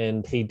Year's,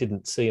 and he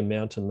didn't see a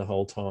mountain the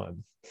whole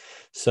time.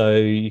 So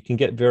you can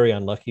get very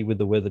unlucky with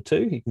the weather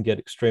too. You can get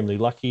extremely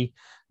lucky.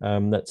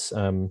 That's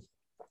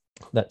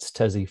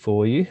Tassie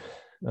for you,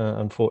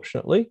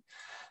 unfortunately.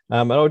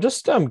 And I'll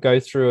just go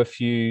through a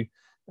few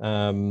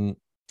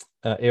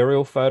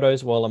aerial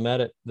photos while I'm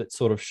at it that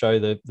sort of show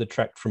the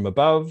track from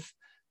above.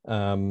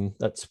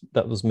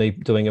 That was me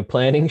doing a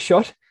planning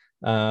shot.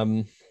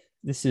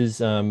 This is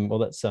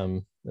that's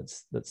the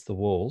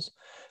walls.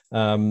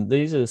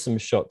 These are some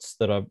shots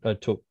that I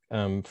took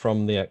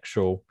from the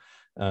actual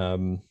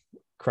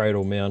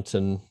Cradle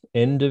Mountain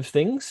end of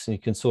things. You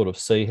can sort of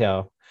see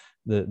how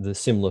the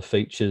similar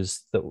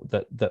features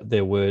that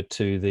there were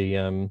to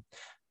the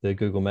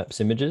Google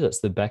Maps images. That's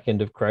the back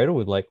end of Cradle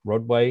with Lake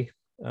Rodway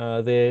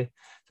there.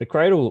 The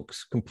Cradle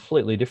looks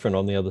completely different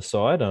on the other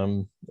side.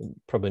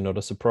 Probably not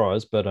a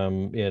surprise, but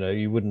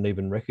you wouldn't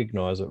even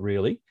recognize it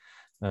really.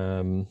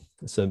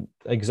 It's an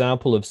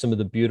example of some of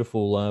the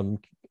beautiful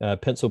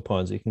pencil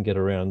pines you can get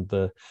around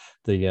the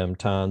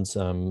tarns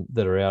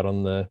that are out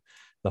on the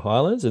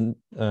highlands, and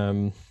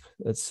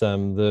it's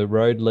the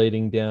road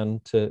leading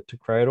down to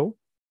Cradle.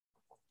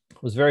 I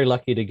was very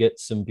lucky to get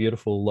some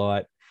beautiful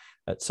light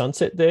at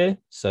sunset there,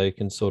 so you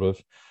can sort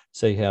of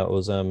see how it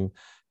was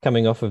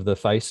coming off of the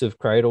face of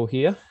Cradle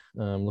here,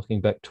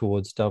 looking back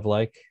towards Dove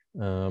Lake.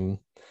 Some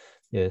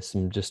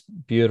just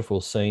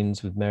beautiful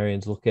scenes with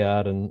Marion's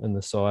Lookout and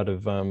the side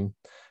of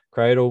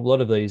Cradle. A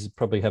lot of these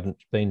probably haven't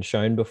been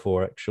shown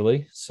before,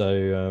 actually,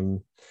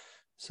 so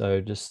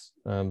just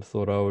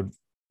thought I would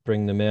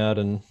bring them out.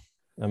 And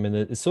I mean,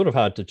 it's sort of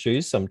hard to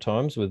choose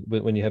sometimes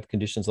when you have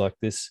conditions like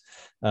this,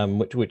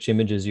 which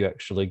images you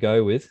actually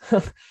go with.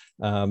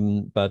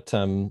 It's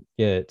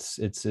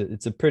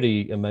a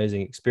pretty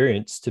amazing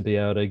experience to be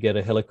able to get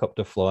a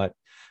helicopter flight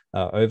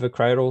over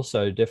Cradle.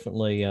 So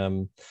definitely,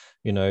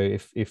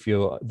 if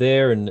you're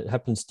there and it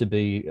happens to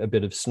be a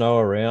bit of snow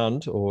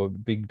around or a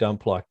big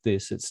dump like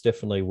this, it's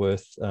definitely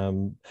worth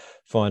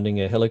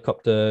finding a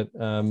helicopter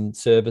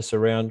service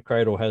around.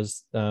 Cradle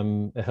has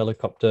a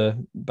helicopter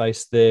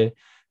base there.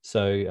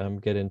 So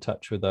get in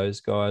touch with those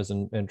guys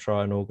and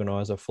try and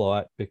organize a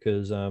flight,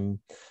 because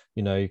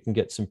you can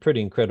get some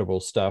pretty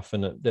incredible stuff,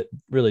 and it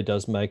really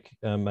does make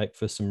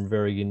for some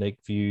very unique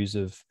views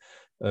of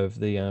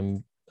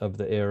the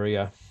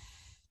area.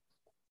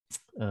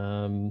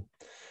 And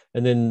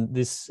then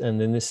this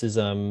is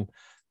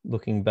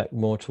looking back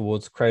more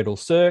towards Cradle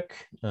Cirque.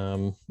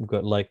 We've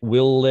got Lake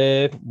Will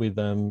there with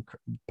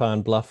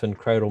Barn Bluff and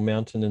Cradle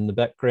Mountain in the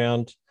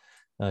background.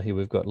 Here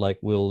we've got Lake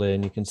Will there,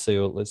 and you can see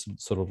all this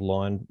sort of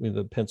line with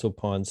the pencil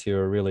pines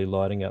here are really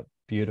lighting up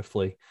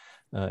beautifully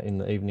in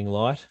the evening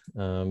light.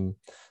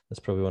 That's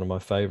probably one of my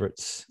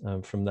favorites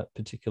from that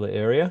particular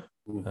area.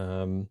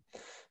 And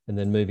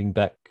then moving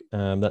back,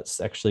 that's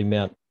actually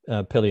Mount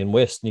Pelion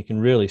West, and you can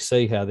really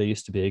see how there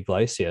used to be a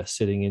glacier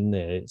sitting in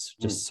there. It's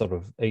just sort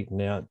of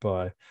eaten out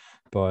by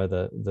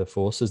the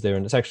forces there,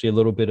 and it's actually a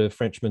little bit of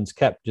Frenchman's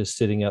Cap just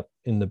sitting up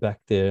in the back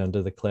there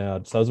under the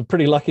cloud. So I was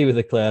pretty lucky with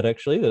the cloud,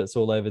 actually, that it's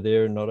all over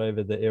there and not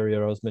over the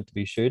area I was meant to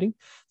be shooting.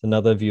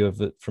 Another view of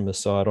it from the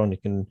side on, you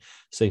can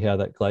see how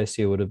that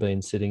glacier would have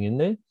been sitting in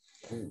there.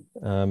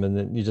 And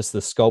then you just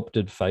the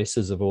sculpted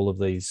faces of all of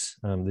these,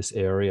 this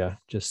area,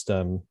 just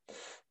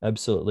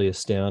absolutely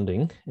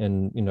astounding.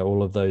 And, you know,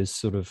 all of those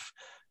sort of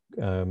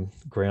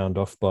ground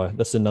off by,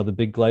 that's another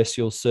big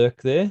glacial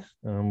cirque there,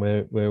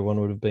 where one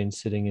would have been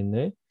sitting in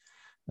there.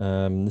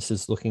 This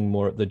is looking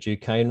more at the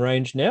Duquesne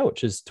Range now,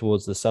 which is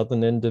towards the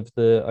southern end of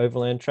the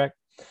Overland Track.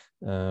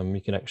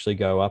 You can actually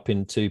go up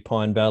into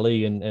Pine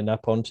Valley and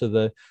up onto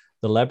the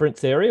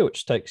Labyrinth area,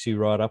 which takes you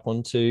right up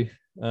onto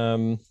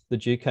the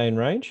Duquesne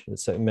Range.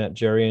 It's at Mount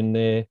Geryon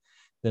there,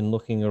 then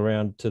looking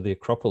around to the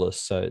Acropolis.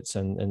 So it's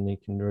and you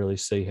can really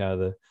see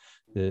how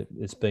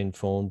it's been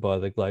formed by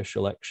the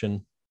glacial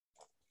action.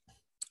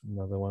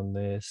 Another one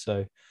there.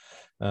 So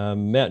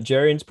Mount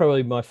Geryon's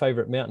probably my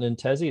favorite mountain in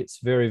Tassie. It's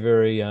very,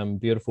 very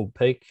beautiful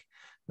peak.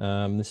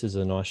 This is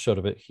a nice shot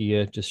of it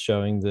here, just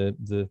showing the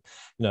you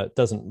know, it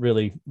doesn't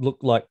really look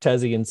like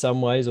Tassie in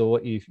some ways, or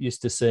what you're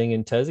used to seeing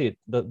in Tassie.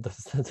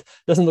 It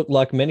doesn't look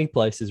like many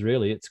places,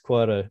 really. It's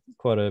quite a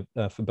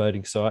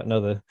foreboding sight.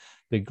 Another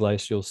big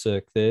glacial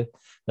cirque there.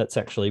 That's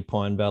actually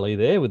Pine Valley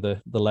there, with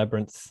the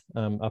Labyrinth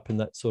up in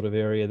that sort of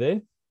area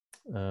there.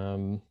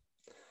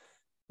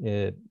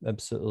 Yeah,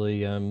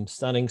 absolutely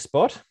stunning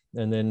spot.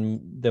 And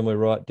then we're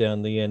right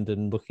down the end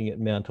and looking at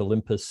Mount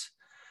Olympus.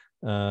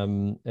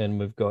 And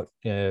we've got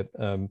a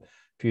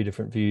few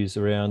different views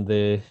around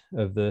there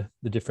of the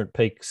different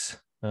peaks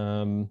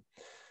that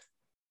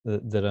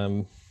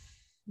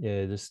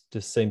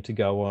just seem to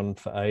go on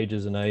for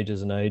ages and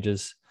ages and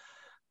ages.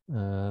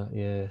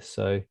 Yeah,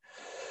 so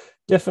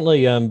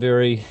definitely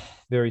very,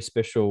 very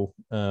special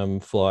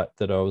flight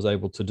that I was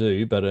able to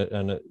do, but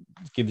it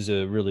gives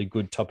a really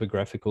good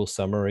topographical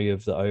summary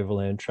of the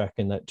Overland Track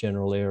in that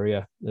general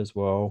area as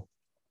well.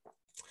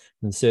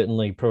 And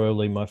certainly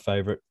probably my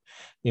favorite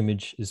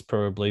image is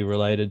probably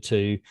related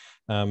to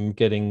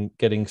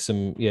getting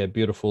some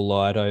beautiful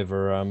light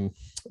over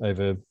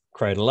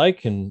Cradle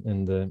Lake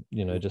and the,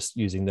 you know, just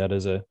using that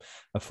as a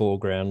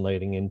foreground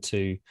leading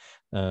into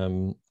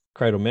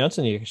Cradle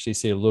Mountain. You actually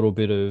see a little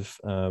bit of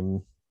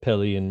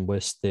Pelion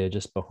West there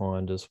just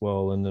behind as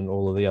well, and then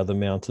all of the other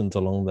mountains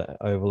along the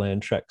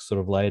Overland Track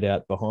sort of laid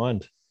out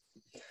behind.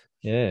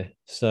 Yeah,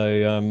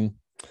 so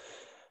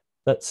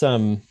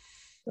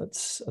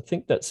I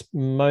think that's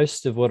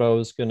most of what I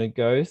was going to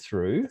go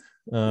through.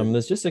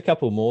 There's just a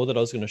couple more that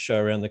I was going to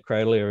show around the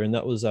Cradle area, and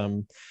that was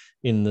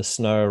in the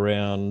snow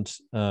around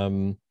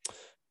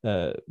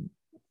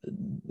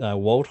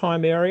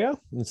Waldheim area.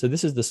 And so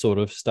this is the sort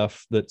of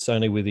stuff that's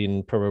only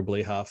within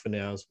probably half an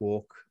hour's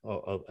walk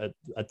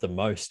at the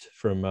most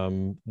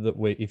from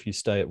if you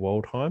stay at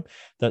Waldheim.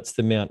 That's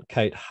the Mount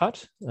Kate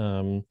Hut,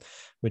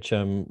 which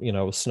you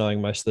know, was snowing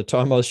most of the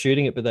time I was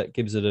shooting it, but that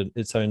gives it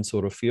its own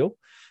sort of feel.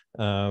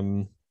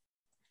 And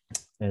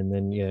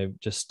then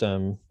just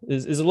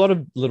there's a lot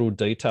of little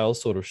detail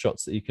sort of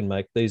shots that you can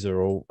make. These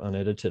are all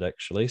unedited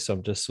actually, so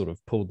I've just sort of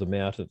pulled them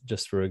out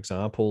just for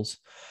examples.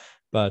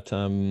 But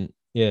a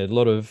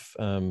lot of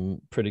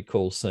pretty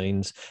cool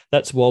scenes.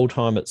 That's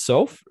Waldheim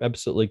itself,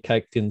 absolutely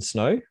caked in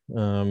snow.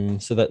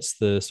 So that's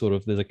the sort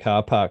of, there's a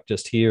car park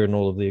just here and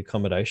all of the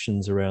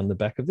accommodations around the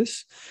back of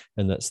this,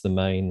 and that's the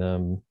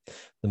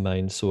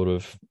main sort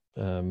of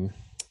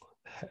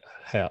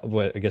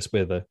where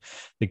the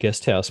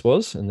guest house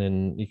was. And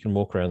then you can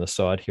walk around the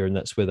side here, and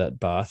that's where that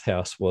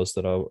bathhouse was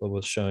that I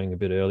was showing a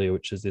bit earlier,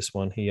 which is this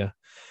one here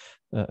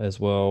as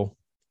well.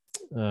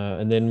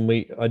 And then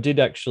I did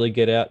actually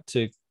get out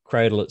to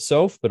Cradle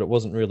itself, but it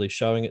wasn't really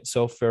showing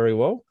itself very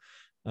well.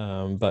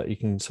 But you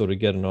can sort of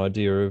get an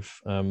idea of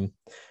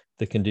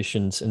the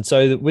conditions. And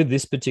so with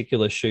this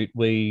particular shoot,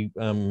 we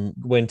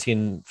went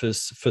in for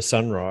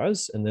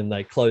sunrise, and then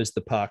they closed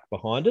the park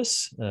behind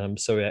us.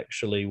 So we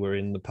actually were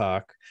in the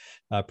park,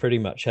 pretty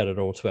much had it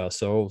all to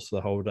ourselves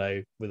the whole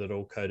day with it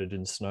all coated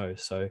in snow.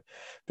 So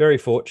very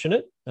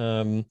fortunate.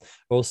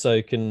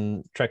 Also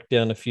can track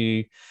down a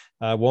few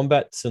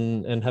wombats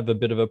and have a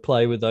bit of a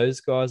play with those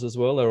guys as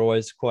well. They're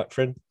always quite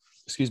friendly.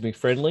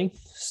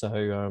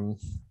 So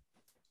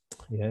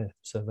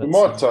so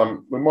that's,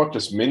 we might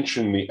just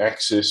mention the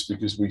access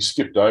because we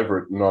skipped over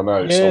it, and I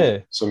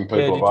know some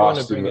people have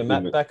asked. Do you want to bring a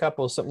map back up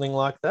or something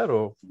like that,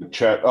 or the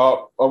chat?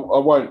 I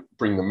won't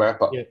bring the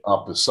map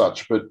up as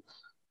such, but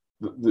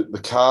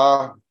the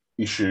car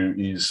issue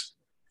is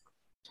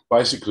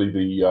basically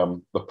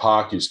the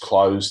park is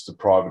closed to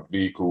private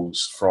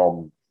vehicles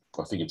from,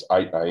 I think it's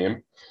 8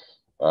 a.m.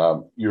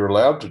 You're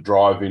allowed to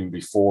drive in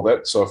before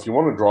that. So if you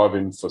want to drive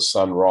in for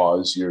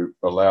sunrise, you're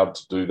allowed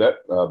to do that.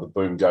 The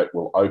boom gate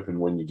will open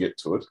when you get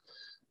to it.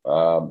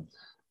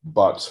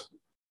 But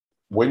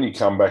when you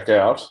come back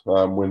out,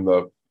 when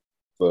the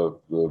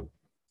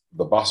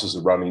buses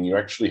are running, you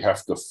actually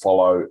have to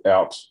follow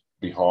out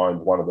behind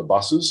one of the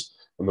buses.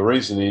 And the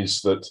reason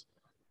is that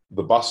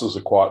the buses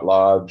are quite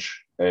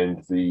large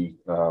and the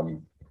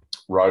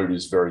road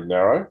is very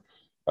narrow.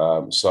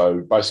 So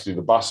basically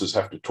the buses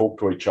have to talk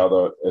to each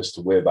other as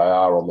to where they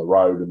are on the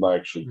road, and they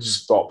actually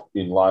stop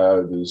in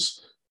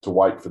layovers to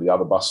wait for the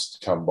other buses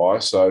to come by.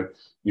 So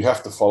you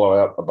have to follow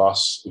out a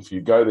bus. If you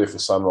go there for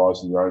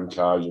sunrise in your own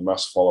car, you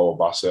must follow a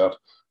bus out.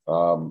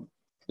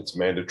 It's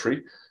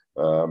mandatory.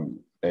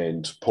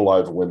 And pull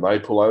over when they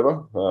pull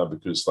over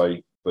because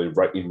they're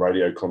in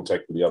radio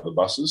contact with the other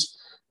buses.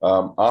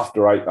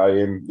 After 8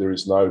 a.m, there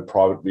is no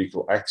private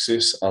vehicle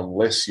access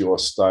unless you're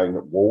staying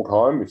at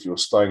Waldheim. If you're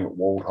staying at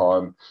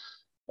Waldheim,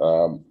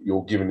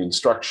 you're given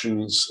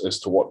instructions as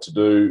to what to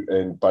do,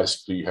 and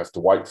basically you have to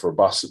wait for a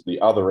bus at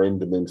the other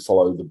end and then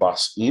follow the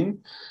bus in.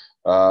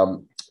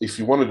 If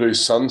you want to do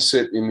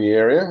sunset in the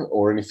area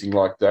or anything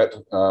like that,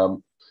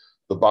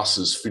 the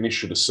buses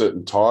finish at a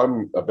certain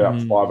time,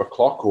 about 5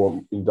 o'clock, or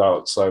in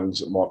daylight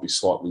savings, it might be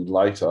slightly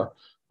later.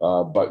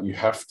 But you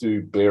have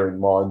to bear in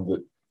mind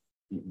that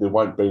there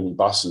won't be any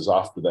buses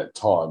after that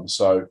time.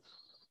 So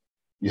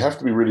you have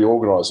to be really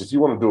organised. If you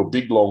want to do a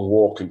big, long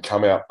walk and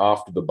come out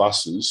after the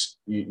buses,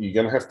 you're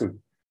going to have to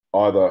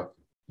either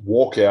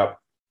walk out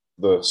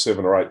the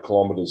 7 or 8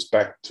 kilometres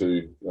back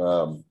to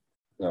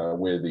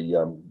where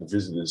the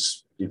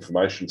visitors'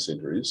 information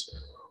centre is,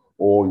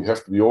 or you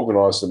have to be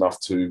organised enough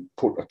to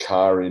put a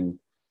car in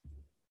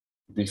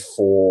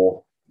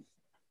before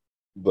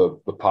the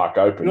park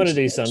opens. You want to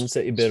do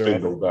sunset, you better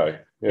spend all day.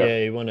 Yeah,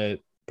 you want to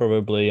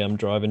probably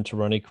drive into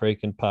Ronnie Creek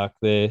and park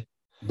there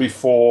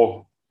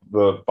before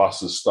the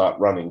buses start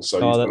running. So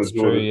you've got to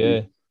do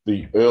it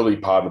the early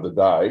part of the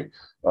day.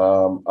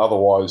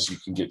 Otherwise, you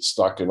can get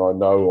stuck. And I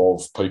know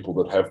of people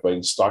that have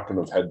been stuck and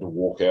have had to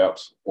walk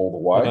out all the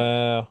way.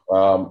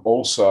 Wow.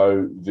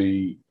 Also,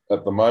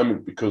 at the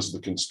moment, because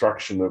of the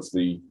construction of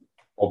the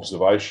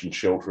observation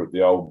shelter at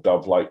the old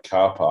Dove Lake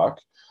car park,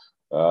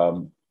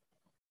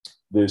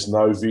 there's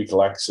no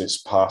vehicle access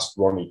past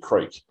Ronnie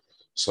Creek.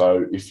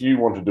 So if you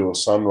want to do a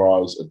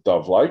sunrise at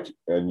Dove Lake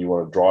and you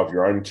want to drive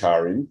your own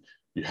car in,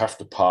 you have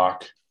to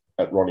park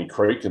at Ronnie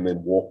Creek and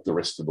then walk the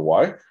rest of the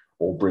way,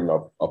 or bring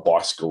a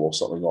bicycle or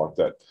something like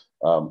that.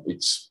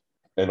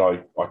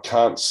 I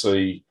can't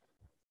see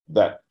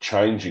that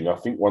changing. I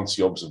think once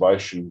the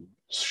observation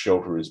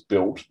shelter is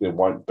built, there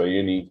won't be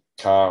any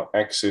car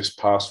access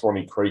past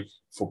Ronnie Creek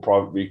for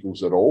private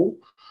vehicles at all.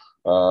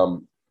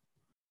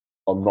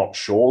 I'm not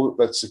sure that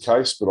that's the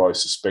case, but I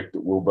suspect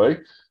it will be.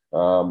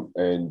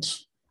 And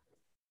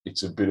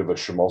it's a bit of a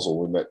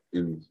schmozzle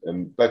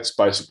and that's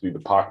basically the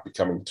park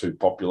becoming too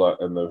popular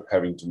and they're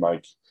having to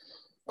make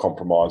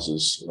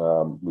compromises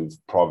with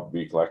private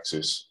vehicle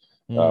access.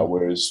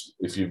 Whereas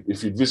if you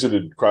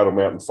visited Cradle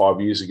Mountain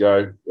 5 years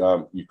ago,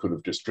 you could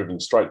have just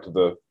driven straight to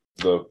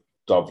the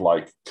Dove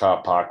Lake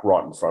car park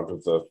right in front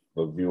of the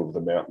view of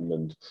the mountain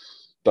and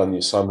done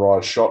your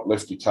sunrise shot,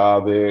 left your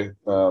car there,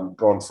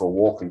 gone for a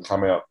walk and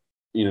come out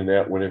in and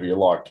out whenever you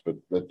liked, but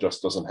that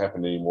just doesn't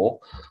happen anymore.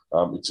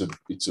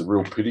 It's a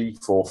real pity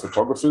for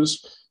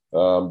photographers,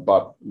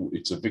 but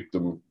it's a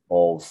victim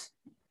of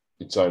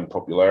its own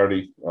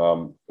popularity,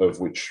 of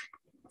which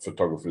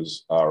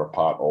photographers are a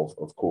part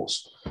of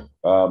course.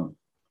 I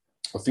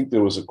think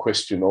there was a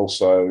question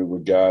also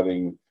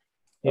regarding.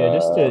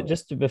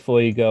 Just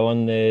before you go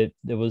on there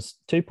was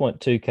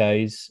 2.2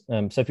 Ks.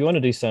 So if you want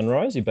to do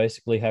sunrise, you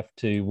basically have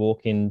to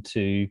walk in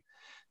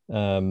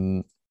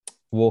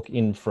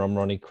from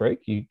Ronnie Creek.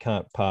 You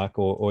can't park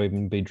or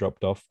even be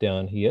dropped off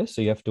down here.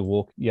 So you have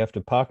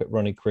to park at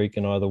Ronnie Creek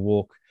and either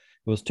walk.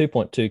 It was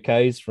 2.2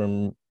 Ks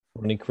from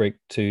Ronnie Creek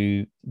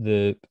to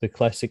the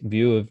classic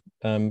view of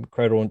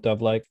Cradle and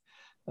Dove Lake.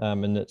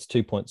 And it's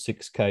 2.6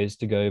 Ks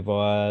to go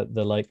via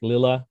the Lake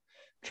Lilla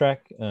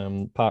track.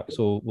 Parks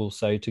will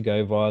say to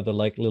go via the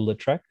Lake Lilla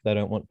track. They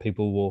don't want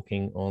people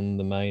walking on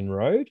the main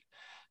road.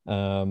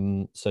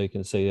 So you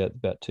can see that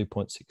about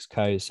 2.6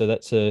 Ks. So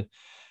that's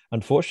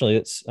unfortunately,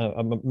 it's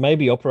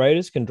maybe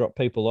operators can drop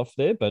people off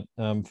there, but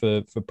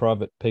for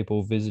private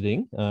people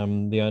visiting,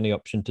 the only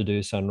option to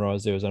do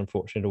sunrise there is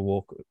unfortunately to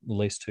walk at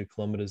least 2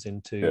 kilometres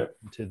into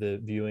the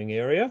viewing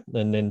area.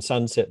 And then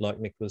sunset,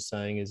 like Nick was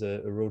saying, is a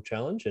real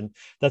challenge. And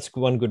that's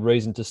one good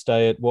reason to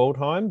stay at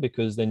Waldheim,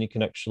 because then you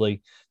can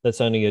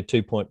that's only a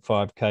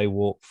 2.5 K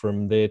walk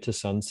from there to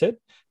sunset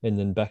and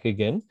then back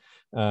again.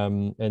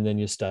 And then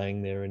you're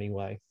staying there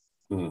anyway.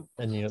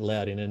 And you're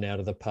allowed in and out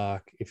of the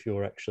park if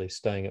you're actually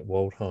staying at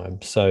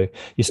Waldheim. So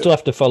you still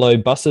have to follow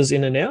buses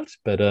in and out,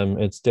 but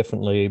it's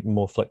definitely a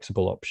more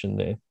flexible option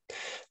there.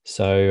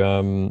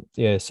 So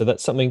so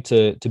that's something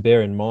to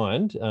bear in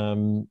mind.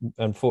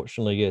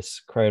 Unfortunately, yes,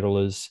 Cradle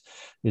is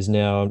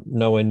now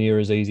nowhere near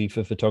as easy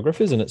for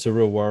photographers, and it's a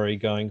real worry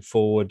going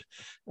forward.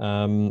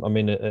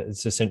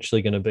 It's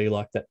essentially going to be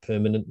like that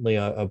permanently,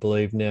 I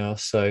believe now.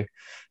 So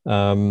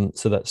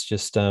that's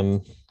just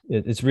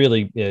it's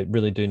really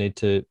do need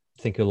to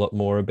think a lot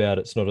more about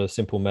it. It's not a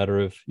simple matter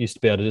of, used to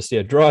be able to just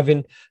drive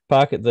in,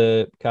 park at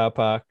the car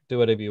park, do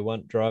whatever you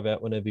want, drive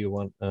out whenever you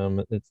want.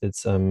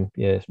 It's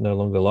no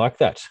longer like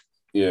that.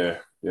 Yeah,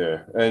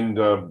 yeah. And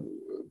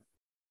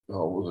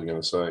what was I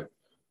going to say?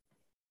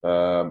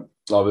 There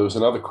was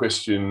another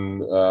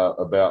question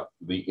about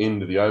the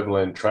end of the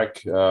Overland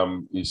Track.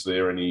 Is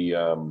there any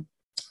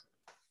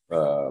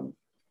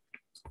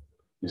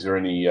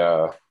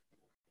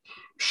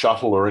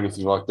shuttle or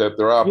anything like that?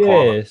 There are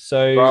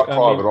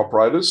private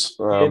operators.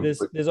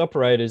 There's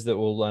operators that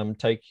will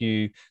take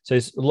you. So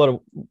there's a lot of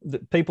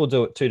people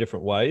do it two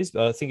different ways,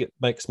 but I think it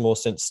makes more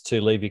sense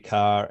to leave your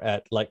car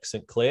at Lake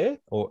St Clair,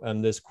 or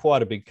there's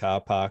quite a big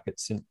car park at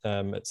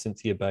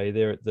Cynthia Bay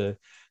there at the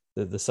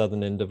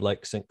southern end of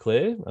Lake St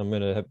Clair. I'm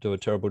going to have to do a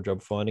terrible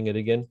job finding it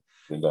again.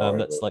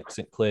 That's Lake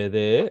St Clair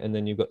there, and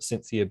then you've got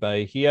Cynthia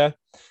Bay here,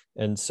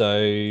 and so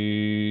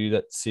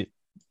that's it.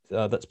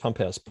 That's Pump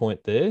House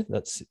Point there.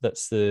 That's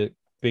the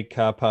big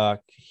car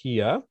park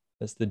here.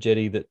 That's the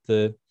jetty that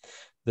the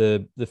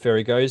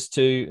ferry goes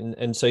to,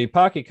 and so you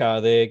park your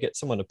car there, get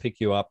someone to pick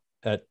you up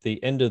at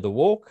the end of the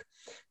walk,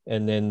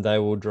 and then they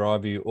will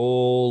drive you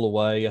all the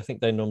way. I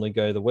think they normally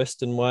go the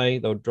western way.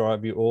 They'll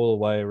drive you all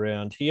the way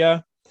around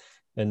here,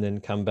 and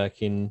then come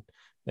back in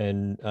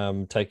and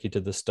take you to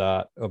the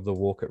start of the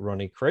walk at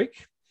Ronnie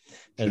Creek.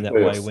 And that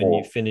way, when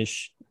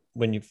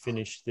you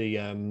finish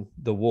the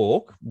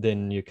walk,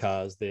 then your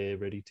car's there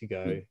ready to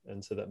go.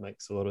 And so that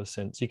makes a lot of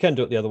sense. You can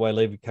do it the other way,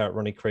 leave your car at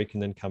Ronnie Creek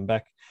and then come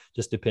back.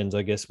 Just depends,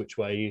 I guess, which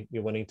way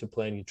you're wanting to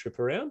plan your trip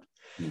around.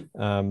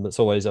 It's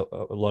always a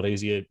lot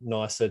easier,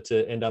 nicer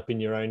to end up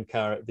in your own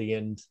car at the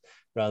end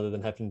rather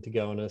than having to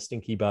go on a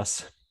stinky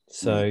bus.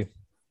 So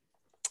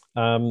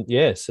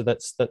so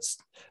that's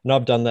and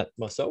I've done that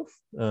myself,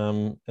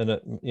 and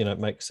it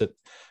makes it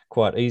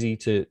quite easy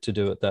to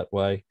do it that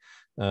way.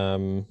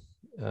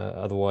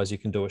 Otherwise, you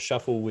can do a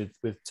shuffle with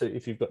two.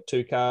 If you've got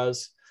two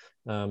cars,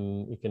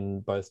 you can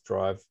both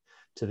drive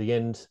to the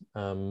end,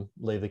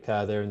 leave the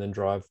car there, and then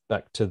drive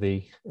back to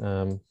the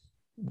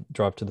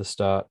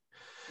start.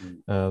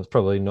 There's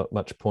probably not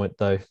much point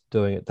though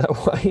doing it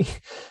that way.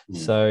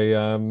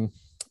 So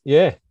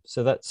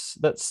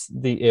that's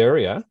the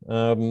area.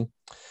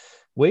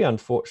 We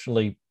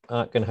unfortunately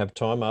aren't going to have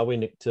time, are we,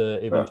 Nick,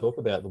 to even talk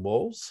about the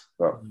walls?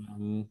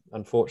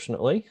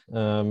 Unfortunately,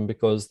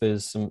 because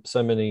there's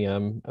so many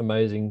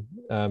amazing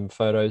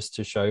photos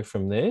to show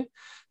from there.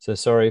 So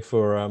sorry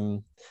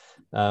for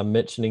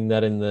mentioning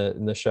that in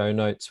the show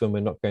notes when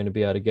we're not going to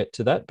be able to get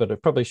to that. But I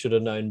probably should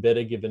have known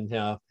better, given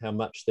how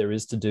much there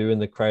is to do in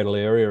the Cradle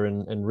area,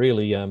 and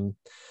really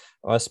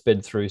I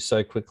sped through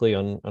so quickly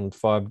on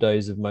 5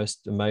 days of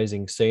most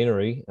amazing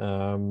scenery.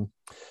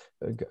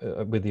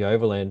 With the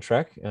Overland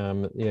Track,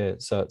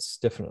 so it's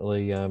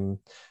definitely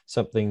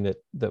something that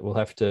we'll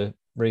have to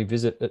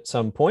revisit at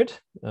some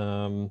point.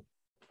 I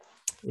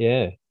don't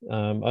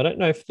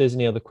know if there's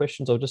any other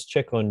questions. I'll just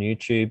check on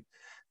YouTube.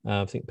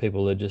 I think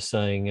people are just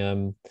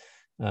saying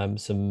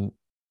some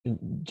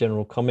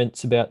general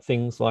comments about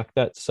things like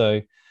that.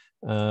 So,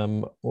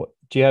 do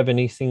you have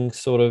anything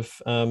sort of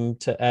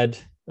to add?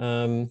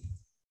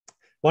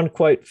 One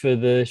quote for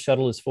the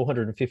shuttle is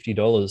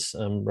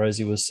 $450.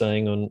 Rosie was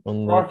saying on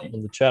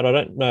the chat. I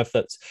don't know if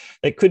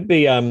it could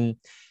be.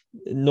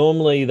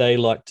 Normally they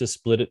like to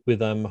split it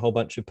with a whole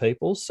bunch of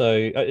people, so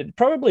it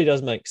probably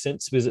does make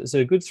sense because it's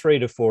a good 3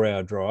 to 4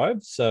 hour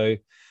drive. So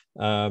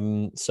with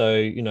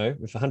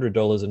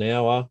 $100 an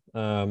hour,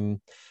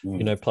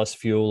 plus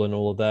fuel and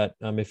all of that,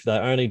 if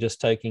they're only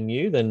just taking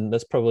you, then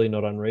that's probably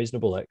not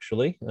unreasonable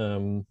actually.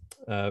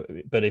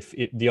 But if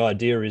the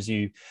idea is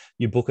you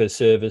book a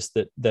service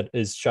that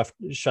is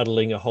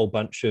shuttling a whole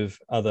bunch of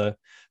other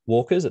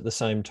walkers at the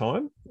same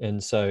time,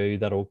 and so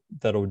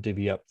that'll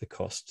divvy up the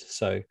cost.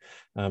 So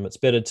it's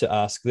better to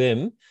ask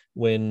them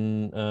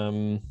when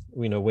they're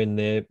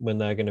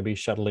going to be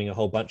shuttling a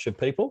whole bunch of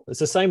people. It's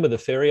the same with the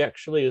ferry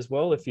actually as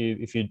well. If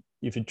you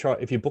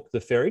book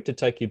the ferry to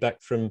take you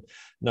back from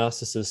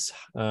Narcissus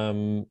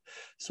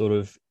sort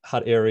of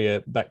hut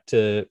area back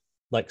to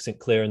Lake St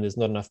Clair and there's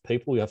not enough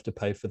people, you have to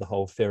pay for the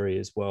whole ferry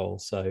as well.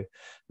 So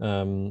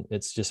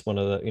it's just one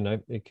of the,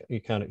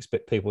 you can't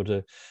expect people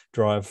to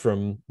drive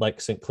from Lake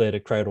St Clair to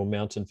Cradle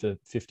Mountain for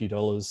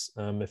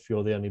 $50 if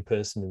you're the only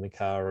person in the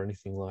car or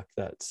anything like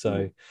that.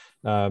 So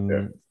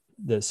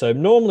so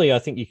normally I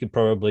think you could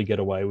probably get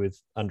away with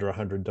under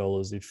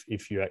 $100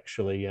 if you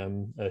actually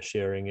are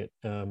sharing it,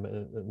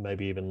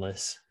 maybe even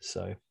less.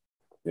 So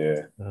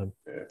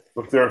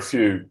look, there are a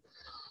few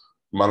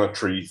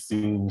monetary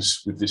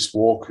things with this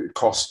walk. It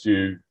costs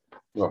you,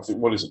 I think,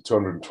 what is it,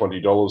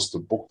 $220 to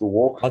book the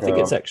walk? I think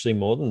it's actually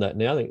more than that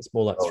now. I think it's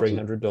more like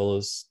 $300 to do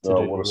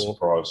the walk. What a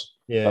surprise.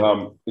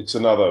 Yeah. It's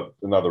another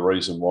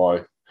reason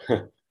why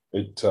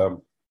it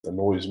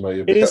annoys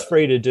me. It is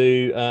free to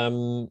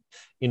do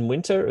in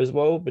winter as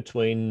well,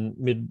 between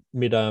mid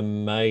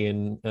May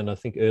and I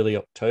think early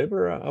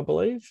October, I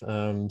believe.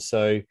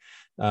 So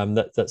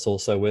that's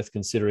also worth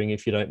considering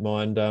if you don't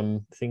mind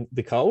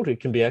the cold. It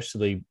can be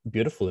actually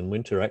beautiful in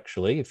winter,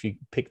 actually, if you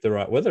pick the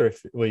right weather.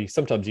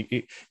 Sometimes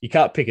you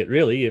can't pick it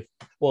really.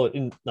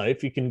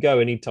 If you can go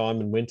any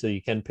time in winter,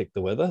 you can pick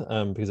the weather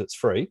because it's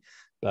free.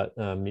 But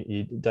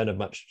you don't have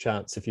much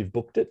chance if you've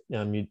booked it.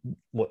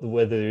 What the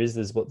weather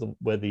is what the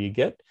weather you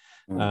get.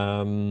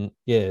 But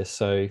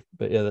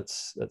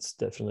that's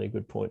definitely a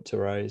good point to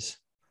raise.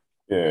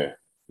 Yeah,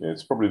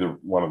 it's probably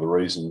one of the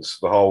reasons.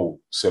 The whole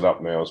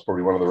setup now is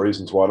probably one of the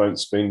reasons why I don't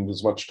spend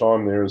as much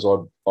time there as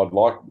I'd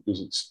like,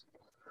 because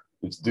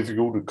it's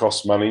difficult. It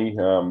costs money.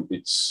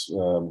 It's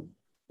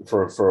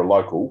for a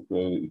local.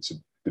 It's a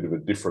bit of a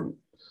different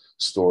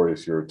story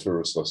if you're a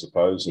tourist, I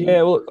suppose.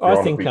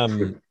 I think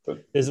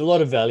there's a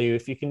lot of value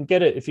if you can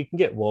get it. If you can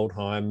get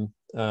Waldheim,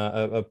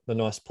 a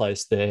nice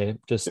place there,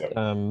 just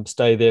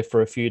stay there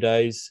for a few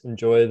days,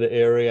 enjoy the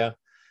area.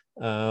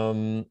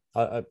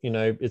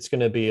 It's going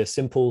to be a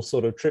simple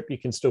sort of trip. You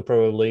can still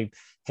probably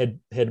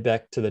head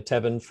back to the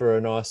tavern for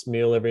a nice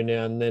meal every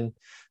now and then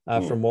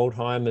from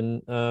Waldheim,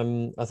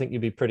 and I think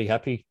you'd be pretty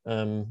happy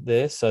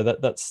there. So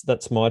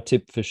that's my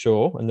tip for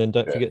sure. And then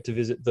don't forget to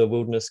visit the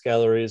Wilderness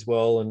Gallery as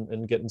well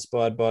and get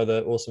inspired by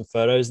the awesome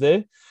photos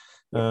there.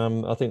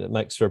 I think that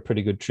makes for a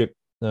pretty good trip.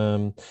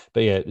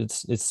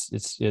 It's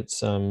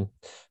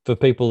for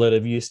people that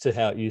are used to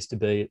how it used to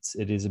be.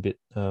 It is a bit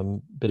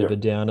of a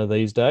downer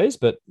these days.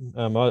 But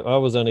I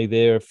was only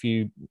there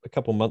a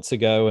couple of months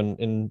ago,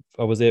 and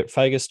I was there at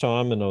Fagus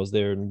time, and I was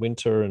there in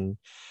winter, and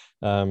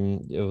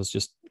it was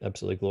just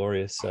absolutely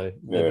glorious. So it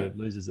never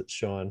loses its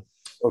shine.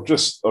 I'll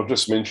just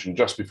mention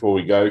just before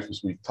we go,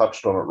 because we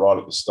touched on it right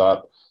at the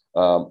start,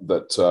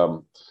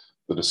 that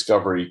the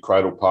Discovery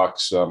Cradle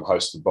Parks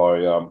hosted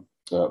by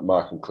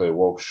Mark and Claire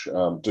Walsh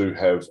do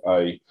have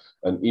an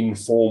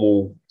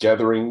informal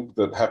gathering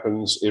that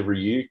happens every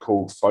year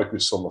called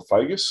Focus on the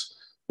Fagus.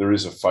 There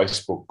is a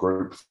Facebook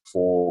group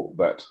for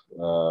that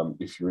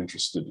if you're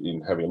interested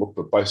in having a look.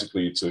 But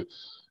basically, it's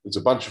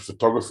a bunch of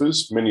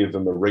photographers. Many of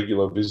them are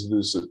regular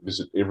visitors that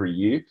visit every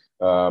year,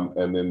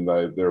 and then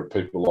there are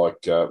people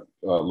like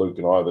Luke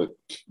and I that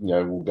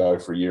will go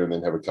for a year and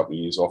then have a couple of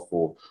years off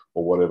or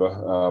whatever.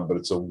 But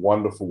it's a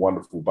wonderful,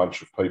 wonderful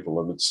bunch of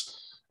people, and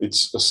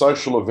it's a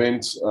social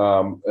event,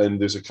 and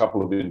there's a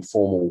couple of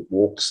informal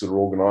walks that are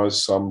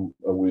organised. Some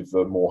are with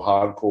the more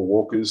hardcore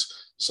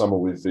walkers, some are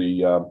with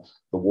the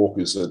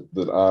walkers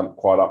that aren't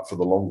quite up for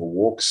the longer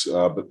walks,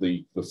 but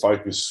the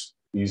focus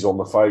is on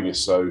the Fagus.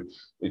 So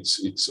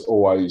it's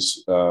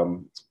always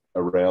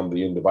around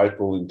the end of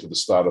April into the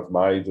start of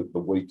May that the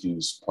week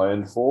is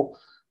planned for.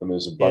 And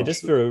there's a bunch.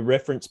 Just for a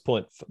reference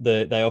point,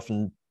 they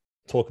often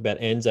talk about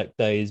Anzac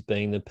Day as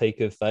being the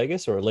peak of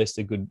Fagus, or at least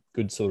a good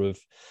sort of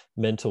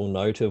mental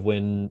note of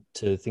when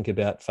to think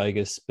about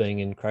Fagus being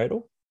in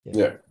Cradle.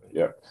 Yeah.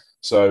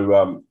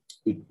 So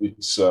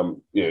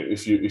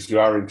if you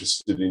are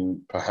interested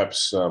in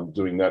perhaps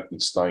doing that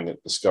and staying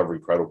at Discovery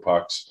Cradle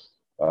Parks,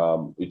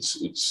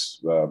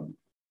 it's a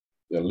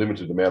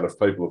limited amount of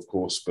people, of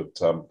course, but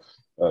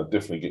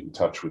definitely get in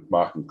touch with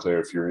Mark and Claire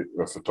if you're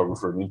a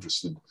photographer and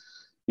interested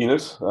in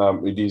it.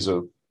 It is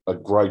a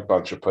great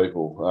bunch of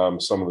people.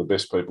 Some of the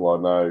best people I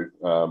know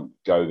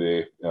go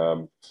there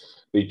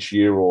each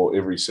year or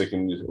every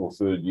second or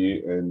third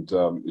year, and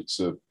it's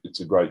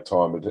a great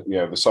time. And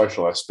the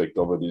social aspect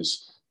of it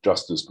is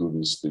just as good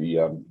as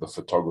the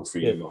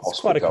photography and the hospitality.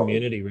 It's quite a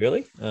community,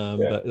 really.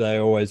 But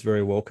they're always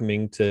very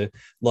welcoming to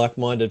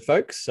like-minded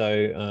folks. So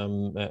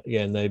and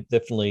it's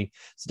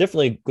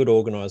definitely a good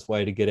organised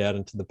way to get out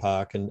into the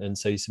park and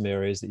see some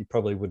areas that you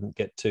probably wouldn't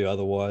get to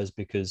otherwise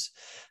because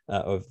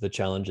of the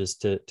challenges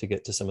to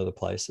get to some of the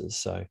places.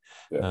 So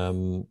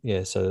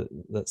so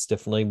that's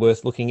definitely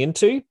worth looking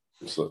into.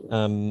 Absolutely.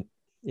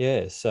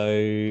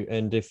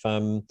 And if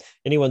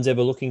anyone's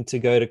ever looking to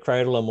go to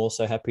Cradle, I'm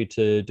also happy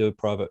to do a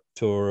private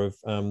tour of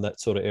that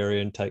sort of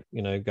area and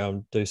go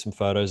and do some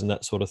photos and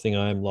that sort of thing.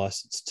 I am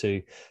licensed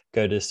to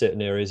go to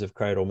certain areas of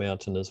Cradle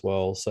Mountain as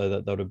well, so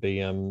that would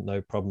be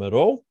no problem at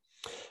all.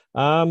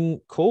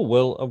 Cool.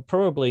 Well, I'll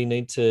probably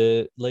need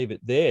to leave it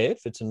there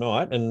for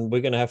tonight, and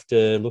we're going to have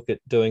to look at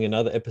doing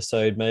another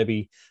episode,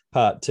 maybe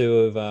part 2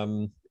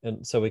 of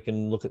and so we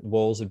can look at the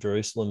walls of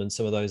Jerusalem and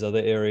some of those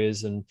other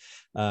areas and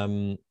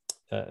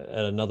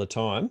at another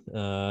time.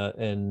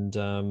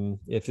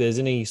 If there's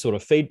any sort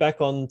of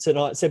feedback on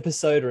tonight's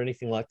episode or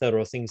anything like that,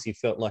 or things you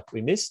felt like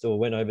we missed or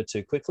went over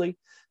too quickly,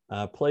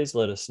 please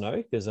let us know,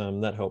 because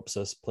that helps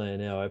us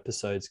plan our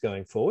episodes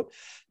going forward.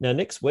 Now,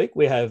 next week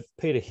we have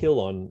Peter Hill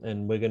on,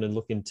 and we're going to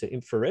look into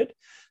infrared.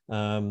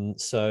 I'm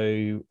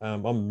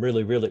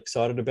really, really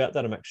excited about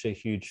that. I'm actually a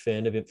huge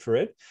fan of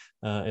infrared,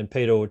 and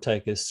Peter will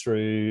take us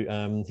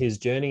through his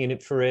journey in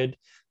infrared,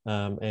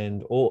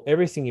 and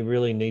everything you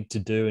really need to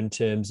do in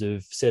terms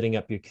of setting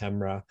up your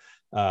camera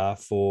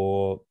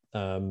for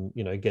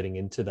getting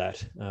into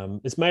that.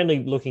 It's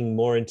mainly looking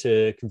more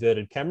into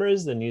converted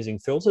cameras than using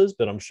filters,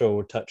 but I'm sure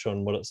we'll touch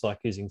on what it's like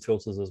using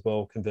filters as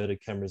well.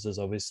 Converted cameras is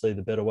obviously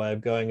the better way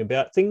of going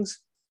about things.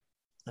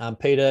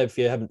 Peter, if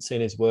you haven't seen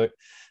his work,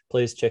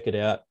 please check it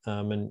out,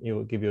 and it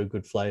will give you a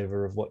good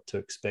flavour of what to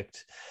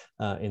expect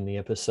in the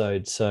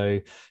episode. So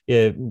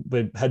yeah,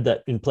 we've had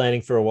that in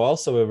planning for a while,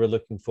 so we were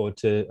looking forward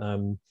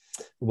to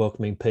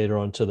welcoming Peter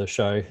onto the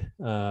show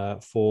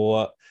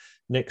for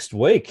next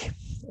week.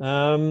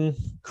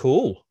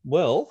 Cool.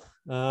 Well,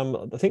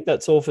 I think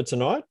that's all for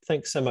tonight.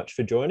 Thanks so much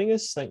for joining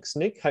us. Thanks,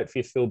 Nick. Hope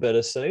you feel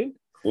better soon.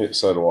 Yeah,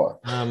 so do I.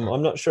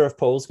 I'm not sure if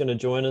Paul's going to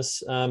join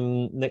us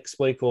next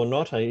week or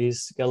not.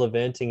 He's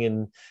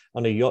gallivanting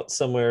on a yacht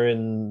somewhere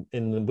in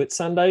the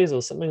Whitsundays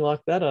or something like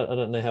that. I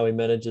don't know how he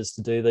manages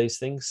to do these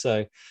things.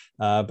 So,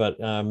 but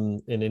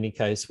in any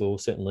case, we'll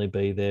certainly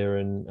be there,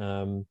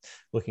 and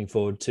looking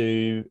forward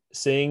to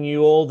seeing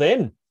you all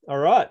then. All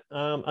right.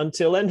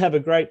 Until then, have a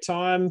great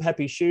time.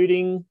 Happy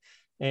shooting,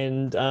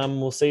 and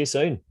we'll see you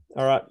soon.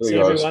 All right. See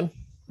you, everyone.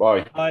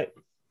 Bye. Bye.